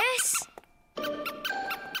 Take this.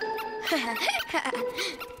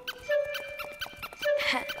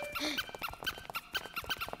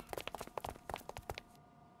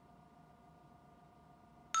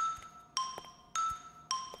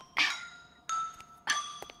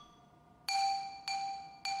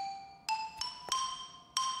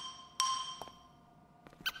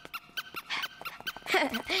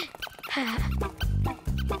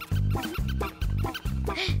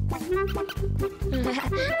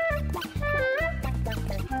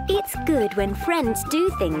 It's good when friends do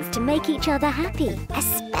things to make each other happy,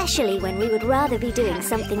 especially when we would rather be doing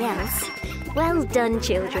something else. Well done,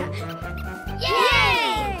 children.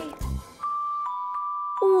 Yay!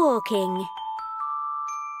 Walking.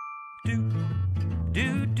 Do,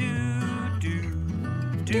 do, do, do,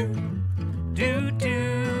 do, do,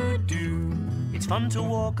 do, do. It's fun to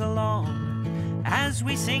walk along as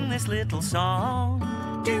we sing this little song.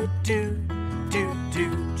 Do, do, do,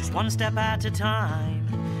 do. Just one step at a time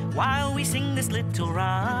while we sing this little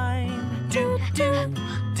rhyme. Do, do,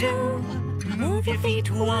 do. Move your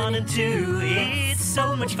feet 1 and 2. It's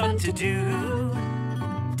so much fun to do.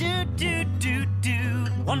 Do, do, do, do.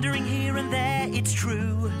 Wandering here and there, it's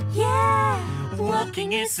true. Yeah!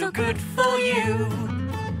 Walking is so good for you.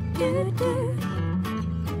 Do, do,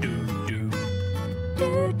 Do, do,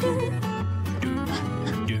 do, do. do,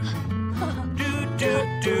 do. Do, do,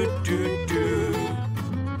 do, do, do.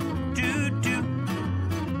 Do, do.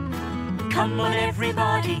 Come on,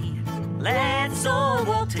 everybody. Let's all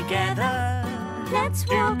walk together. Let's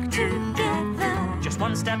walk together. Just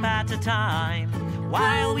one step at a time,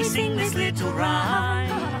 while we sing this little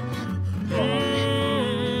rhyme.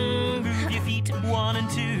 Move your feet 1 and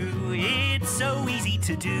 2. It's so easy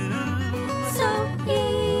to do. So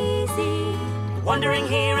easy. Wandering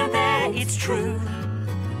here and there, it's true.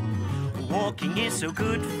 Walking is so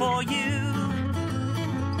good for you.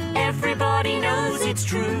 Everybody knows it's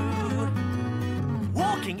true.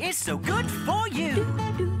 Walking is so good for you.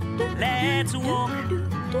 Let's walk.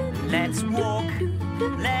 Let's walk.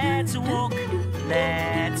 Let's walk.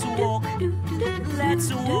 Let's walk.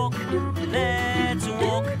 Let's walk. Let's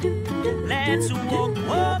walk. Let's walk.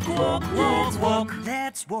 Walk, walk, walk, walk.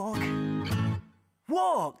 Let's walk.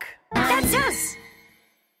 Walk. That's us!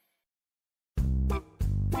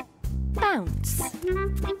 Bounce.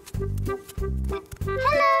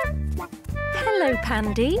 Hello. Hello,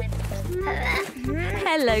 Pandy.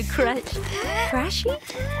 Hello, Crashy.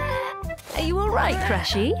 Are you all right,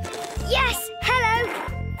 Crashy? Yes, hello.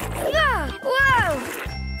 Whoa.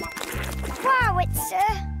 Wow, it's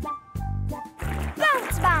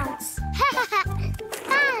bounce, bounce.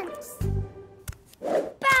 Bounce.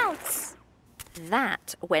 Bounce.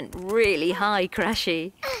 That went really high,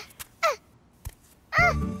 Crashy.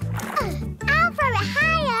 I'll throw it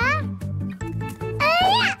higher.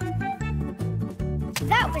 Yeah.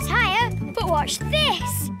 That was higher, but watch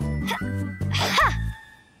this.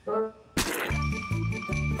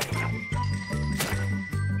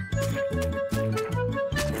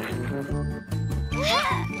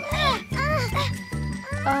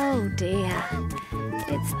 Oh dear.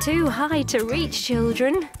 It's too high to reach,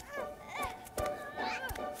 children.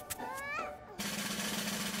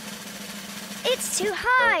 It's too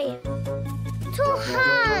high. Too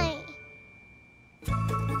high.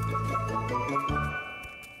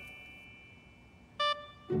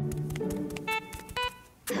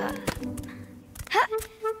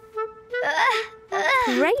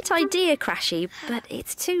 Great idea, Crashy, but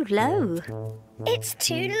it's too low. It's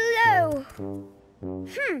too low.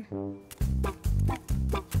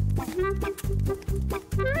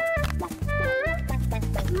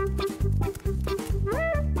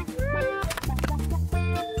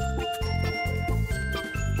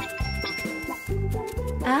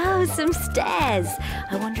 Oh, some stairs.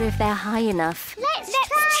 I wonder if they're high enough. Let's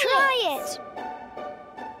try it.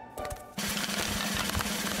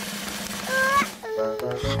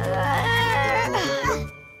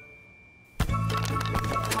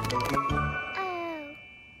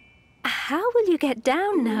 How will you get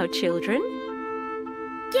down now, children?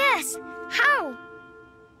 Yes, how?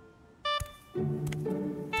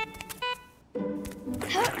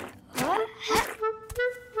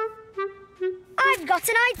 I've got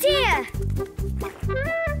an idea.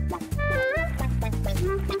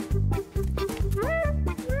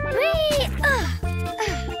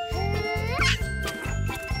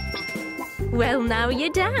 Well, now you're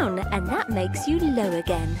down, and that makes you low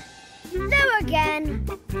again. Low again.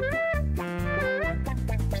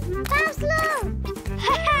 Bounce low.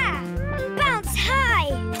 Ha-ha! Bounce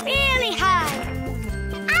high. Really high.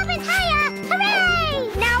 I've been higher. Hooray!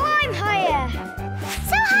 Now I'm higher.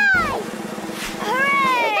 So high.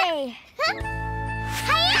 Hooray!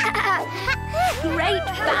 Higher! Great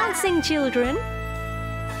bouncing, children.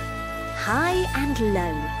 High and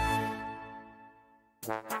low.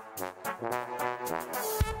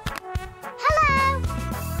 Hello.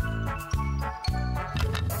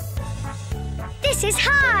 This is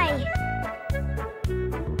high.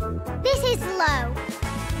 This is low.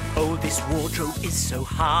 Oh, this wardrobe is so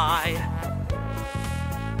high.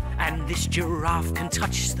 And this giraffe can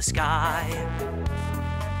touch the sky.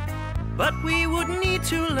 But we would need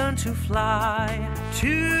to learn to fly.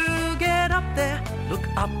 To get up there, look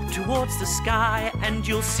up towards the sky, and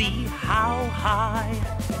you'll see how high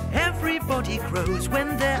everybody grows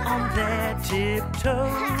when they're on their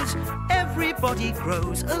tiptoes. Everybody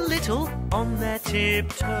grows a little on their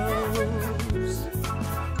tiptoes.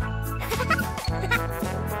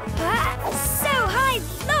 So high,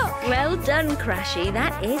 look. Well done, Crashy.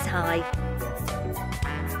 That is high.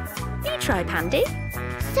 You try, Pandy.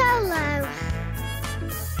 So low.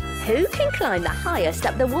 Who can climb the highest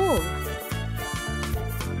up the wall?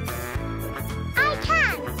 I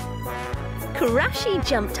can. Crashy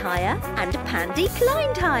jumped higher and Pandy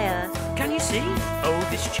climbed higher. Can you see? Oh,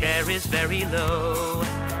 this chair is very low.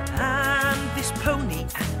 And this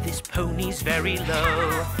pony's very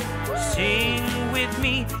low. Sing with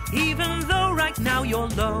me, even though right now you're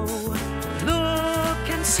low. Look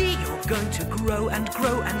and see, you're going to grow, and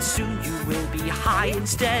soon you will be high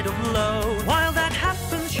instead of low. While that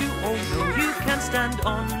happens, you all know you can can stand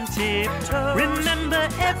on tiptoes. Remember,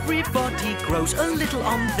 everybody grows a little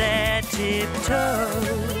on their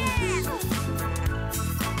tiptoes.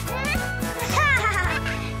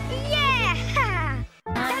 Yeah!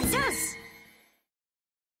 That's us!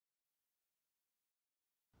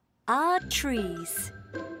 Are trees.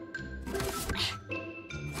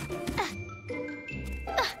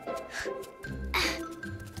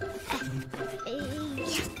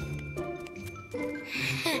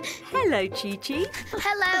 Hello, Chi-Chi.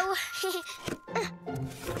 Hello.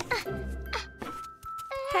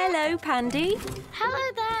 Hello, Pandy.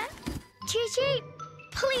 Hello there. Chi-Chi,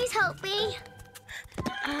 please help me.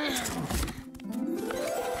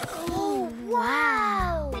 Oh,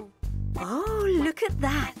 wow. Oh, look at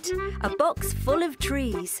that. A box full of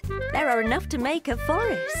trees. There are enough to make a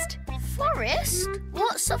forest. Forest?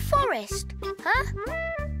 What's a forest? Huh?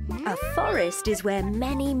 A forest is where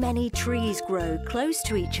many, many trees grow close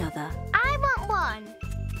to each other. I want one.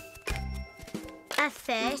 A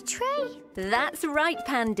fir tree? That's right,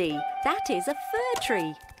 Pandy. That is a fir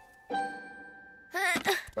tree.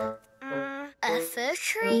 A fir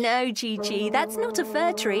tree? No, Chi-Chi, that's not a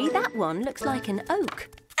fir tree. That one looks like an oak.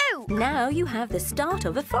 Oak. Now you have the start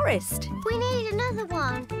of a forest. We need another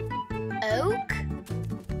one. Oak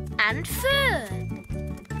and fir.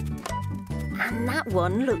 And that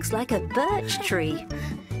one looks like a birch tree.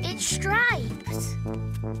 It's striped.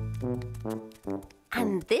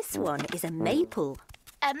 And this one is a maple.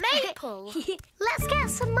 A maple. Let's get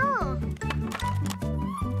some more.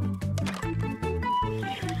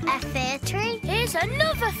 A fir tree? Here's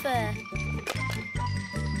another fir.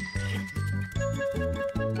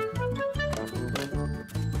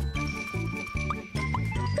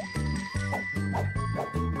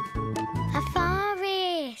 A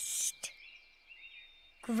forest.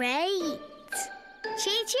 Great.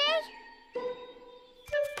 Chi-Chi?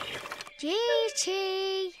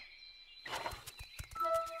 Chi-Chi.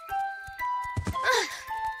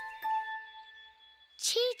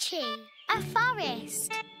 Chi-Chi, a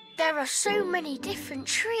forest. There are so many different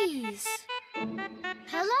trees.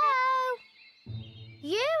 Hello?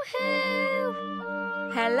 Yoo-hoo!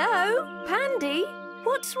 Hello, Pandy.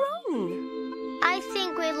 What's wrong? I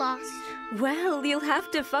think we're lost. Well, you'll have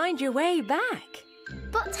to find your way back.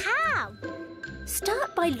 But how?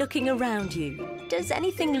 Start by looking around you. Does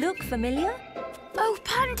anything look familiar? Oh,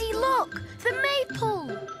 Pandy, look! The maple!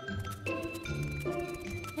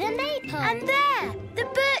 The maple. And there! The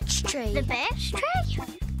birch tree! The birch tree.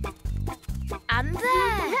 And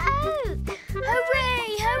there! The oak.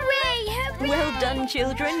 Hooray! Hooray! Hooray! Well done,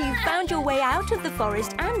 children. You found your way out of the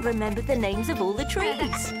forest and remembered the names of all the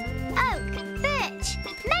trees. Oak, birch,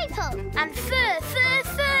 maple. And fir, fir,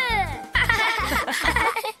 fir!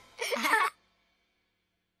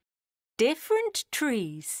 Different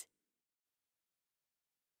trees.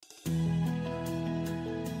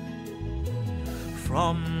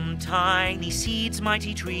 From tiny seeds,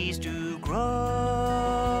 mighty trees do grow.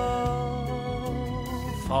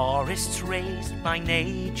 Forests raised by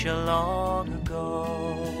nature long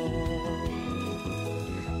ago.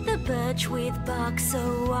 The birch with bark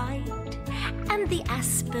so white, and the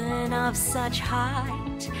aspen of such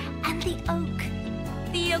height, and the oak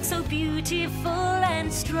so beautiful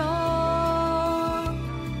and strong.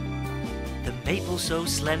 The maple so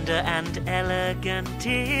slender and elegant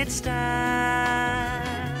it stands.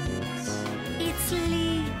 Its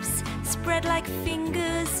leaves spread like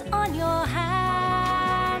fingers on your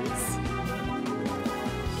hands.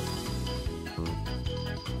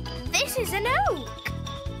 This is an oak.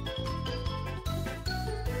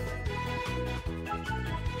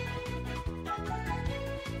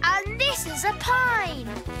 And this is a pine.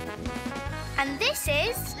 And this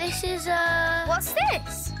is a... What's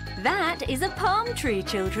this? That is a palm tree,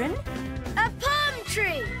 children. A palm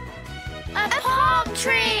tree. A palm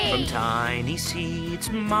tree. From tiny seeds,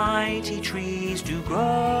 mighty trees do grow.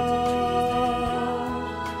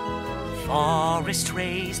 Forests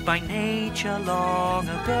raised by nature long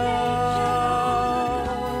ago.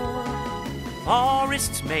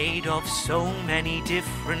 Forests made of so many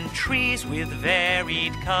different trees with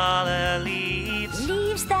varied color leaves.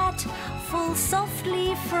 Leaves that fall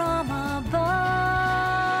softly from above.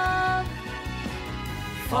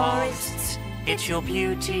 Forests, it's your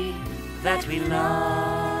beauty that we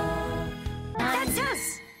love. That's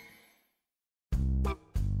us.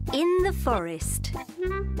 In the forest.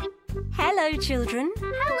 Hello, children.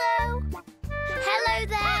 Hello. Hello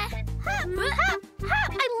there.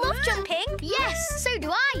 I love jumping. Yes, so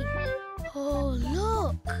do I. Oh,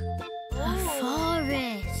 look. A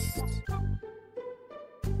forest.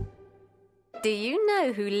 Do you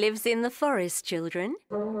know who lives in the forest, children?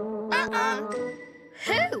 Who?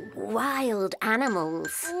 Wild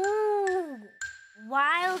animals. Ooh,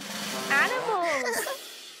 wild animals.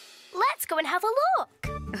 Let's go and have a look.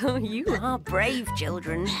 Oh, you are brave,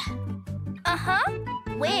 children. Uh-huh.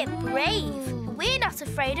 We're brave. We're not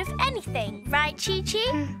afraid of anything, right,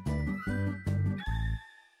 Chi-Chi?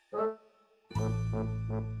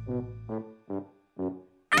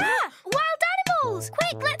 Ah! Wild animals!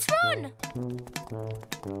 Quick, let's run!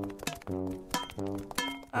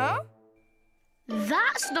 Huh?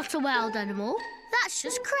 That's not a wild animal. That's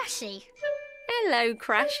just Crashy. Hello,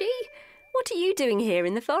 Crashy. What are you doing here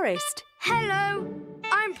in the forest? Hello.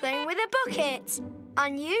 I'm playing with a bucket.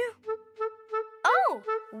 And you? Oh,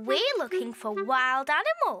 we're looking for wild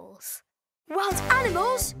animals. Wild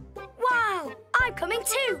animals? Wow, I'm coming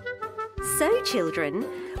too. So, children,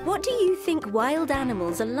 what do you think wild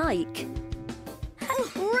animals are like?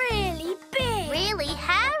 Really big. Really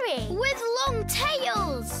hairy. With long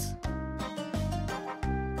tails.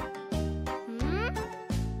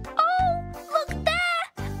 Oh, look there!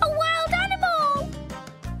 A wild animal!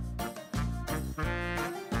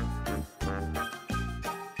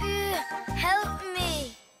 Help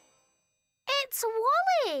me. It's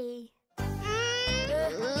Wally.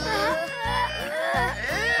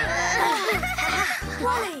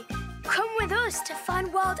 Wally, come with us to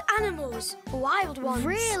find wild animals. Wild ones.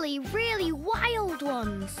 Really, really wild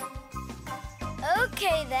ones.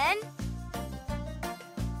 Okay, then.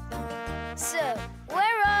 So,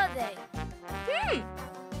 where are they?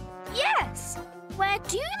 Yes. Where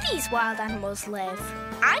do these wild animals live?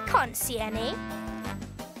 I can't see any.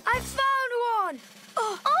 I found one.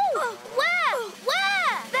 Oh, where?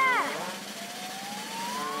 Where? There.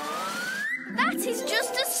 That is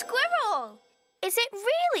just a squirrel. Is it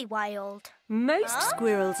really wild? Most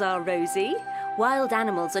squirrels are, Rosie. Wild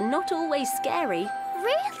animals are not always scary.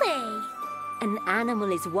 Really? An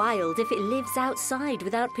animal is wild if it lives outside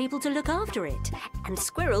without people to look after it. And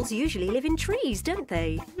squirrels usually live in trees, don't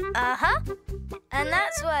they? Uh-huh. And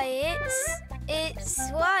that's why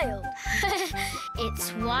it's wild.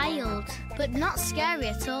 It's wild, but not scary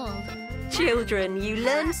at all. Children, you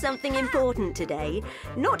learned something important today.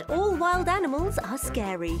 Not all wild animals are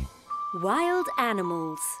scary. Wild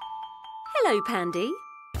animals. Hello, Pandy.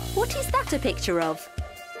 What is that a picture of?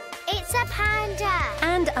 It's a panda.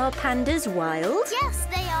 And are pandas wild? Yes,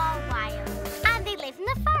 they are wild. And they live in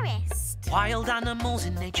the forest. Wild animals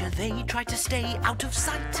in nature, they try to stay out of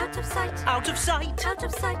sight. Out of sight, Out of sight. out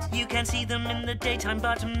of sight. You can see them in the daytime,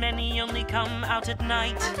 but many only come out at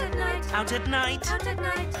night. Out at night, Out at night. out at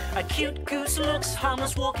night. A cute goose looks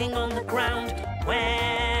harmless walking on the ground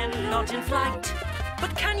when not in flight.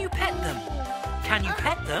 But can you pet them? Can you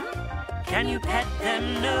pet them? Can you pet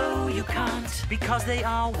them? No, you can't. Because they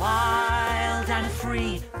are wild and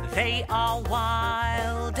free. They are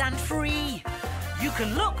wild and free. You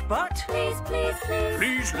can look, but Please, please, please.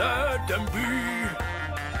 please let them be.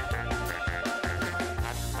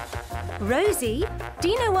 Rosie, do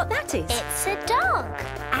you know what that is? It's a dog.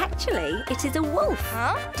 Actually, it is a wolf.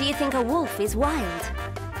 Huh? Do you think a wolf is wild?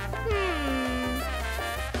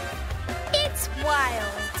 It's wild.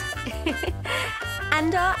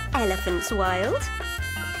 And are elephants wild?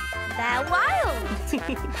 They're wild.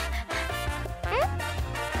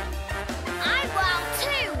 I'm wild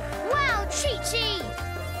too. Wild Chi-Chi.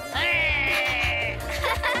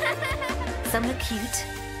 Some are cute,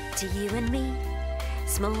 to you and me.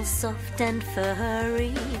 Small, soft and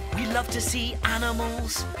furry. We love to see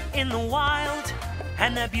animals in the wild,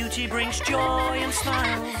 and their beauty brings joy and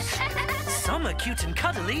smiles. Some are cute and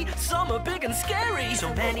cuddly, some are big and scary.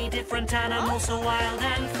 So many different animals, so wild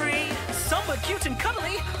and free. Some are cute and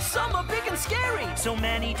cuddly, some are big and scary. So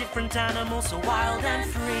many different animals, so wild and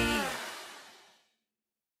free.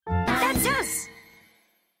 That's us!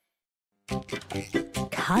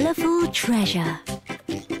 Colourful treasure.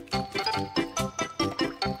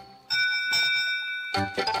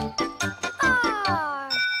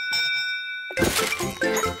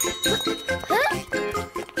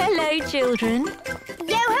 Hello, children.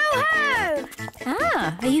 Yo-ho-ho!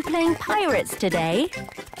 Ah, are you playing pirates today?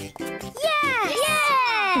 Yes!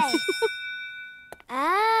 Yes!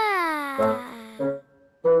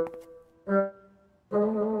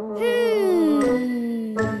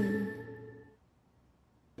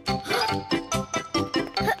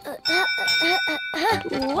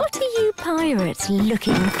 What are you pirates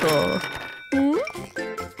looking for? Hmm?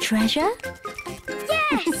 Treasure?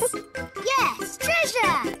 Yes! Yes,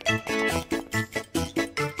 treasure!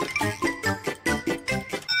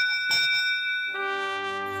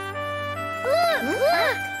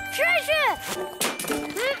 Look! Treasure!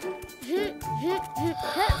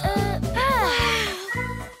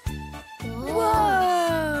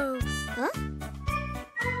 Whoa! Huh?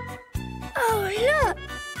 Oh, look!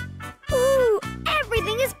 Ooh,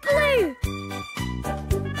 everything is blue!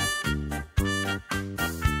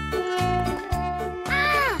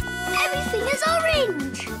 Everything is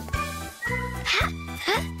orange!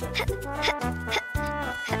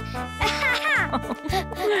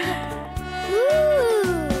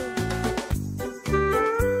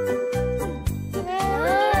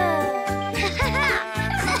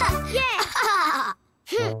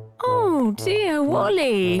 Oh dear,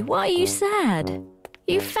 Wally, why are you sad?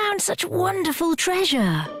 You found such wonderful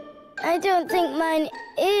treasure. I don't think mine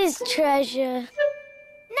is treasure.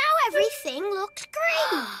 Now everything looks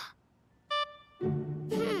green.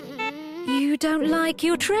 You don't like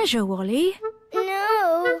your treasure, Wally?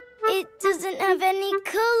 No, it doesn't have any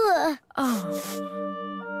colour.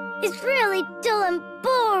 Oh. It's really dull and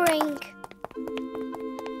boring.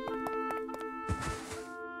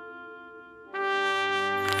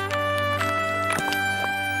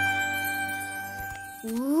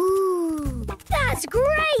 Ooh, that's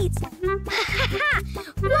great!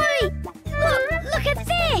 Wally, look at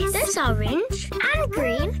this! There's orange and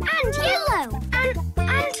green and yellow and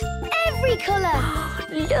every colour.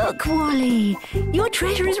 Look, Wally, your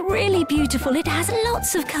treasure is really beautiful. It has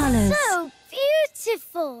lots of colours. So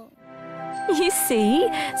beautiful! You see,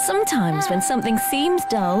 sometimes when something seems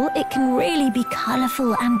dull, it can really be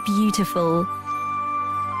colourful and beautiful.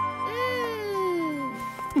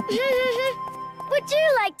 Would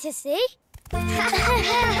you like to see?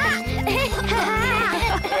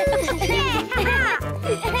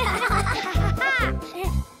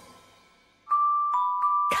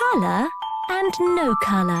 Colour and no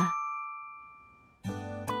colour.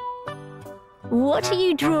 What are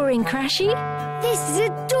you drawing, Crashy? This is a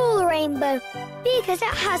dull rainbow because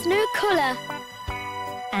it has no colour.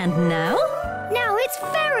 And now? Now it's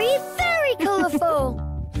very, very colourful.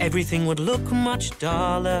 Everything would look much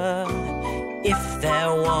duller if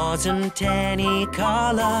there wasn't any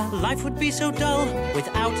colour. Life would be so dull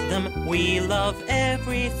without them. We love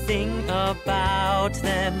everything about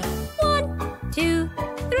them. 1, 2,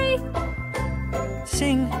 3.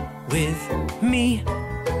 Sing with me.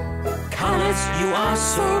 Colours, you are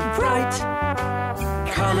so bright.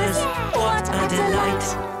 Colours, what a delight.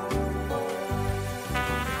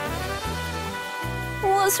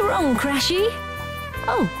 What's wrong, Crashy?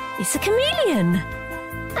 Oh, it's a chameleon.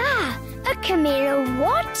 A chameleon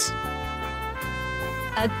what?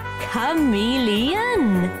 A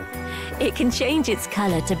chameleon. It can change its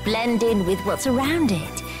colour to blend in with what's around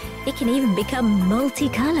it. It can even become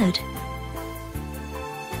multicoloured.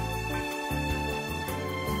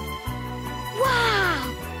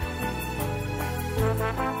 Wow!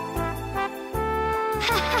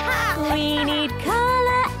 We need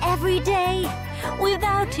colour every day.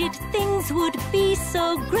 Without it, things would be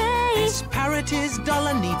so grey. This parrot is dull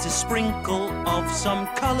and needs a sprinkle of some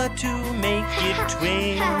colour to make it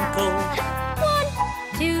twinkle. 1,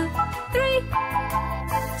 2, 3.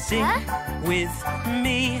 Sing with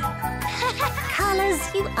me. Colours,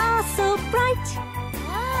 you are so bright.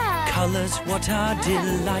 Colours, what a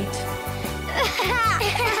delight.